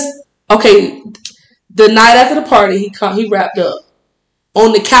 cause okay, the night after the party, he wrapped up.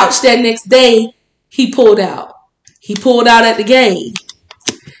 On the couch that next day, he pulled out. He pulled out at the game.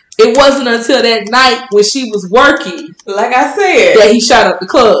 It wasn't until that night when she was working, like I said, that he shot up the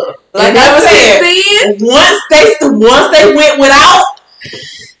club. Like I said, once they went without,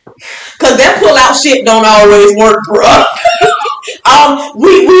 cause that pull out shit don't always work, bro.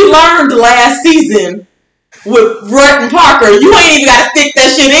 We learned last season with Brett and Parker, you ain't even gotta stick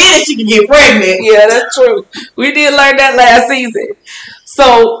that shit in and she can get pregnant. Yeah, that's true. We did learn that last season.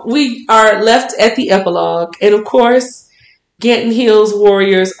 So we are left at the epilogue, and of course, Ganton Hills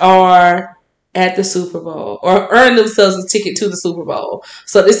Warriors are at the Super Bowl, or earn themselves a ticket to the Super Bowl.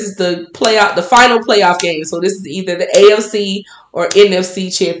 So this is the final playoff game. So this is either the AFC or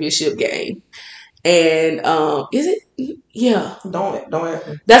NFC championship game. And is it? Yeah. Don't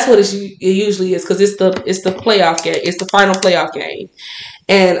happen. That's what it usually is, because it's the playoff game. It's the final playoff game,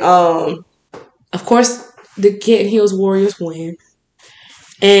 and of course the Ganton Hills Warriors win.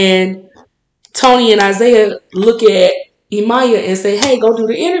 And Tony and Isaiah look at Imaya and say, "Hey, go do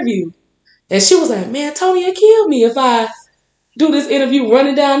the interview." And she was like, "Man, Tony will kill me if I do this interview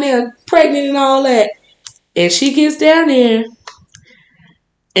running down there pregnant and all that." And she gets down there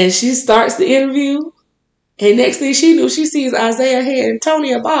and she starts the interview. And next thing she knew, she sees Isaiah handing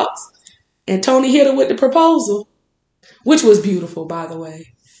Tony a box. And Tony hit her with the proposal, which was beautiful, by the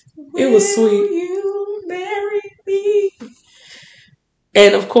way. It was sweet. Will you marry me?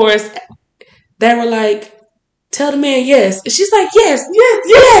 And of course, they were like, "Tell the man yes." And she's like, "Yes,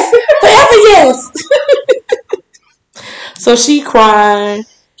 forever yes." So she cried.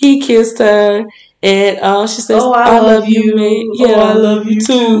 He kissed her. And she says, I love you, man. Yeah, I love you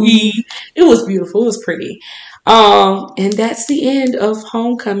too, E. It was beautiful. It was pretty. And that's the end of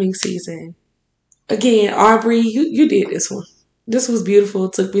homecoming season. Again, Aubrey, you did this one. This was beautiful.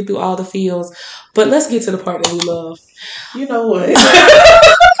 It took me through all the feels. But let's get to the part that we love. You know what?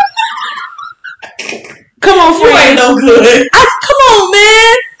 Come on, friend. You ain't no good. Come on,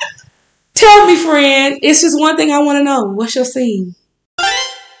 man. Tell me, friend. It's just one thing I want to know. What's your scene?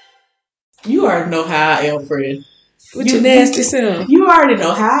 You already know how I am, friend. With your nasty self. You already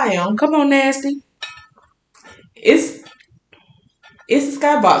know how I am. Come on, nasty. It's a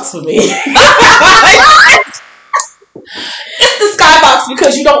skybox for me. It's the skybox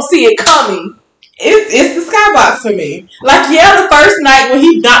because you don't see it coming. It's the skybox for me. Like, yeah, the first night when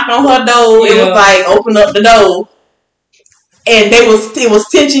he knocked on her door, It was like, open up the door. And it was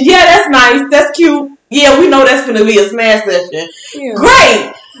tension. Yeah, that's nice. That's cute. Yeah, we know that's going to be a smash session. Yeah.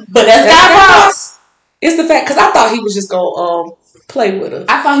 Great. But that's skybox. It's the fact, because I thought he was just going to play with her.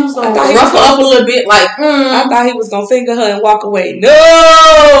 I thought he was going to rough her up a little bit, like, I thought he was going to finger her and walk away.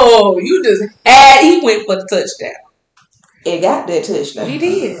 No! You just he went for the touchdown. It got that touchdown. He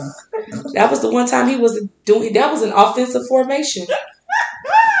did. That was the one time he was doing, that was an offensive formation.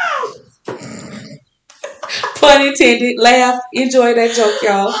 Pun intended. Laugh. Enjoy that joke,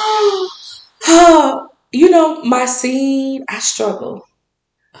 y'all. You know, my scene, I struggle.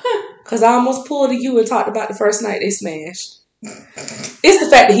 Because I almost pulled to you and talked about the first night they smashed. It's the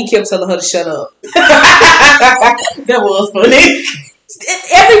fact that he kept telling her to shut up. That was funny.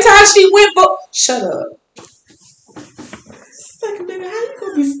 Every time she went, shut up. It's like, nigga, how you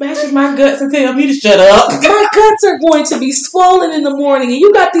gonna be smashing my guts and tell me to shut up? My guts are going to be swollen in the morning, and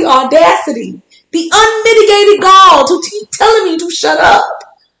you got the audacity, the unmitigated gall to keep telling me to shut up.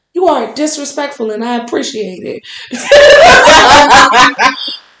 You are disrespectful, and I appreciate it.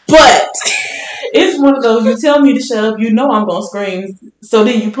 But it's one of those, you tell me to shut up, you know I'm going to scream, so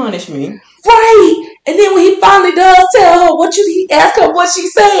then you punish me. Right. And then when he finally does tell her he asked her what she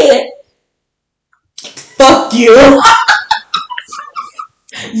said. Fuck you.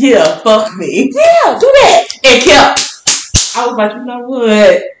 Yeah, fuck me. Yeah, do that. And kept. I was like, you know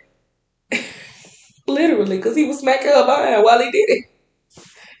what? Literally, because he was smacking her behind while he did it.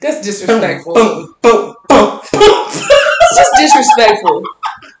 That's disrespectful. Boom, boom, boom, boom. It's just disrespectful.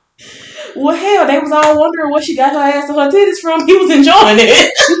 Well, hell, they was all wondering what she got her ass and her titties from. He was enjoying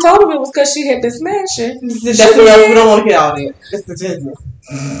it. She told him it was because she had been smashing. That's what we don't want to get all that. That's the business.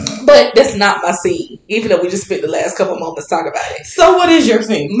 But that's not my scene, even though we just spent the last couple moments talking about it. So what is your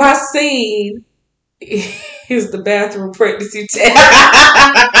scene? My scene is the bathroom pregnancy test.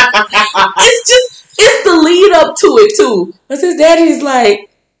 It's the lead up to it too. Because his daddy's like,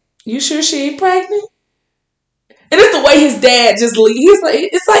 "You sure she ain't pregnant?" And it's the way his dad just leaves.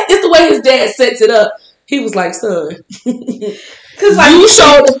 It's the way his dad sets it up. He was like, "Son, because like you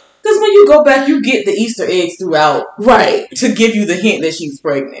showed." Because when you go back, you get the Easter eggs throughout, right, to give you the hint that she's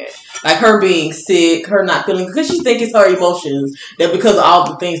pregnant. Like her being sick, her not feeling, because she thinks it's her emotions that because of all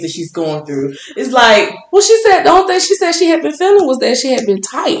the things that she's going through. It's like, well, she said the only thing she said she had been feeling was that she had been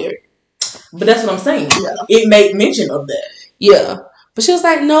tired. But that's what I'm saying. Yeah. It made mention of that. Yeah. But she was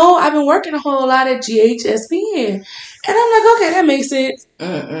like, "No, I've been working a whole lot at GHSPN." And I'm like, "Okay, that makes sense."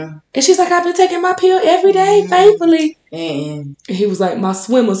 And she's like, "I've been taking my pill every day, faithfully." And he was like, "My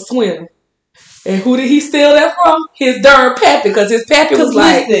swimmer swim." And who did he steal that from? His darn pappy, because his pappy was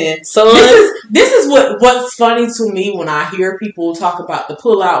like, listen, "Son." This is what's funny to me when I hear people talk about the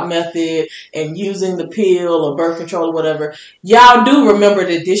pull-out method and using the pill or birth control or whatever. Y'all do remember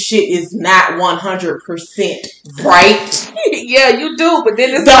that this shit is not 100% right. Yeah, you do, but then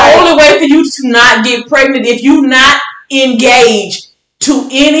it's the only way for you to not get pregnant if you not engage to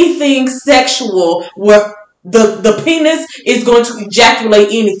anything sexual where the penis is going to ejaculate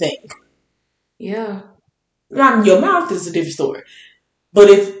anything. Yeah. Not in your mouth is a different story. But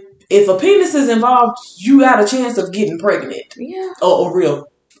if a penis is involved, you got a chance of getting pregnant. Yeah. Or a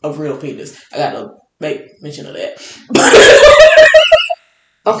real penis. I gotta make mention of that.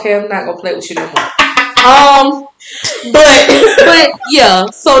 Okay, I'm not gonna play with you no more. But yeah,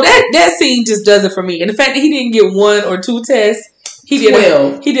 so that scene just does it for me. And the fact that he didn't get 1 or 2 tests, he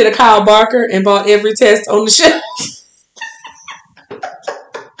did a Kyle Barker and bought every test on the show.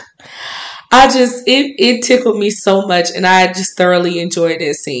 It tickled me so much, and I just thoroughly enjoyed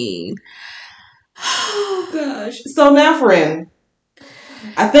that scene. Oh gosh! So now, friend,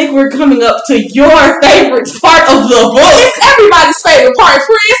 I think we're coming up to your favorite part of the book. It's everybody's favorite part,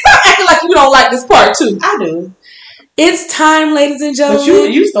 friend. Stop acting like you don't like this part too. I do. It's time, ladies and gentlemen.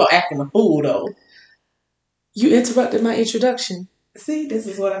 But you start acting a fool though. You interrupted my introduction. See, this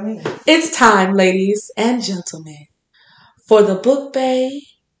is what I mean. It's time, ladies and gentlemen, for the book bay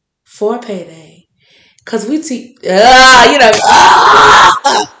for payday. Cause we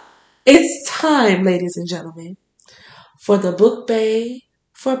it's time, ladies and gentlemen, for the book bay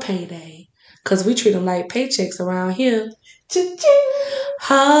for payday. Cause we treat them like paychecks around here. Cha-ching.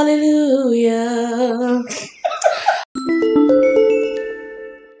 Hallelujah.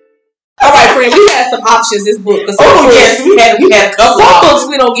 All right, friend. We had some options this book. Yes, we had a couple. Some books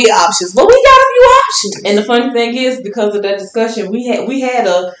we don't get options, but we got a few options. And the funny thing is, because of that discussion, we had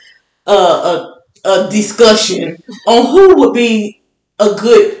a discussion on who would be a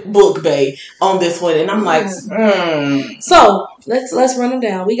good book bae on this one, and I'm like, So let's run them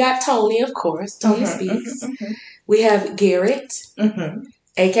down. We got Tony, of course. Tony speaks. We have Garrett,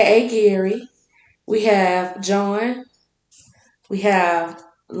 aka Gary. We have John. We have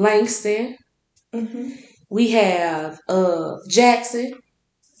Langston. We have Jackson.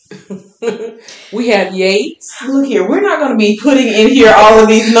 We have Yates. Look here, we're not going to be putting in here all of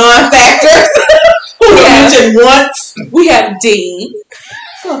these non-factors who we mentioned once. We have Dean.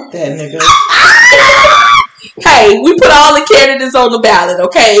 Fuck that nigga. Hey, we put all the candidates on the ballot,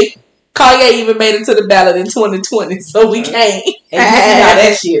 okay? Kanye even made it to the ballot in 2020, so we can't. And you see how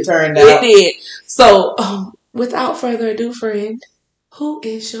that shit turned out. It did. So, without further ado, friend, who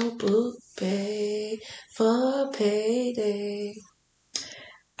is your book bae for payday?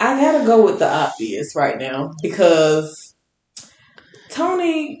 I gotta go with the obvious right now because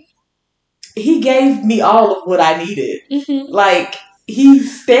Tony, he gave me all of what I needed. Like, he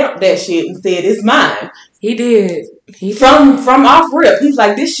stamped that shit and said, "It's mine." He did. From off rip, he's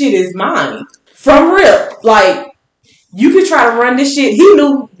like, "This shit is mine." From rip, like, you could try to run this shit. He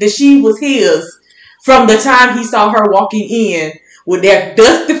knew that she was his from the time he saw her walking in with that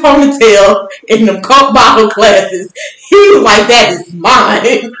dusty ponytail and them Coke bottle glasses. He was like, "That is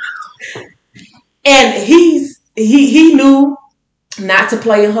mine." And he knew not to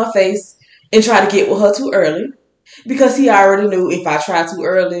play in her face and try to get with her too early, because he already knew if I try too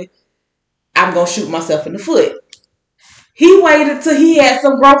early, I'm going to shoot myself in the foot. He waited till he had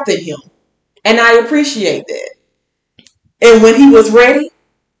some growth in him, and I appreciate that. And when he was ready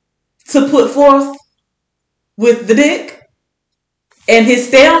to put forth with the dick and his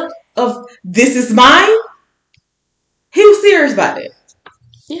stamp of "this is mine," he was serious about that.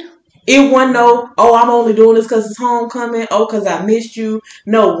 Yeah. It wasn't no, "Oh, I'm only doing this because it's homecoming. Oh, because I missed you."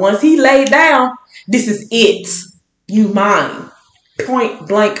 No, once he laid down, "This is it. You mine. Point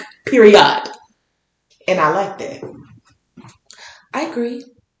blank, period." And I like that. I agree.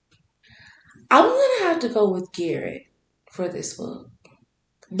 I'm gonna have to go with Garrett for this book.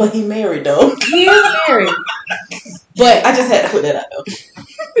 But he married though. He is married. But I just had to put that out though.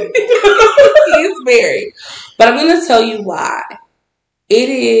 He is married. But I'm gonna tell you why. It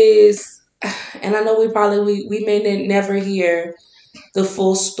is, and I know we may never hear the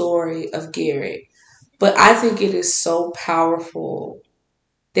full story of Garrett, but I think it is so powerful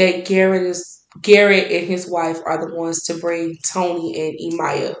that Garrett and his wife are the ones to bring Tony and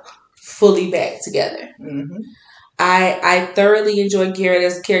Imaya fully back together. Mm-hmm. I thoroughly enjoy Garrett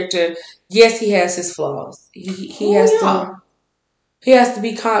as a character. Yes, he has his flaws. He has to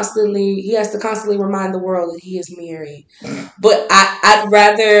constantly remind the world that he is married. But I'd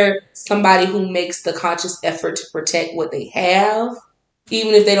rather somebody who makes the conscious effort to protect what they have,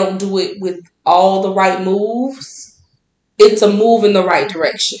 even if they don't do it with all the right moves. It's a move in the right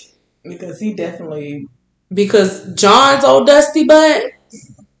direction. Because John's old dusty butt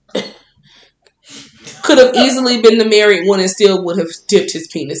could have easily been the married one and still would have dipped his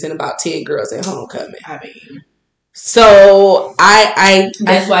penis in about 10 girls at homecoming. I mean, so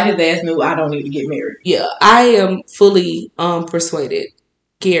that's why his ass knew I don't need to get married. Yeah, I am fully persuaded.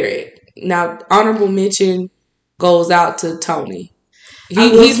 Garrett. Now, honorable mention goes out to Tony.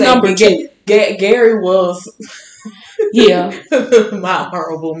 He's number 2. Gary was my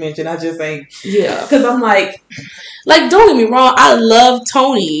honorable mention. I just ain't because I'm like don't get me wrong, I love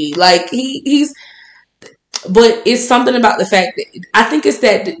Tony. Like he's but it's something about the fact that I think it's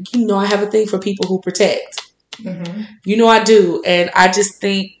that I have a thing for people who protect. Mm-hmm. I do, and I just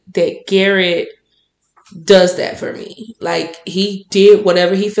think that Garrett does that for me. Like he did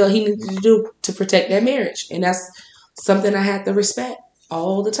whatever he felt he needed to do to protect that marriage, and that's something I have to respect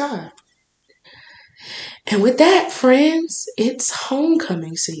all the time. And with that, friends, it's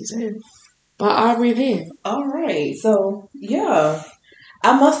homecoming season by Aubrey Penn. All right, so yeah.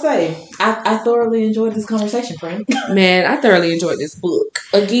 I must say, I thoroughly enjoyed this conversation, friend. Man, I thoroughly enjoyed this book.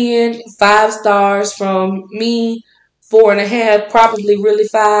 Again, 5 stars from me, 4.5, probably really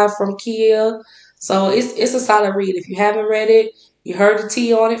 5 from Kia. So it's a solid read. If you haven't read it, you heard the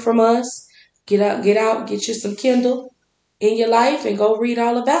tea on it from us. Get out, get you some Kindle in your life and go read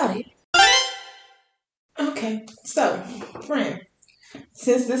all about it. Okay, so, friend,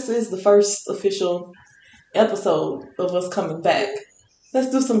 since this is the first official episode of us coming back, let's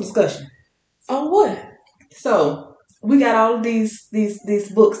do some discussion. On what? So, we got all of these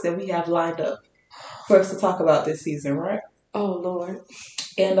books that we have lined up for us to talk about this season, right? Oh, Lord.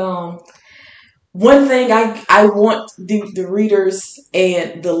 And one thing I want the readers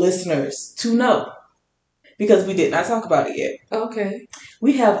and the listeners to know, because we did not talk about it yet. Okay.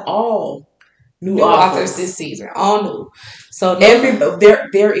 We have all new authors this season. All new. So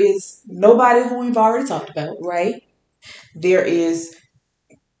there is nobody who we've already talked about, right? There is,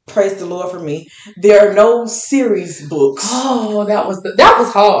 praise the Lord for me, there are no series books. Oh, that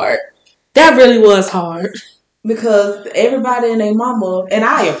was hard. That really was hard. Because everybody and their mama, and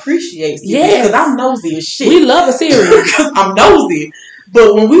I appreciate it, because I'm nosy as shit. We love a series. I'm nosy.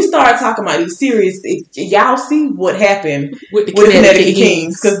 But when we start talking about these series, y'all see what happened with the Connecticut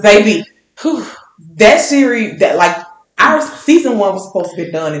Kings. Because baby, that series, our season 1 was supposed to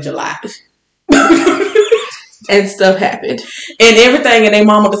be done in July. And stuff happened. And everything, and their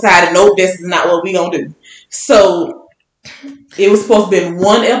mama decided, nope, this is not what we gonna do. So, it was supposed to be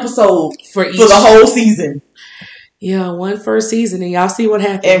 1 episode for the whole season. Yeah, 1 first season, and y'all see what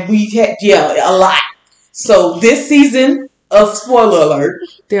happened. And we had, a lot. So, this season, of spoiler alert,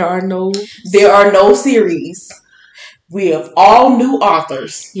 there are no series. We have all new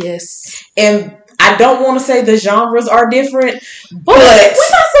authors. Yes. And I don't want to say the genres are different, but we got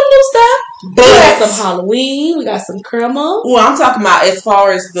some new stuff. But we got some Halloween. We got some crema. Well, I'm talking about as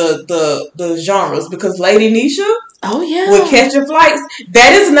far as the genres, because Lady Nisha, with Catch Your Flights,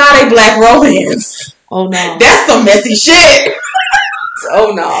 that is not a black romance. Oh no, that's some messy shit.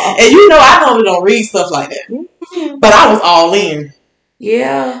 Oh no, and I normally don't read stuff like that, but I was all in.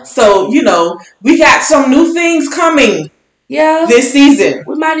 Yeah. So we got some new things coming. Yeah. This season,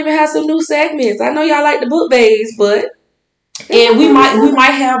 we might even have some new segments. I know y'all like the book bays, but. And we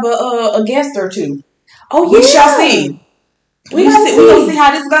might have a guest or two. Oh yeah, we shall see. We're gonna see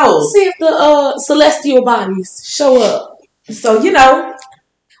how this goes. See if the celestial bodies show up. So we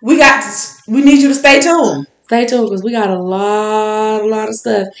need you to stay tuned. Stay tuned because we got a lot of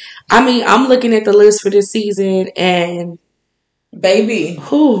stuff. I mean, I'm looking at the list for this season and baby,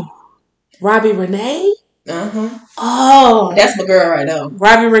 Robbie Renee. Oh, that's my girl right now.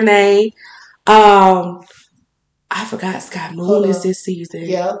 Robbie Renee. I forgot Scott Moon is this season.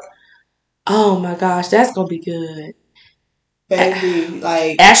 Yep. Oh my gosh, that's gonna be good. baby.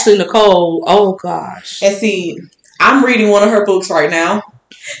 Like Ashley Nicole. Oh gosh. And see, I'm reading one of her books right now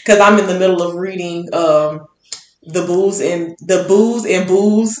because I'm in the middle of reading the Booze and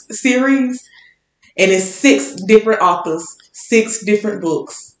Booze series, and it's 6 different authors, 6 different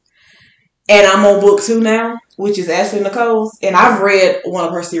books, and I'm on book 2 now, which is Ashley Nicole's, and I've read one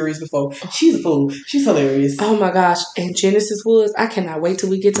of her series before. She's a fool. She's hilarious. Oh my gosh! And Genesis Woods. I cannot wait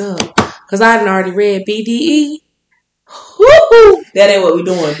till we get to her because I already read BDE. Woo-hoo. That ain't what we're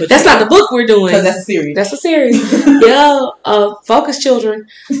doing, but that's not the book we're doing. Because that's a series. That's a series. Yeah, focus, children.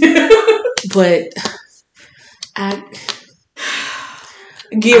 But I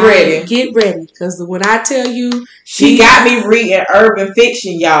get ready. Get ready, because when I tell you, she got me reading urban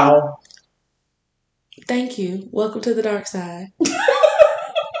fiction, y'all. Thank you. Welcome to the dark side.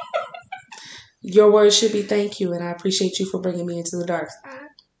 Your words should be thank you, and I appreciate you for bringing me into the dark side.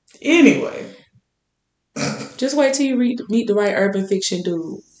 Anyway. Just wait till you meet the right urban fiction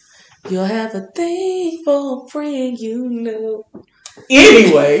dude. You'll have a thing for a friend, you know.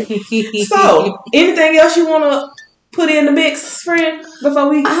 Anyway, so anything else you want to put in the mix, friend, before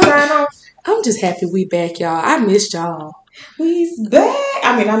we sign off? I'm just happy we back, y'all. I missed y'all. We's back.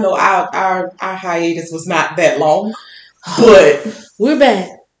 I mean, I know our hiatus was not that long, but we're back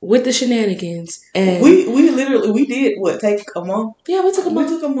with the shenanigans, and we literally did take a month. Yeah, we took a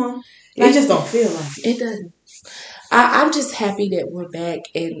month. It just don't feel like it. It doesn't. I'm just happy that we're back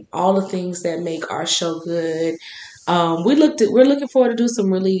and all the things that make our show good. We're looking forward to do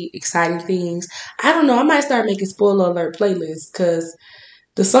some really exciting things. I don't know. I might start making spoiler alert playlists because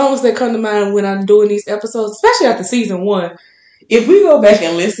the songs that come to mind when I'm doing these episodes, especially after season 1. If we go back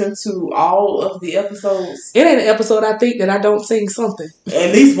and listen to all of the episodes, it ain't an episode I think that I don't sing something.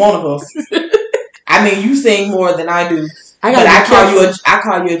 At least one of us. I mean, you sing more than I do. I call you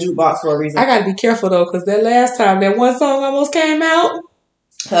a jukebox for a reason. I gotta be careful though, because that last time that one song almost came out.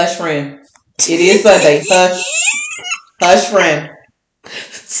 Hush, friend. It is Sunday. Hush. Hush, friend.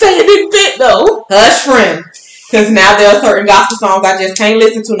 Say it didn't fit though. Hush, friend. Because now there are certain gospel songs I just can't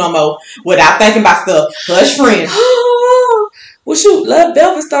listen to no more without thinking about stuff. Hush, friend. Well, shoot, Love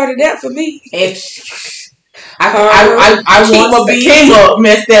Velvet started that for me. And I want to be came up,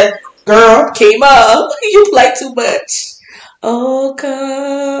 messed up. Girl, came up. You play too much. Oh,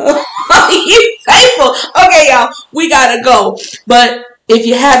 come. You faithful. Okay, y'all. We gotta go. But if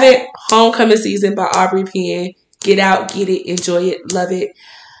you haven't, Homecoming Season by Aubrey Penn. Get out, get it, enjoy it, love it.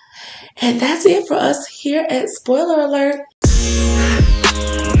 And that's it for us here at Spoiler Alert.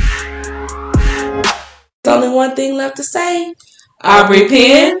 There's only one thing left to say. Aubrey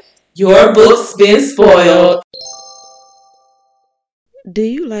Penn, your book's been spoiled. Do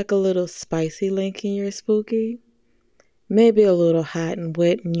you like a little spicy link in your spooky? Maybe a little hot and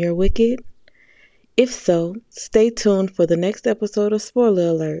wet in your wicked? If so, stay tuned for the next episode of Spoiler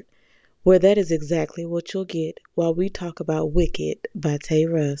Alert, where that is exactly what you'll get while we talk about Wicked by Tay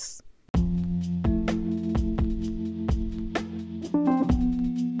Russ.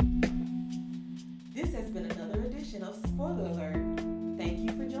 This has been another edition of Spoiler Alert. Thank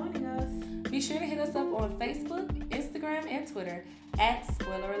you for joining us. Be sure to hit us up on Facebook, Instagram, and Twitter at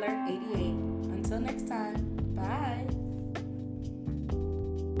Spoiler Alert 88. Until next time, bye.